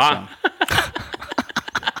på den här matchen.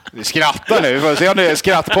 Vi skrattar nu. Vi får se om det är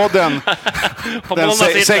Skrattpodden den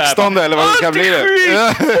 16 eller vad det kan bli.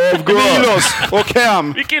 Milos och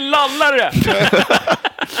hem. Vilken lallare!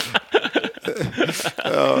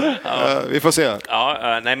 Vi får se.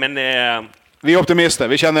 Nej men... Vi är optimister.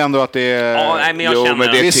 Vi känner ändå att det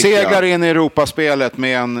är... Vi seglar in i Europaspelet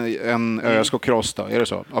med en ÖSK-cross då. Är det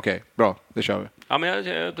så? Okej, bra. Det kör vi. Ja, men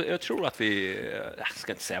jag tror att vi... Jag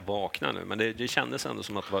ska inte säga vakna nu, men det kändes ändå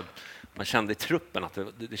som att man kände i truppen att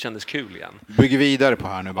det kändes kul igen. Bygger vidare på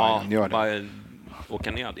här nu, bara. Gör det. Bara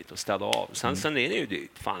åka ner dit och städa av. Sen är det ju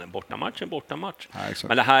fan en bortamatch. Ja,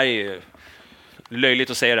 men det här är ju löjligt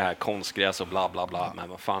att säga det här, konstgräs och bla bla bla, men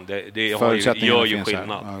vad fan, det gör ju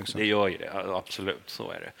skillnad. Ja, det gör ju det, absolut,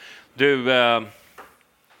 så är det. Du,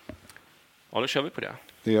 då kör vi på det.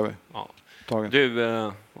 Det gör vi. Ja. Du,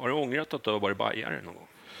 har du ångrat att du har varit bajare någon gång?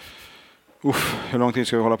 Hur lång tid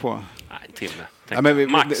ska vi hålla på? Nej, en timme. Ja,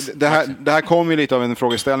 men det här kom ju lite av en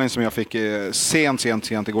frågeställning som jag fick sent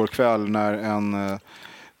igår kväll när en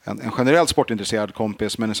generellt sportintresserad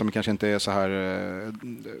kompis, men som kanske inte är så här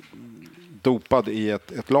dopad i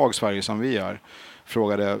ett lag Sverige som vi är,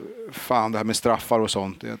 frågade fan det här med straffar och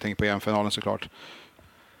sånt. Jag tänker på EM-finalen såklart.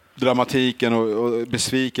 Dramatiken och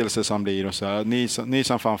besvikelse som blir och så här. Ni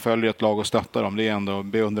som fan följer ett lag och stöttar dem, det är ändå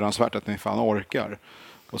beundransvärt att ni fan orkar.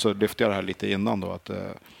 Och så lyfte jag det här lite innan då att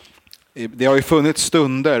det har ju funnits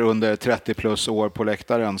stunder under 30 plus år på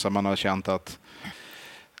läktaren som man har känt att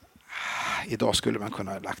idag skulle man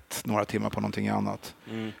kunna ha lagt några timmar på någonting annat.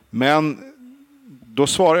 Men då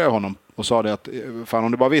svarade jag honom och sa det att fan,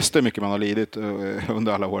 om du bara visste hur mycket man har lidit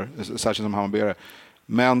under alla år, särskilt som Hammarbyare.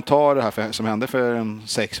 Men ta det här som hände för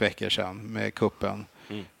 6 veckor sedan med kuppen.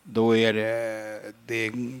 Då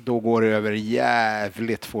då går det över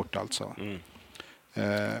jävligt fort alltså.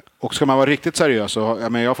 Och ska man vara riktigt seriös så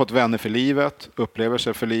jag har fått vänner för livet,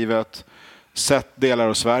 upplevelser för livet, sett delar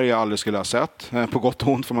av Sverige jag aldrig skulle ha sett, på gott och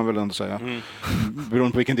ont får man väl ändå säga,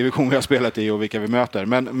 beroende på vilken division vi har spelat i och vilka vi möter.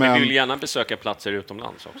 Men vi vill gärna besöka platser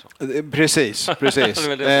utomlands också. Precis.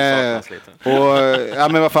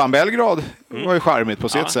 Men vad fan, Belgrad var ju charmigt på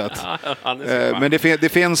sitt sätt. Men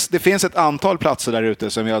det finns ett antal platser där ute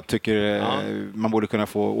som jag tycker man borde kunna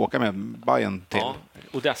få åka med Bayern till. Ja.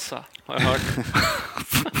 Odessa har jag hört.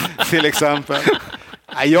 Till exempel.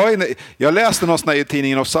 Jag läste någonstans i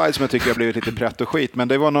tidningen Offside som jag tycker har blivit lite prätt och skit, men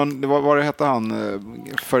det var vad hette han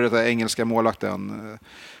för det engelska målvakten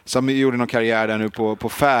som gjorde någon karriär där nu på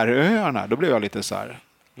Färöarna. Då blev jag lite så här,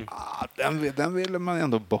 Den ville man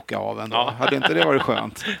ändå bocka av ändå. Ja. Hade inte det varit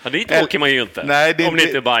skönt? Ja, dit åker man ju inte. Nej, om det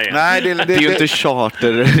inte är Bayern. Nej, det är ju inte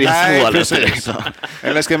charterresmålet.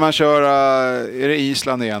 Eller ska man köra, är det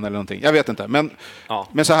Island igen eller någonting? Jag vet inte. Men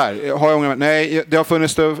så här, har jag nej, det har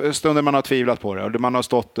funnits stunder man har tvivlat på det. Man har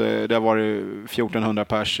stått, det har varit 1400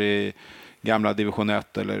 pers i gamla division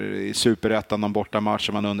 1 eller i superettan, någon bortamatch,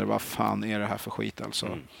 och man undrar vad fan är det här för skit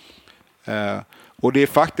alltså. Och det är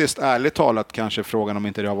faktiskt ärligt talat kanske frågan om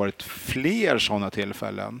inte det har varit fler sådana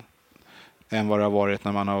tillfällen än vad det har varit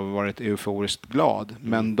när man har varit euforiskt glad.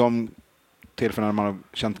 Men de tillfällen när man har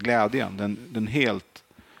känt glädjen, den helt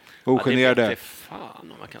ogenerade... det är inte fan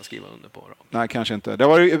om man kan skriva under på dem. Nej, kanske inte.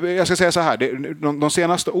 Jag ska säga så här, de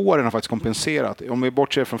senaste åren har faktiskt kompenserat. Om vi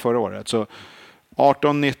bortser från förra året så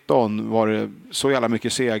 18-19 var det så jävla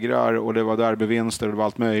mycket segrar och det var derbyvinster och det var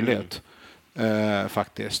allt möjligt.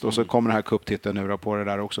 Faktiskt. Och så kommer den här cuptiteln nu på det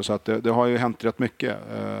där också. Så att det har ju hänt rätt mycket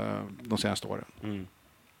de senaste åren.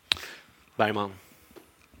 Bergman,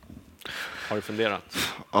 har du funderat?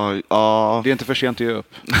 Ja. Det är inte för sent att ge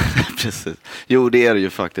upp. Precis. Jo, det är det ju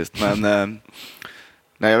faktiskt. Men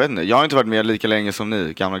nej, jag vet inte. Jag har inte varit med lika länge som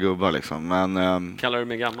ni, gamla gubbar liksom. Men, kallar du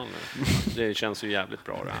mig gammal nu? Det känns ju jävligt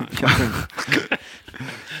bra det här.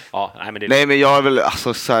 Nej, men jag är väl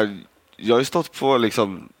alltså så här, jag har ju stått på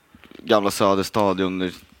liksom gamla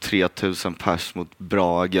Söderstadion 3000 pers mot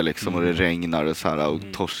Brage liksom, och det regnar och så här, och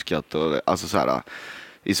torskat och alltså så här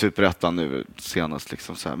i Superettan nu senast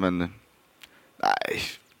liksom så här, men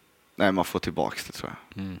nej, man får tillbaks det tror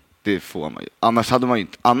jag. Det får man ju. Annars hade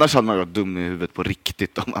man varit dum i huvudet på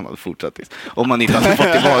riktigt om man hade fortsatt. Om man inte hade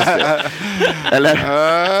fått tillbaka det. Eller?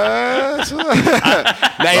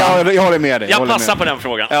 Nej, jag håller med dig. Jag passar på den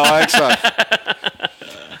frågan. Ja, exakt.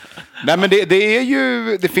 Nej, men det är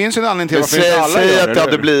ju, det finns ju en anledning till varför inte alla säg gör att det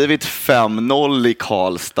hade blivit 5-0 i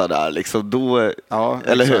Karlstad där liksom, då,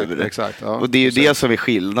 eller exakt, hur? Exakt, ja. Och det är ju det som är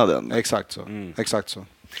skillnaden. Exakt så. Exakt så.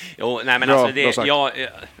 Jo, nej men bra, alltså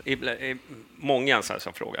många så här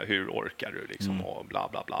som frågar hur orkar du liksom och bla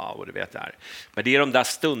bla bla och du vet det här. Men det är de där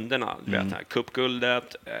stunderna, du vet det här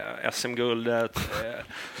cupguldet, SM-guldet,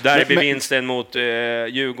 derbyvinsten mot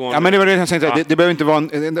Djurgården. Ja, men det var det jag tänkte. Det behöver inte vara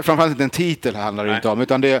framförallt inte en titel handlar det inte om,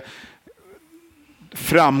 utan det är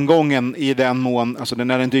framgången i den mån, alltså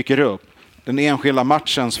när den dyker upp, den enskilda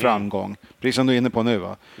matchens framgång, precis som du är inne på nu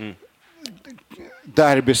va.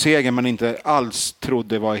 Derbysegen man inte alls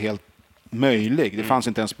trodde var helt möjlig. Det fanns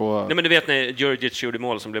inte ens på... Nej, men du vet när Djurdjic gjorde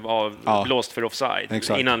mål som blev avblåst för offside.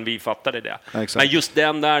 Exakt. Innan vi fattade det. Exakt. Men just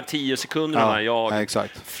den där 10 sekunderna jag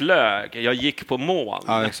flög, jag gick på mål.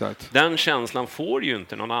 Den känslan får ju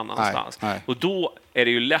inte någon annanstans. Nej. Och då är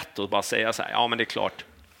det ju lätt att bara säga så här, ja men det är klart,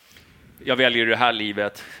 jag väljer det här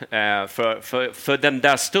livet för den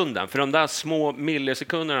där stunden, för de där små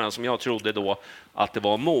millisekunderna som jag trodde då att det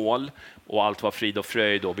var mål och allt var frid och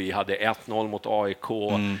fröjd och vi hade 1-0 mot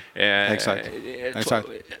AIK. Exakt.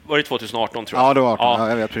 Var det 2018 tror jag? Ja, det var 18. Ja,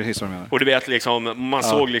 jag vet precis vad du menar. Och du vet liksom, man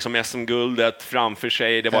såg liksom SM-guldet framför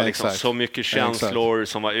sig. Det var liksom så mycket känslor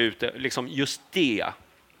som var ute. Liksom just det.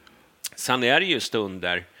 Sen är det ju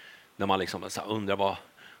stunder när man liksom så undrar vad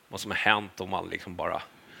som har hänt om man liksom bara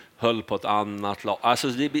höll på ett annat lag. Alltså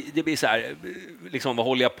det blir så här, liksom, vad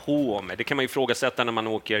håller jag på med? Det kan man ju ifrågasätta när man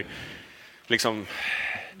åker liksom,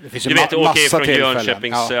 du vet, åker från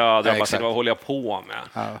Jönköping söder och bara säger, vad håller jag på med?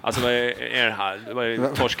 Ja. Alltså vad är det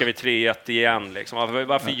här? Torskar vi 3-1 igen liksom?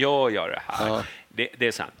 Varför gör jag det här? Ja. Det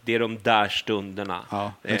är så här, det är de där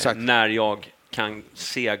stunderna när jag kan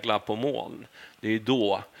segla på moln. Det är ju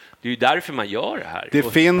då. Det är ju därför man gör det här.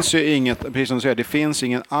 Det finns ju inget, precis som du säger, det finns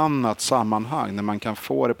ingen annat sammanhang när man kan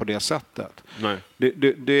få det på det sättet. Nej.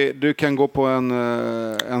 Du kan gå på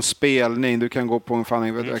en spelning, du kan gå på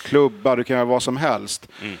en klubba, du kan göra vad som helst.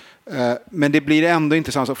 Men det blir ändå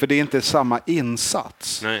inte samma sak, för det är inte samma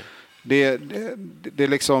insats. Nej. Det är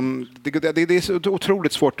liksom, det är så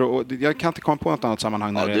otroligt svårt att, jag kan inte komma på något annat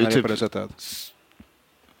sammanhang när det är på det sättet.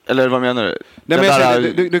 Eller vad menar du? Den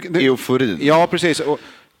där euforin. Ja, precis.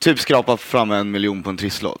 Typ skrapa fram 1 miljon på en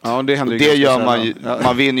trisslott. Ja, det gör man ju.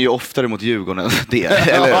 Man vinner ju oftare mot Djurgården än det.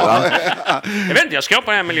 Eller, jag vet inte, jag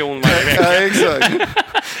skrapar 1 miljon varje vecka. Ja, exakt.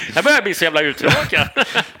 Jag börjar bli så jävla uttråkad.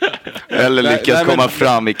 Eller lyckas komma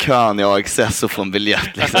fram i kön i AXS och få en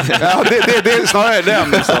biljett. Liksom. Ja, det är snarare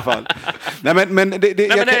den i så fall.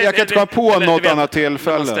 Jag kan inte komma på något annat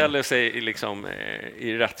tillfälle. Man ställer sig liksom,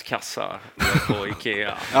 i rätt kassa på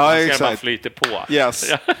Ikea. Ja, exakt. Man flyter på.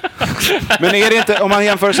 Yes. Men är det inte, om man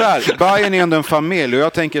jämför så här, Bayern är ändå en familj och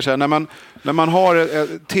jag tänker så här, När man har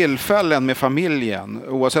tillfällen med familjen,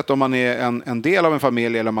 oavsett om man är en del av en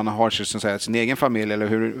familj eller om man har så att säga, sin egen familj eller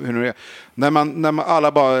hur det är. När man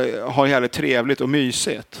alla bara har jävligt trevligt och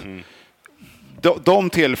mysigt. De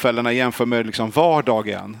tillfällena jämför med liksom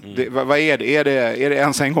vardagen. Vad är det? Är det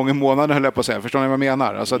ens en gång i månaden, höll jag på att säga. Förstår ni vad jag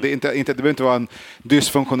menar? Alltså, det behöver inte vara en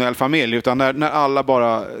dysfunktionell familj, utan när alla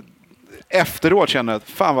bara efteråt känner att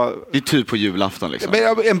fan vad... Det är typ på julafton liksom.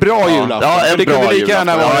 En bra julafton. Ja, en det bra kunde lika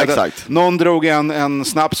gärna vara exakt. Någon drog en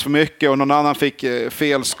snaps för mycket och någon annan fick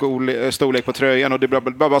fel storlek på tröjan och det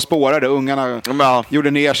bara spårade. Ungarna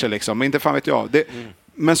gjorde ner sig liksom. Men inte fan vet jag.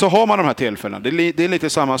 Men så har man de här tillfällena. Det är lite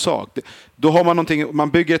samma sak. Då har man någonting, man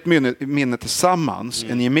bygger ett minne tillsammans,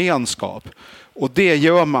 en gemenskap. Och det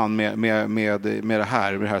gör man med det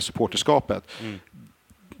här supporterskapet.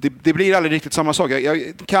 Det blir aldrig riktigt samma sak.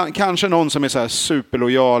 Kanske någon som är så här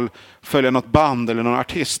superlojal, följer något band eller någon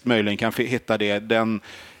artist möjligen kan hitta den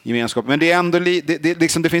gemenskapen. Men det är ändå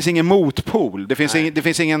det finns ingen motpol. Det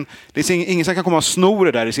finns ingen som kan komma och sno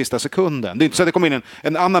det där i sista sekunden. Det är inte så att det kommer in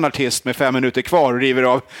en annan artist med 5 minuter kvar och river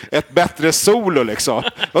av ett bättre solo liksom.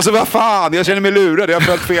 Och så vad fan, jag känner mig lurad. Jag har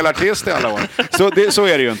följt fel artist i alla år. Så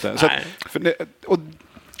är det ju inte. Så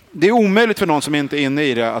det är omöjligt för någon som inte är inne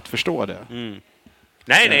i det att förstå det.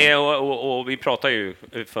 Nej, och vi pratar ju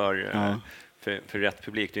för rätt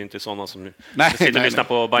publik. Det är inte sådana som sitter och lyssnar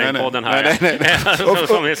på Bajen-podden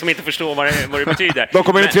här som inte förstår vad det betyder. De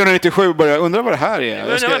kommer in 397 och börjar undra vad det här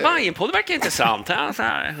är. Bajen-podden verkar intressant.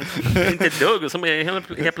 Inte ett dugg. Och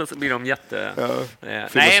helt plötsligt blir de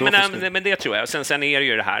nej, men det tror jag. Sen är det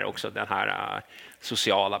ju det här också, den här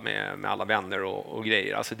sociala med alla vänner och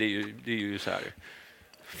grejer. Alltså det är ju så här...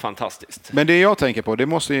 fantastiskt. Men det jag tänker på, det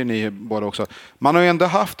måste ju ni båda också. Man har ju ändå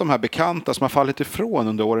haft de här bekanta som har fallit ifrån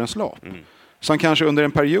under årens lopp. Som kanske under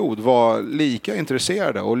en period var lika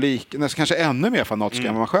intresserade och nästan kanske ännu mer fanatiska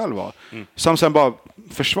än man själv var. Som sen bara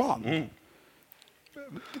försvann.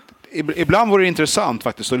 Ibland var det intressant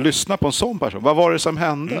faktiskt att lyssna på en sån person. Vad var det som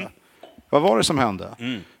hände? Vad var det som hände?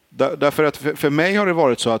 Därför att för mig har det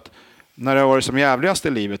varit så att när det har varit som jävligast i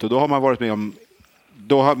livet, och då har man varit med om,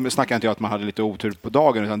 då snackar inte jag att man hade lite otur på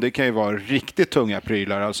dagen, utan det kan ju vara riktigt tunga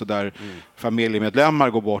prylar, alltså där familjemedlemmar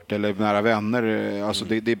går bort eller nära vänner, alltså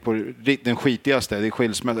det är på den skitigaste, det är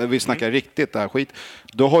skilsmässa, vi snackar riktigt där skit.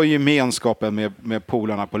 Då har ju gemenskapen med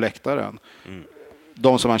polarna på läktaren.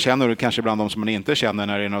 De som man känner och kanske bland de som man inte känner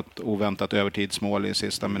när det är något oväntat övertidsmål i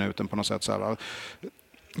sista minuten på något sätt. Så här.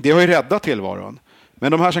 Det har ju räddat tillvaron.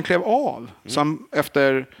 Men de här som klev av, som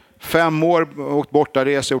efter 5 år åkt borta,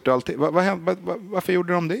 resa, gjort allt. Varför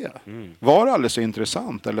gjorde de det? Var det alldeles så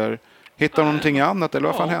intressant? Eller hittade de någonting annat? Eller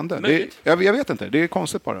vad fan hände? Jag vet inte, det är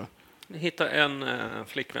konstigt bara. Hitta en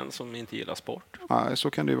flickvän som inte gillar sport. Nej, så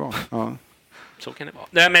kan det ju vara. Ja. Så kan det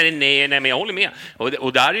vara. Nej, men jag håller med.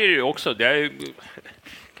 Och där är det ju också, det är ju,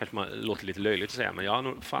 kanske man låter lite löjligt att säga, men jag har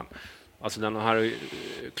nog fan, alltså den här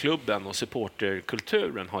klubben och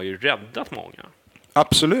supporterkulturen har ju räddat många.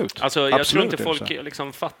 Absolut. Alltså, jag tror inte folk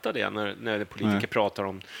liksom fattar det när politiker pratar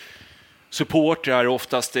om supportrar.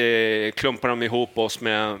 Oftast klumpar de ihop oss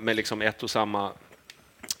med liksom ett och samma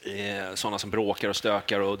sådana som bråkar och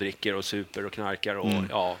stökar och dricker och super och knarkar.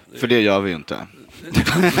 Och, För det gör vi ju inte.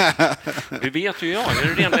 Det vet ju jag är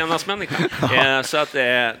en ren levnadsmänniska. Så att,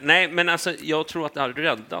 nej, men alltså, jag tror att det har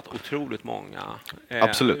räddat otroligt många.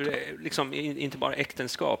 Absolut. Liksom, inte bara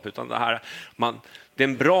äktenskap, utan det här... Det är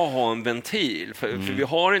bra att ha en ventil, för vi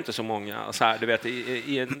har inte så många så här, du vet,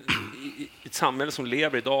 i ett samhälle som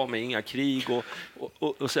lever idag med inga krig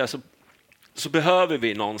och så behöver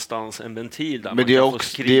vi någonstans en ventil där. Men det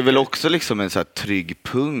är väl också liksom en så här trygg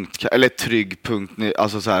punkt, eller trygg punkt,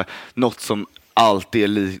 alltså så här, något som alltid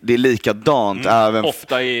är likadant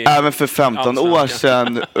även för 15 år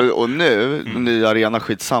sedan och nu ny arena,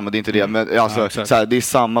 skitsamma, det är inte det, men alltså så här, det är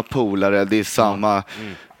samma polare, det är samma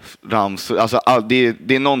rams, alltså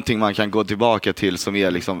det är någonting man kan gå tillbaka till som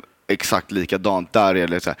är liksom exakt likadant. Där är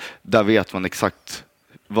det så här, där vet man exakt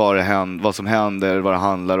vad som händer, vad det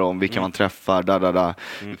handlar om, vilka man träffar,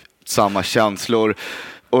 samma känslor.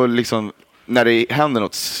 Och liksom när det händer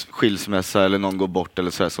något skilsmässa eller någon går bort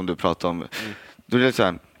eller så här, som du pratar om, då är det så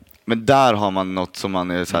här, men där har man något som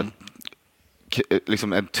man är så här,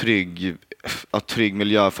 liksom en trygg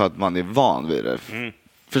miljö för att man är van vid det.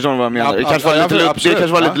 Förstår du vad jag menar? Det kanske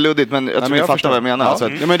var lite luddigt, men jag tror jag fattar vad jag menar. Ja.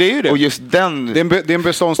 Ja, men det är ju det. Och just det är en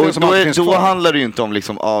beståndsdel som alltid finns kvar. Då handlar det ju inte om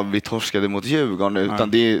liksom, vi torskade mot Djurgården,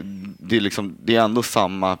 utan det är ändå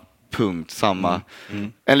samma punkt,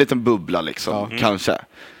 en liten bubbla liksom, kanske.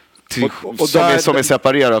 Som är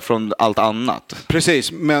separerad från allt annat.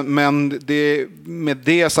 Precis, men med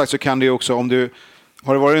det sagt så kan det ju också,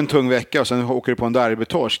 Har det varit en tung vecka och sen åker du på en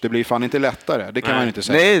derbytorsk, det blir fan inte lättare. Det kan man inte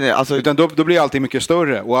säga. Nej, alltså... Utan då blir allting mycket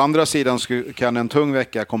större. Å andra sidan kan en tung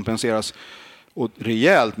vecka kompenseras och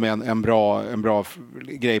rejält med en bra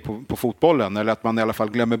grej på fotbollen. Eller att man i alla fall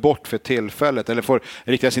glömmer bort för tillfället. Eller får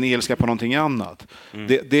rikta sin ilska på någonting annat.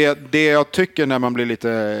 Det jag tycker när man blir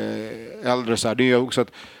lite äldre så här, det är också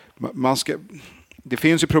att man ska... Det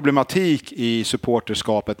finns ju problematik i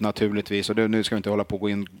supporterskapet naturligtvis. Och nu ska vi inte hålla på att gå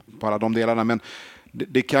in på alla de delarna. Men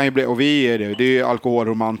det kan ju bli, och vi är det är ju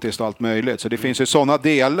alkoholromantiskt och allt möjligt. Så det finns ju sådana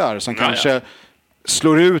delar som kanske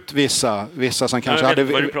slår ut vissa som kanske hade... Jag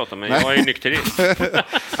vet vad du pratar med, jag är ju nykterist.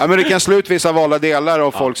 Ja, men det kan slå ut vissa valda delar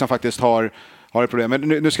av folk som faktiskt har ett problem. Men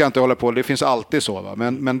nu ska jag inte hålla på, det finns alltid så. Va?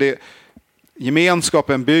 Men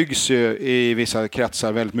gemenskapen byggs ju i vissa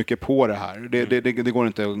kretsar väldigt mycket på det här. Det går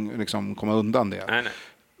inte att liksom komma undan det. Nej.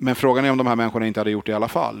 Men frågan är om de här människorna inte hade gjort det i alla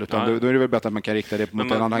fall. Utan då är det väl bättre att man kan rikta det mot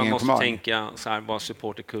en annan engagemang. Man måste tänka så här, bara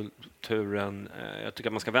supporterkulturen. Jag tycker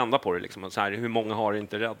att man ska vända på det. Liksom, så här, hur många har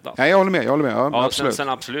inte räddat? Ja, jag håller med. Ja, absolut. Sen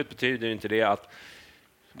absolut betyder inte det att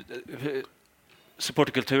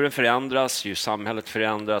supporterkulturen förändras, ju samhället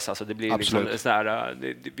förändras. Alltså det blir liksom så här,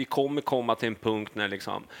 vi kommer komma till en punkt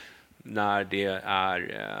när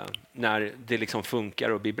det liksom funkar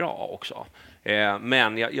och blir bra också.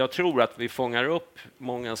 Men jag tror att vi fångar upp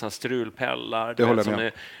många sådana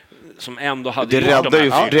strulpellar som ändå hade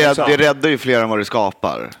det räddar ju fler än vad det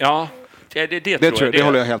skapar. Ja, det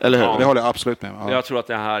håller jag helt med. Det håller jag absolut med. Ja. Jag tror att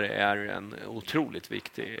det här är en otroligt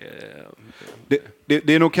viktig... Det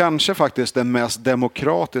är nog kanske faktiskt den mest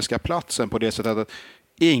demokratiska platsen på det sättet att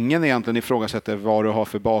ingen egentligen ifrågasätter vad du har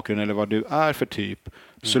för bakgrund eller vad du är för typ.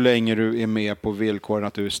 Så länge du är med på villkoren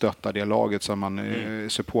att du stöttar det laget som man är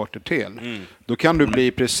supporter till. Då kan du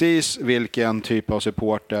bli precis vilken typ av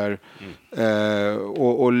supporter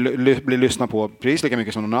och bli lyssnad på precis lika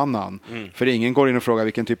mycket som någon annan. För ingen går in och frågar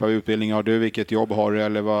vilken typ av utbildning har du, vilket jobb har du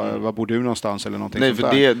eller vad bor du någonstans eller någonting. Nej,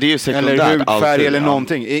 för det är ju sekundärt. Eller hudfärg eller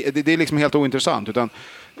någonting. Det är liksom helt ointressant. Utan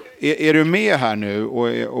är du med här nu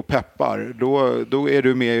och peppar, då är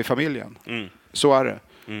du med i familjen. Så är det.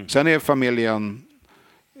 Sen är familjen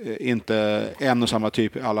inte en och samma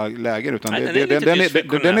typ i alla lägen, utan den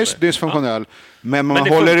är dysfunktionell. Men man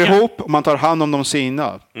håller ihop och man tar hand om de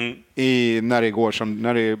sina när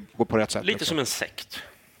det går på rätt sätt. Lite som en sekt.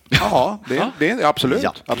 Ja, det är absolut.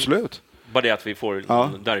 Ja. Absolut. Bara det att vi får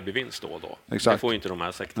en derbyvinst då och då. Exakt. Det får ju inte de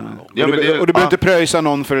här sektorna. Och du behöver inte pröjsa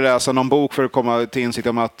någon för att läsa någon bok för att komma till insikt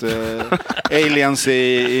om att aliens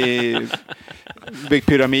i byggt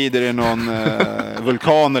pyramider i någon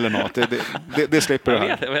vulkan eller något. Det slipper du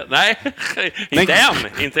här. Nej,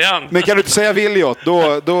 inte än. Men kan du inte säga Williot, då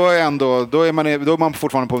är man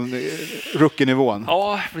fortfarande på rookie-nivån.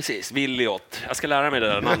 Ja, precis. Williot. Jag ska lära mig det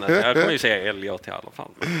där namnet. Jag kommer ju säga Elliot i alla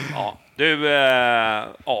fall. Ja. Du,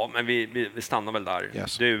 men vi stannar väl där.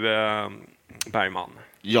 Yes. Du, Bergman.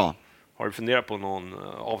 Ja. Har du funderat på någon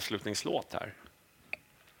avslutningslåt här?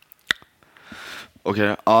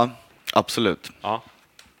 Okej, ja. Absolut. Ja.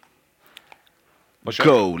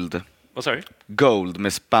 Gold. Vad sa du? Gold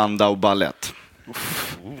med Spandau Ballet.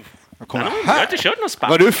 Jag har inte kört någon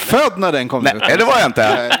Spandau. Var du född när den kom ut? Nej, det var jag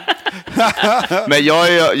inte. Men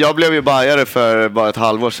jag blev ju bajare för bara ett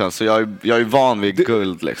halvår sedan, så jag är van vid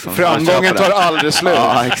guld liksom. Framgången tar aldrig slut.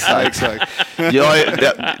 Ja, exakt.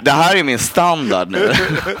 Det här är min standard nu.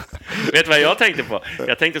 Vet du vad jag tänkte på?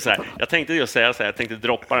 Jag tänkte just säga så här, jag tänkte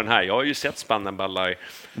droppa den här. Jag har ju sett Spandau Ballet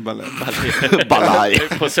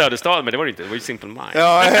på Söderstad, men det var det inte. Det var ju Simple Mind.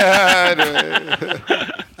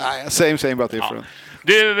 Same but different.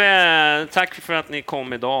 Du, tack för att ni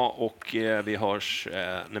kom idag och vi hörs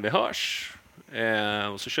när vi hörs.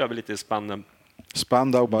 Och så kör vi lite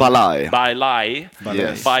Spandau Ballet.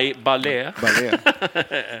 Yes. Ballet.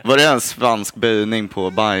 Var det en svensk böjning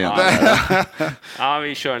på Bayern? Ja,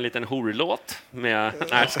 vi kör en liten horlåt med...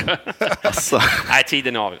 Alltså. Nej,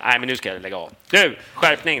 tiden är av. Nej, men nu ska jag lägga av. Du,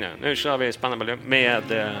 skärpning nu. Nu kör vi Spandau Ballet med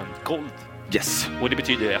gold. Yes. Och det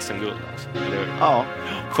betyder SM-guld. Alltså. Ja,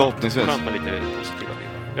 förhoppningsvis. Skönt med lite positiva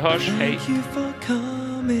bilder. Vi hörs, hej. Thank you for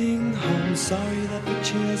coming home. Sorry that the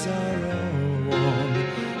chairs are all warm.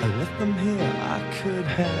 I left them here, I could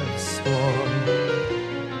have sworn.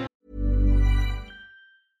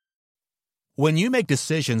 When you make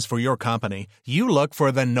decisions for your company, you look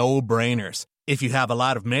for the no-brainers. If you have a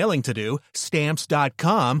lot of mailing to do,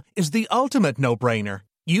 Stamps.com is the ultimate no-brainer.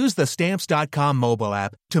 Use the Stamps.com mobile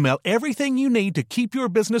app to mail everything you need to keep your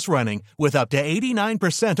business running with up to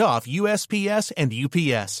 89% off USPS and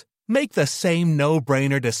UPS. Make the same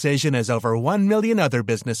no-brainer decision as over 1 million other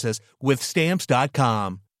businesses with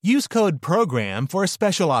Stamps.com. Use code PROGRAM for a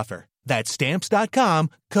special offer. That's Stamps.com,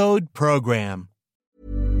 code PROGRAM.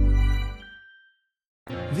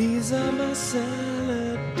 These are my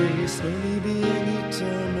salad days, slowly being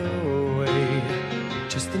eaten away.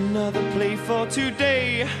 Just another play for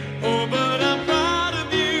today. Oh, but I'm proud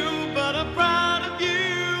of you, but I'm proud of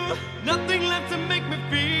you. Nothing left to make me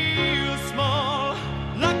feel small.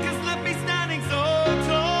 Luck has left me standing so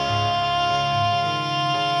tall.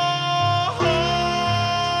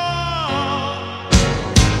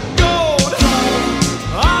 Gold,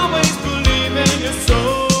 always believe in your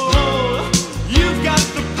soul. You've got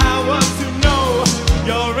the power to know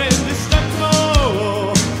you're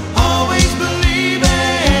indestructible. Always believe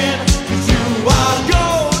it, 'cause you are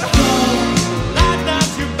gold. Like that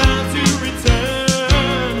you're bound to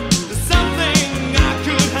return. There's something I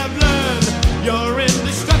could have learned. You're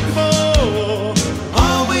indestructible.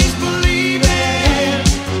 Always believe it.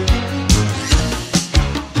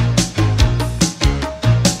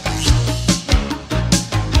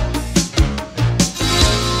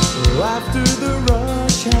 After the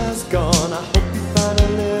rush has gone, I hope you find a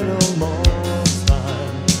little more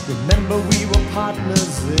time. Remember we were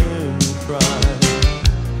partners in crime.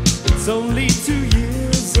 It's only 2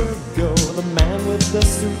 years ago, the man with the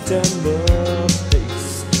suit and the